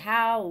today?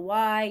 How?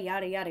 Why?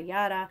 Yada, yada,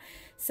 yada.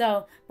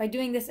 So by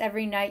doing this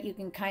every night, you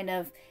can kind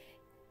of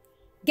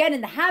get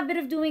in the habit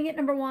of doing it,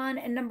 number 1.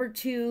 And number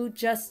 2,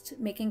 just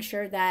making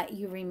sure that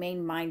you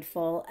remain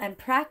mindful and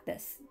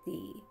practice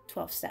the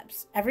 12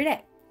 steps every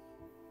day.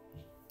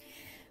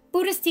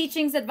 Buddhist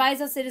teachings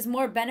advise us it is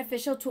more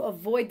beneficial to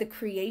avoid the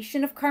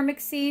creation of karmic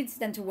seeds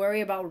than to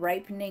worry about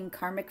ripening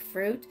karmic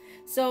fruit.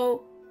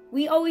 So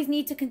we always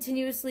need to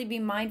continuously be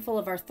mindful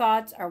of our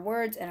thoughts, our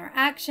words, and our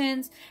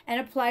actions, and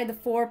apply the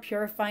 4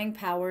 purifying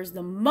powers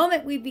the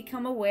moment we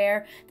become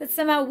aware that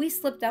somehow we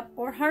slipped up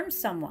or harmed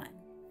someone.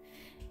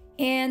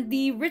 And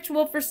the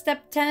ritual for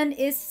step 10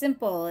 is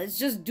simple. It's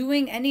just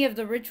doing any of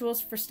the rituals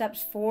for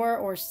steps 4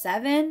 or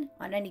 7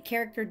 on any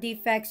character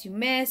defects you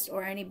missed,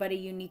 or anybody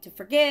you need to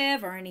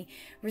forgive, or any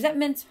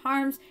resentments,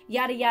 harms,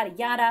 yada, yada,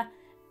 yada.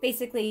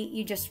 Basically,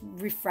 you just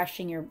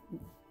refreshing your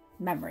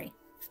memory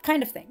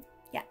kind of thing.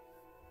 Yeah.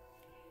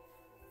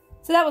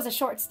 So that was a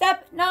short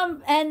step.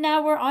 And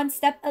now we're on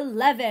step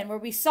 11, where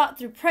we sought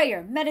through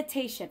prayer,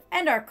 meditation,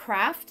 and our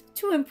craft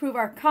to improve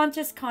our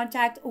conscious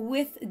contact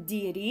with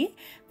deity,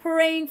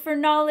 praying for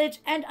knowledge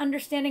and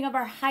understanding of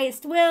our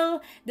highest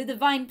will, the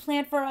divine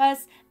plan for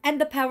us,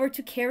 and the power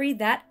to carry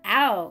that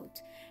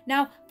out.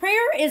 Now,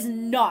 prayer is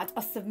not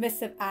a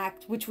submissive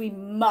act, which we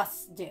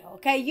must do,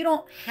 okay? You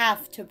don't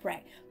have to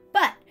pray,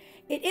 but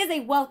it is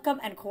a welcome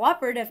and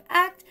cooperative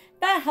act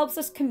that helps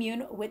us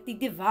commune with the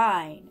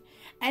divine.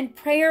 And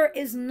prayer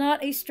is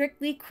not a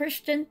strictly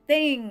Christian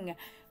thing.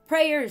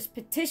 Prayers,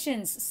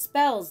 petitions,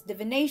 spells,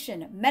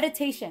 divination,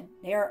 meditation,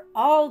 they are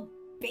all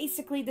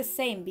basically the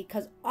same,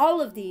 because all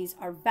of these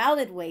are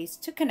valid ways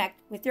to connect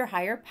with your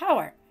higher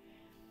power.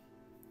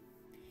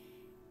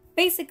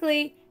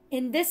 Basically,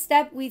 in this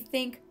step, we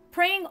think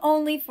praying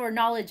only for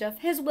knowledge of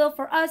His will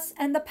for us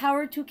and the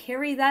power to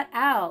carry that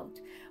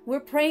out. We're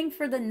praying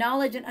for the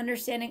knowledge and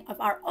understanding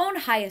of our own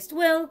highest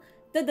will,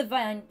 the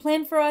divine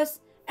plan for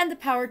us, and the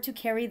power to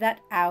carry that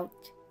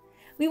out.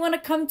 We want to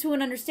come to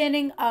an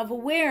understanding of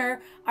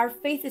where our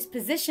faith is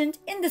positioned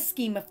in the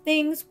scheme of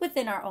things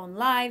within our own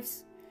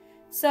lives.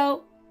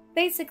 So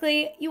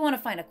basically, you want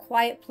to find a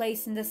quiet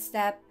place in this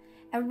step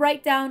and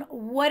write down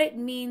what it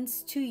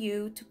means to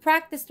you to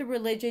practice the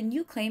religion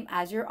you claim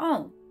as your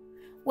own.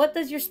 What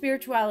does your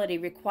spirituality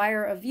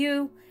require of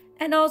you?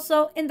 and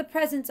also in the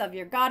presence of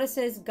your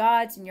goddesses,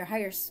 gods, and your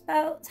higher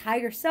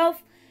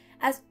self,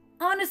 as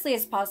honestly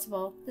as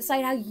possible.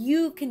 Decide how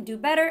you can do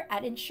better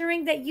at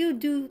ensuring that you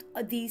do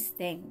these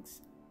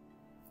things.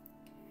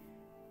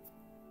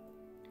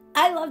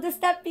 I love this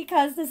step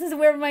because this is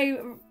where my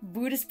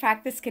Buddhist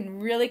practice can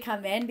really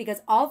come in,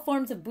 because all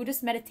forms of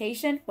Buddhist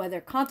meditation, whether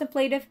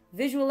contemplative,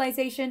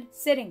 visualization,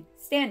 sitting,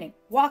 standing,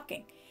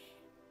 walking,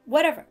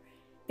 whatever,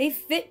 they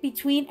fit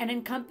between and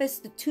encompass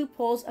the two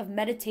poles of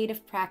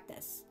meditative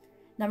practice.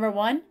 Number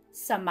 1,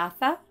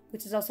 samatha,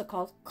 which is also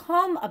called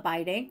calm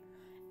abiding,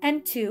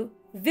 and 2,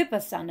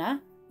 vipassana,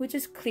 which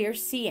is clear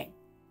seeing.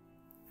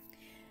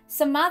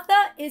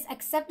 Samatha is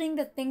accepting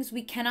the things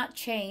we cannot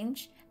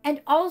change,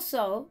 and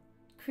also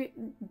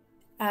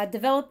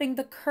developing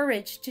the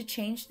courage to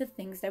change the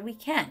things that we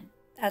can,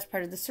 as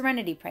part of the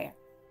Serenity Prayer.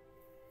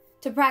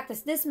 To practice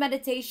this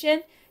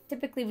meditation,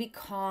 typically we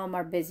calm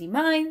our busy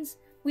minds,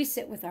 we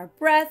sit with our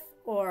breath,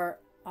 or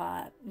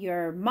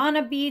your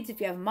mana beads,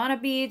 if you have mana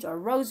beads, or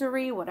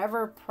rosary,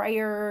 whatever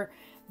prayer,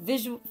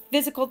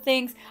 physical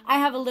things. I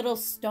have a little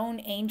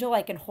stone angel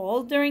I can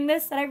hold during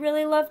this that I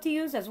really love to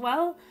use as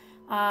well.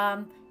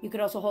 You could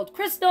also hold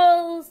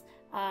crystals,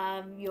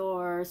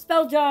 your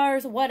spell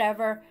jars,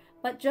 whatever.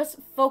 But just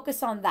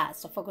focus on that.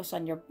 So focus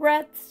on your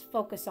breaths,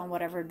 focus on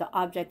whatever the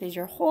object is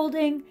you're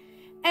holding,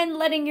 and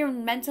letting your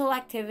mental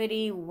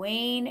activity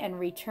wane and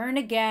return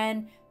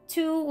again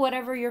to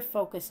whatever your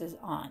focus is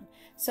on.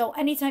 So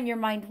anytime your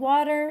mind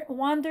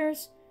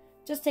wanders,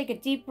 just take a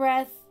deep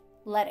breath,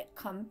 let it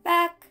come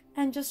back,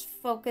 and just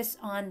focus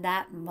on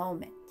that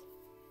moment.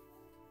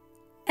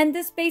 And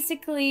this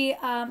basically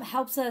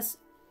helps us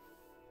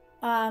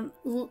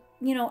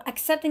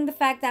accepting the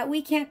fact that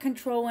we can't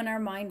control when our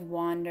mind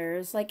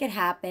wanders, like it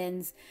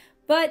happens,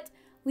 but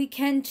we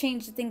can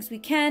change the things we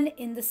can,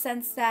 in the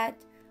sense that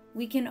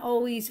we can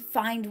always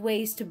find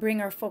ways to bring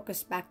our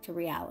focus back to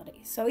reality.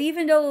 So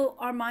even though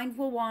our mind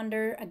will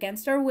wander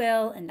against our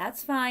will, and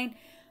that's fine,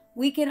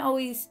 we can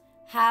always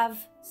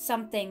have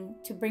something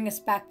to bring us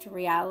back to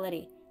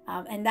reality.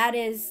 And that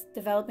is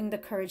developing the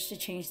courage to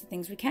change the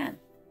things we can.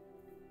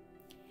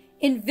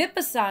 In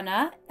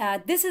Vipassana,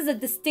 this is a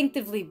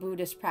distinctively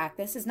Buddhist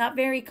practice. It's not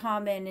very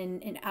common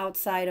in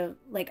outside of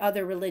like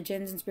other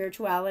religions and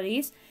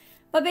spiritualities.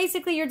 But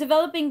basically, you're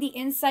developing the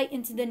insight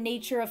into the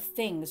nature of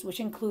things, which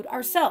include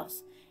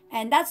ourselves.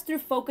 And that's through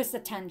focused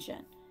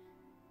attention.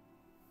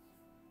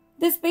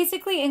 This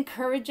basically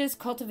encourages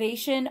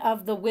cultivation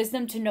of the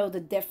wisdom to know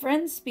the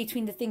difference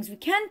between the things we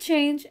can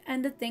change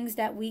and the things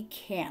that we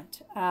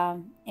can't.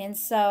 And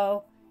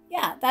so,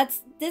 yeah,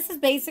 this is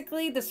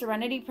basically the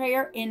Serenity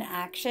Prayer in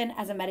action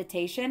as a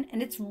meditation.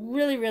 And it's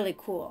really, really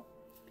cool.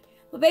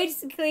 But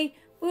basically,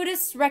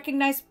 Buddhists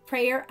recognize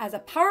prayer as a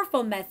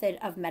powerful method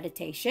of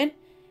meditation.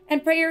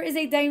 And prayer is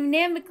a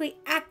dynamically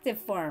active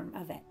form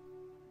of it.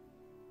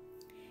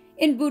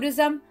 In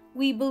Buddhism,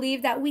 we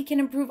believe that we can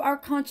improve our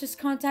conscious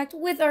contact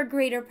with our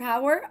greater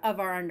power of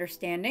our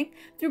understanding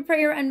through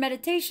prayer and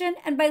meditation,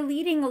 and by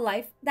leading a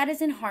life that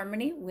is in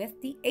harmony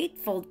with the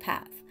Eightfold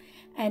Path.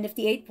 And if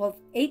the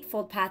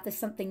Eightfold Path is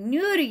something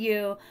new to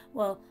you,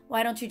 well,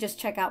 why don't you just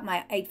check out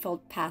my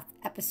Eightfold Path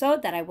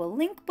episode that I will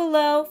link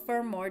below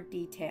for more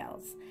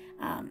details.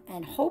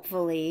 And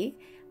hopefully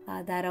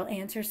that'll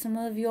answer some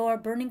of your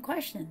burning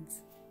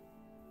questions.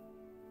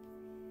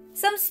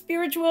 Some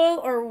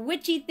spiritual or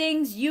witchy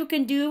things you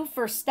can do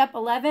for step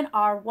 11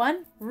 are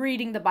 1,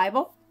 reading the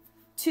Bible,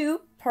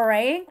 2,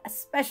 praying,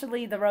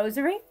 especially the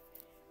rosary,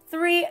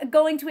 3,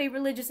 going to a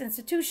religious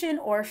institution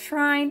or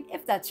shrine,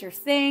 if that's your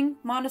thing,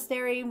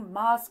 monastery,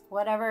 mosque,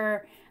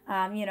 whatever,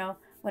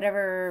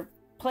 whatever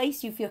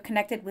place you feel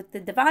connected with the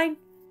divine,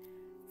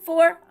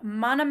 4,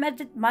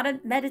 mana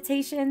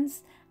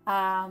meditations,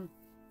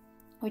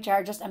 which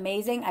are just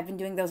amazing. I've been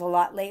doing those a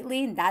lot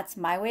lately, and that's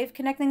my way of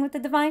connecting with the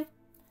divine.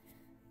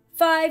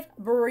 5,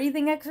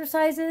 breathing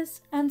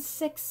exercises. And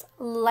 6,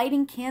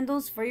 lighting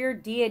candles for your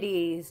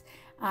deities.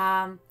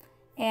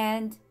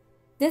 And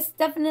this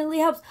definitely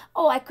helps.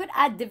 Oh, I could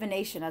add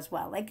divination as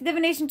well. Like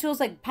divination tools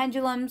like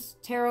pendulums,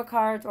 tarot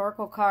cards,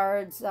 oracle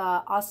cards,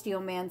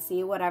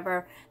 osteomancy,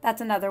 whatever.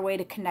 That's another way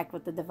to connect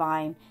with the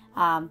divine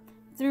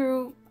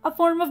through a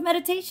form of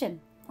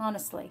meditation,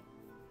 honestly.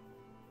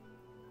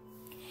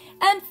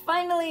 And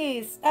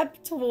finally,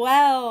 step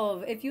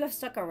 12. If you have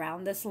stuck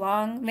around this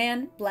long,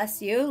 man, bless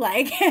you.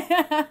 Like,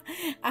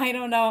 I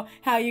don't know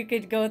how you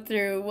could go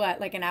through,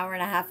 like an hour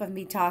and a half of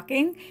me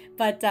talking,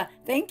 but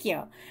thank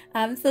you.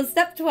 So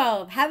step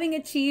 12, having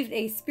achieved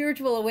a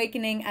spiritual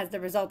awakening as the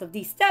result of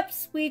these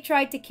steps, we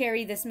try to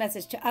carry this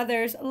message to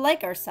others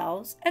like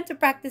ourselves and to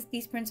practice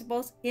these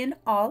principles in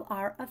all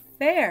our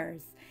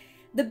affairs.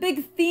 The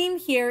big theme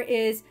here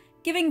is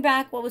giving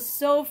back what was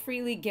so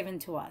freely given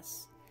to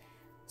us.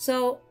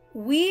 So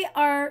we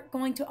are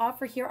going to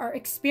offer here our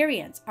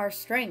experience, our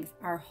strength,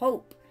 our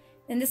hope.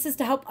 And this is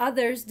to help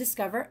others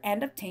discover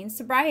and obtain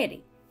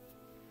sobriety.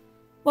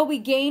 What we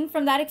gain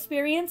from that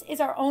experience is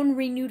our own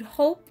renewed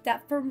hope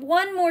that for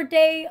one more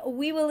day,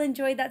 we will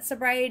enjoy that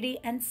sobriety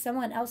and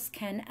someone else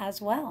can as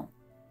well.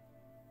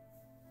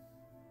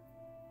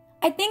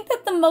 I think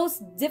that the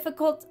most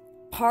difficult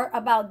part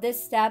about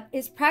this step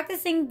is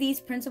practicing these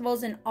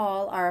principles in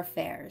all our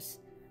affairs.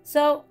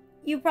 So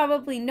you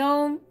probably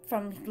know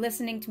from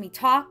listening to me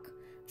talk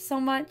so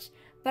much,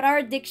 but our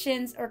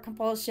addictions or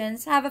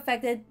compulsions have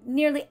affected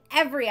nearly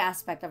every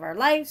aspect of our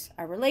lives,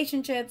 our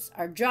relationships,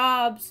 our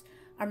jobs,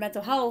 our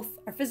mental health,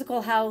 our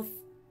physical health,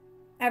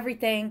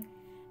 everything.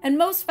 And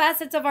most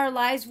facets of our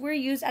lives were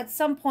used at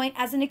some point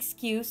as an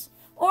excuse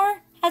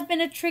or has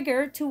been a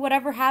trigger to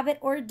whatever habit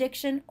or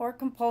addiction or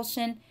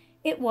compulsion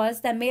it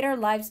was that made our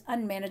lives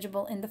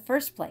unmanageable in the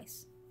first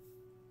place.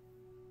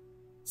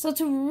 So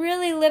to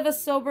really live a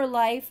sober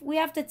life, we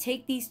have to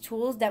take these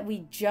tools that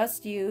we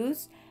just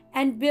used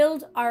and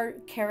build our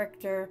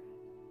character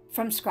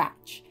from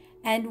scratch,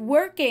 and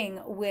working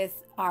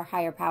with our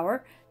higher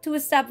power to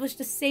establish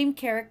the same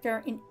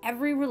character in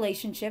every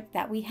relationship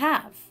that we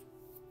have.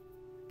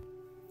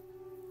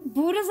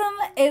 Buddhism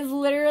is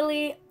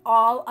literally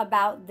all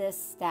about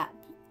this step.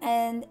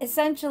 And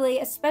essentially,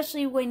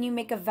 especially when you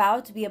make a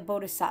vow to be a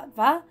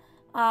bodhisattva,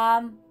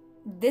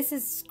 this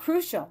is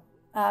crucial.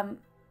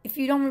 If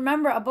you don't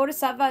remember, a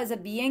bodhisattva is a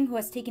being who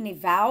has taken a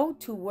vow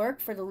to work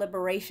for the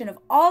liberation of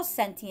all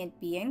sentient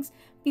beings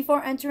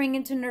before entering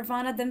into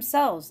nirvana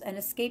themselves and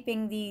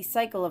escaping the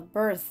cycle of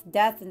birth,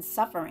 death, and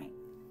suffering.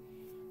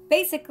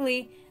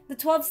 Basically, the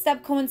 12th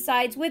step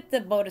coincides with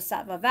the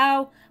bodhisattva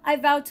vow. I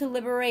vow to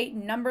liberate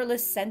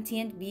numberless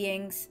sentient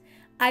beings.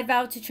 I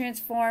vow to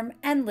transform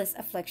endless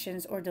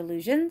afflictions or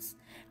delusions.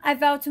 I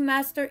vow to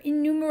master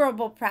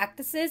innumerable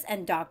practices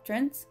and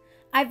doctrines.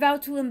 I vow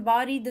to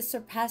embody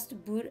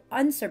the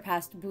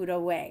unsurpassed Buddha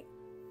way.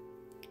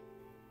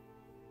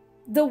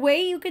 The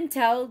way you can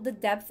tell the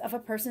depth of a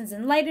person's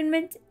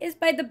enlightenment is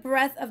by the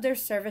breadth of their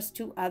service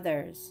to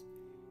others.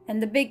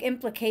 And the big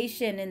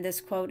implication in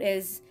this quote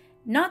is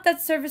not that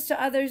service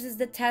to others is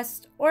the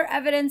test or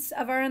evidence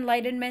of our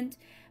enlightenment,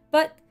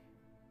 but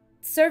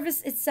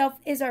service itself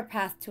is our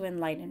path to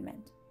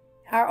enlightenment.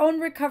 Our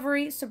own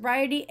recovery,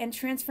 sobriety, and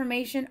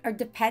transformation are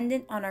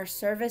dependent on our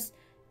service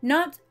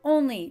not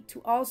only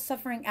to all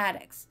suffering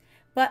addicts,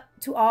 but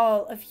to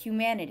all of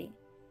humanity.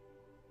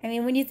 I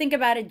mean, when you think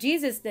about it,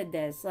 Jesus did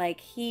this. Like,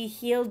 he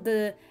healed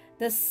the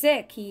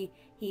sick.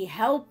 He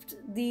helped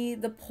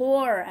the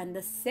poor and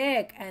the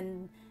sick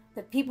and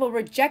the people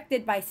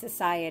rejected by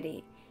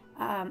society.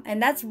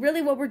 And that's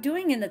really what we're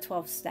doing in the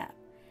 12th step.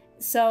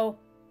 So,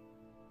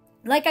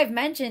 like I've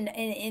mentioned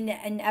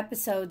in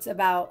episodes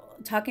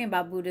about talking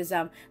about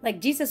Buddhism, like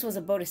Jesus was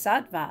a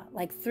bodhisattva,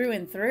 like through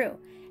and through.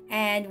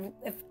 And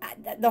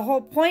the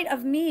whole point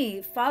of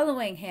me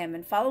following him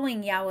and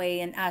following Yahweh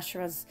and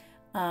Ashra's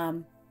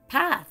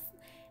path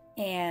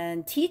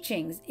and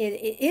teachings,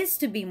 it is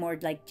to be more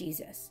like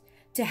Jesus,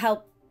 to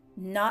help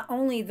not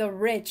only the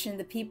rich and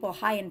the people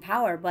high in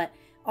power, but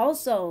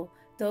also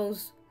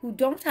those who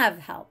don't have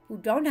help, who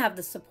don't have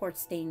the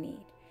supports they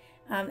need.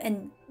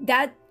 And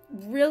that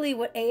really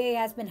what AA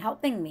has been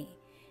helping me.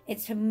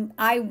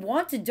 I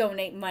want to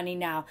donate money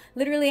now.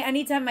 Literally,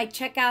 anytime I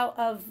check out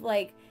of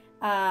like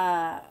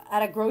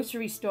at a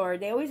grocery store,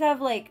 they always have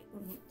like,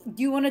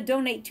 do you want to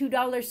donate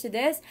 $2 to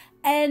this?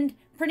 And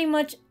pretty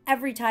much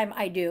every time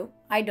I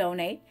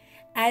donate.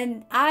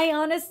 And I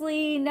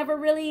honestly never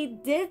really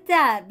did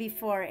that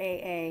before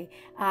AA.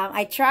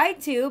 I tried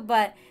to,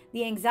 but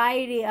the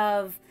anxiety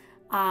of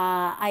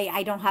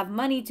I don't have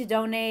money to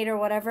donate or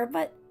whatever,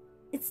 but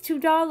it's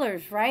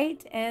 $2,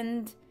 right?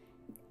 And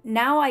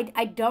now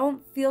I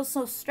don't feel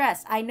so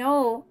stressed. I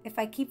know if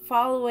I keep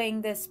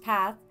following this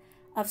path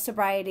of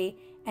sobriety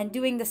and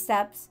doing the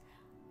steps,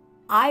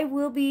 I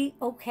will be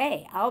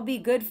okay. I'll be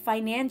good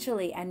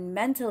financially and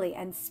mentally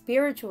and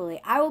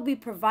spiritually. I will be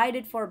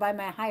provided for by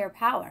my higher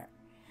power.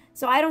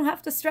 So I don't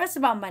have to stress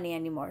about money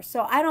anymore.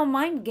 So I don't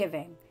mind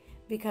giving,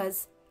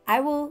 because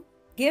I will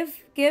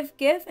give,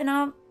 and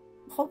I'll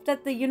hope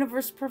that the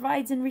universe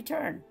provides in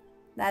return.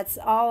 That's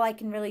all I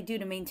can really do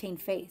to maintain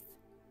faith.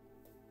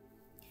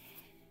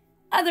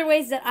 Other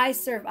ways that I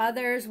serve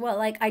others, well,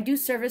 like I do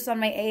service on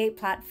my AA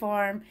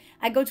platform.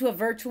 I go to a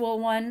virtual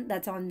one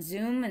that's on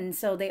Zoom, and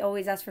so they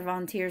always ask for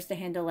volunteers to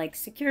handle like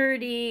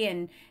security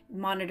and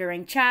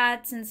monitoring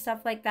chats and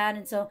stuff like that.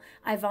 And so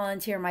I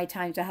volunteer my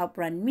time to help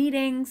run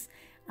meetings.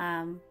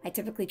 I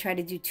typically try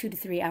to do 2 to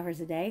 3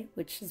 hours a day,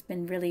 which has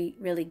been really,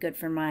 really good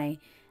for my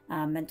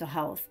mental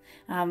health.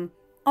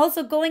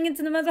 Also, going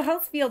into the mental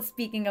health field,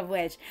 speaking of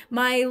which,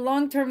 my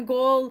long-term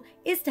goal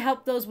is to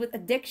help those with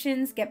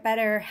addictions get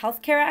better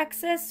healthcare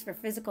access for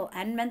physical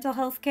and mental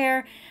health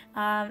care.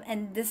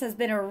 And this has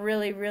been a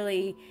really,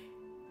 really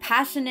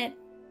passionate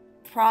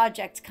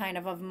project kind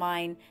of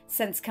mine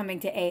since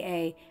coming to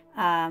AA.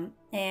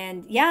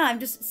 And yeah, I'm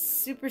just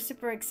super,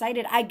 super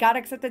excited. I got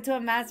accepted to a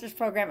master's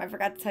program. I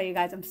forgot to tell you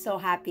guys, I'm so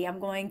happy. I'm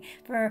going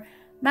for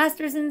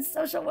master's in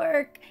social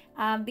work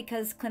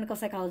because clinical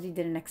psychology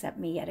didn't accept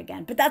me yet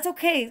again. But that's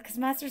okay, because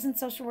master's in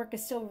social work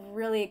is still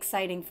really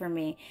exciting for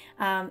me.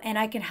 And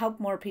I can help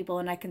more people,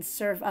 and I can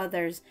serve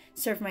others,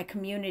 serve my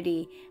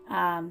community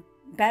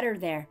better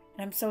there.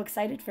 And I'm so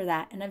excited for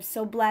that. And I'm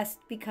so blessed,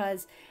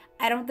 because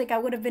I don't think I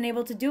would have been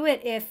able to do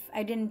it if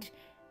I didn't,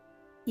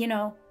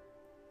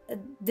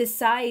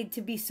 decide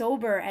to be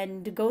sober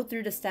and to go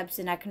through the steps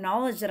and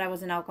acknowledge that I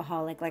was an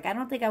alcoholic. Like, I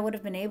don't think I would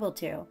have been able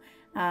to.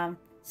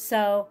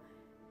 So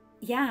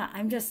yeah,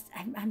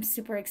 I'm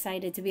super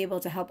excited to be able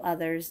to help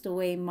others the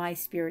way my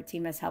spirit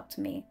team has helped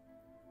me.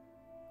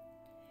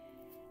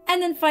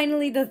 And then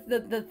finally,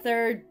 the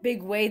third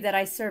big way that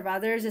I serve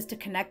others is to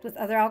connect with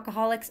other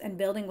alcoholics and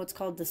building what's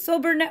called the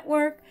Sober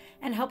Network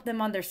and help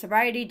them on their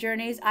sobriety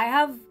journeys. I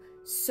have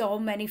so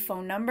many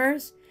phone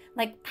numbers.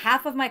 Like,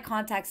 half of my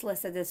contacts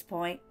list at this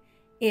point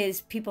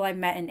is people I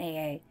met in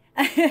AA.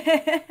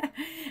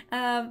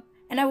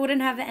 And I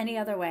wouldn't have it any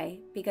other way,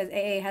 because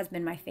AA has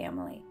been my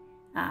family.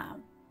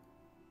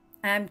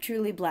 I'm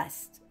truly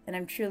blessed, and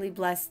I'm truly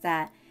blessed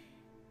that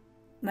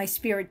my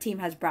spirit team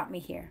has brought me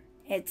here.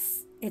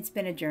 It's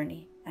been a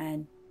journey,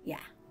 and yeah,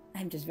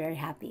 I'm just very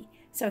happy.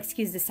 So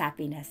excuse the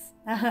sappiness.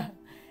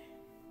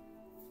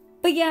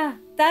 But yeah,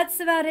 that's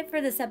about it for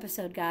this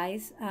episode,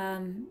 guys.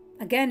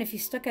 Again, if you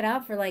stuck it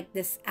out for like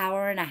this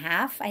hour and a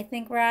half, I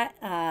think we're at,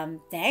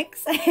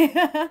 thanks.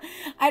 I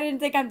didn't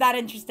think I'm that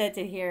interested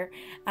to hear.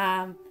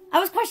 I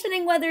was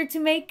questioning whether to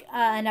make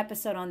an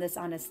episode on this,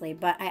 honestly,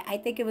 but I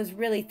think it was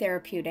really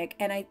therapeutic,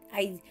 and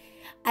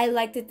I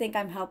like to think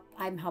I'm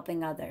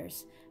helping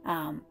others.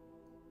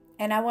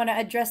 And I want to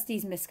address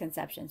these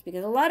misconceptions,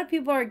 because a lot of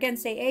people are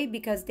against AA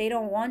because they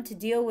don't want to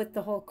deal with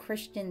the whole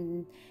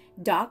Christian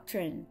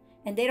doctrine,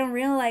 and they don't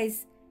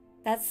realize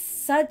that's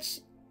such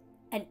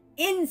an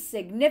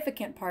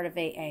insignificant part of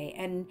AA.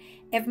 And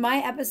if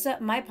my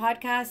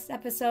podcast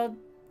episode,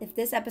 if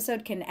this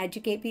episode can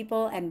educate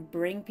people and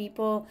bring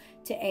people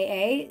to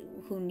AA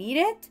who need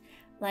it,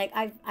 like,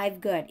 I've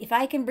good. If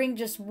I can bring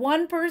just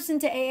one person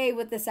to AA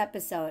with this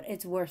episode,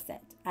 it's worth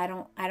it. I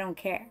don't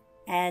care.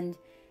 And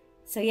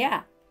so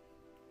yeah,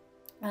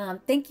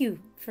 thank you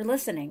for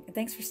listening.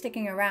 Thanks for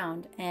sticking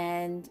around.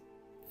 And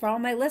for all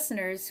my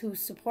listeners who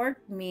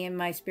support me in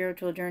my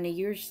spiritual journey,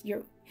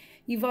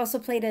 you've also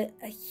played a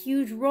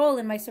huge role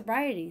in my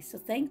sobriety. So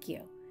thank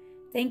you.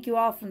 Thank you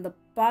all from the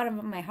bottom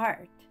of my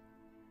heart.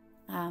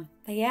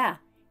 But yeah,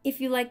 if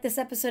you like this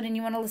episode and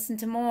you want to listen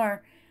to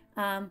more,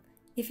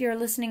 if you're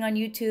listening on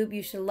YouTube,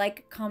 you should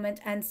like, comment,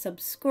 and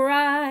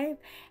subscribe.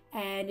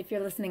 And if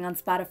you're listening on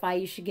Spotify,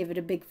 you should give it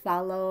a big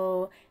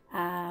follow.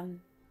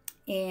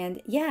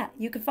 And yeah,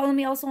 you can follow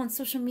me also on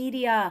social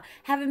media.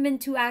 Haven't been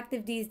too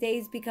active these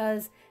days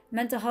because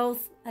mental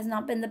health has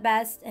not been the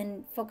best,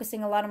 and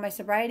focusing a lot on my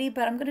sobriety.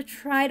 But I'm going to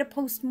try to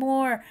post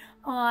more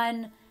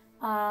on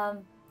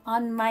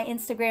my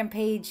Instagram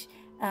page.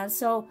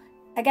 So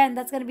again,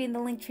 that's going to be in the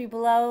link tree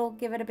below.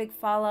 Give it a big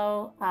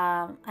follow.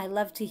 I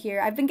love to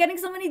hear. I've been getting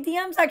so many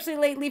DMs actually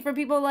lately from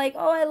people like,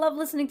 oh, I love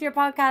listening to your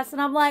podcast.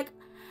 And I'm like,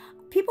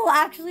 people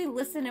actually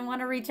listen and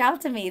want to reach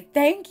out to me.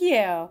 Thank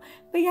you.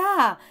 But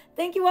yeah,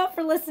 thank you all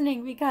for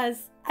listening,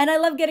 and I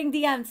love getting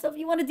DMs. So if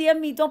you want to DM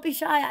me, don't be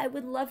shy. I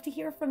would love to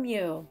hear from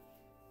you.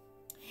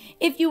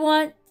 If you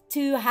want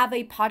to have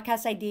a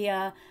podcast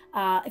idea,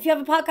 if you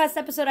have a podcast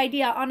episode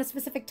idea on a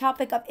specific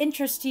topic of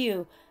interest to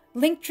you,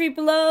 link tree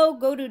below.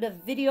 Go to the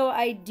video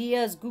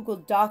ideas Google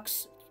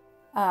Docs,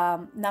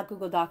 not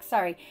Google Docs,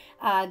 sorry,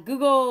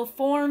 Google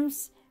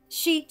Forms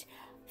sheet.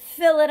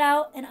 Fill it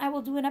out, and I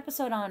will do an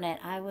episode on it.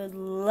 I would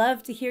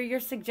love to hear your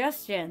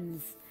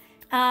suggestions.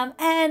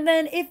 And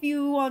then if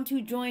you want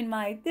to join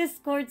my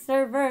Discord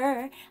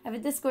server, I have a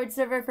Discord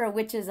server for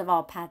witches of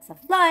all paths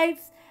of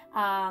life.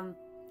 And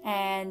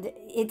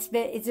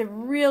it's a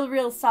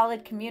real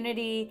solid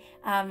community.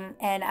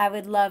 And I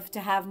would love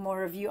to have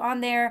more of you on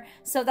there.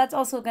 So that's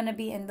also going to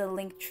be in the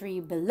link tree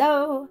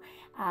below.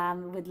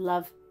 Would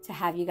love to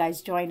have you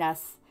guys join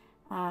us.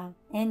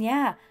 And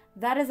yeah,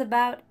 that is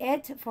about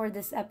it for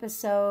this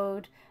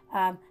episode.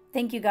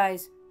 Thank you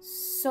guys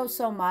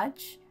so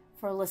much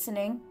for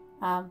listening.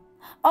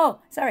 Oh,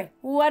 sorry,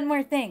 one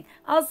more thing.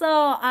 Also,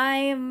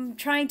 I'm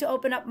trying to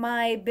open up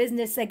my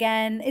business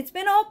again. It's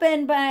been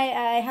open, but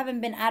I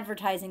haven't been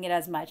advertising it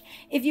as much.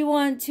 If you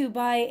want to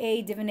buy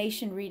a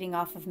divination reading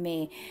off of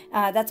me,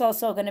 that's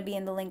also going to be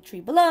in the link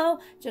tree below.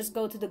 Just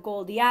go to the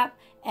Goldie app,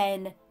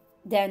 and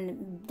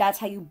then that's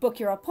how you book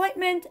your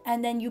appointment,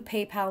 and then you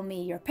PayPal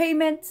me your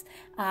payments,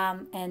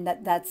 and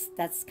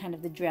that's kind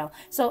of the drill.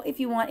 So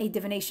if you want a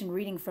divination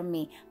reading from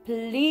me,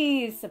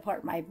 please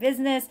support my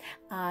business.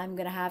 I'm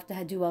gonna have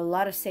to do a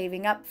lot of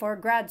saving up for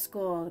grad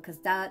school, because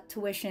that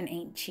tuition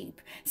ain't cheap.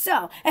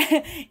 So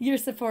your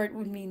support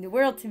would mean the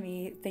world to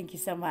me. Thank you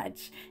so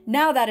much.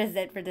 Now that is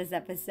it for this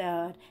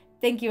episode.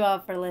 Thank you all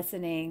for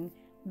listening.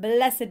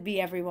 Blessed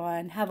be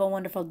everyone. Have a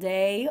wonderful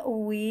day,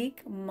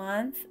 week,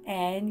 month,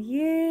 and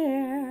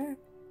year.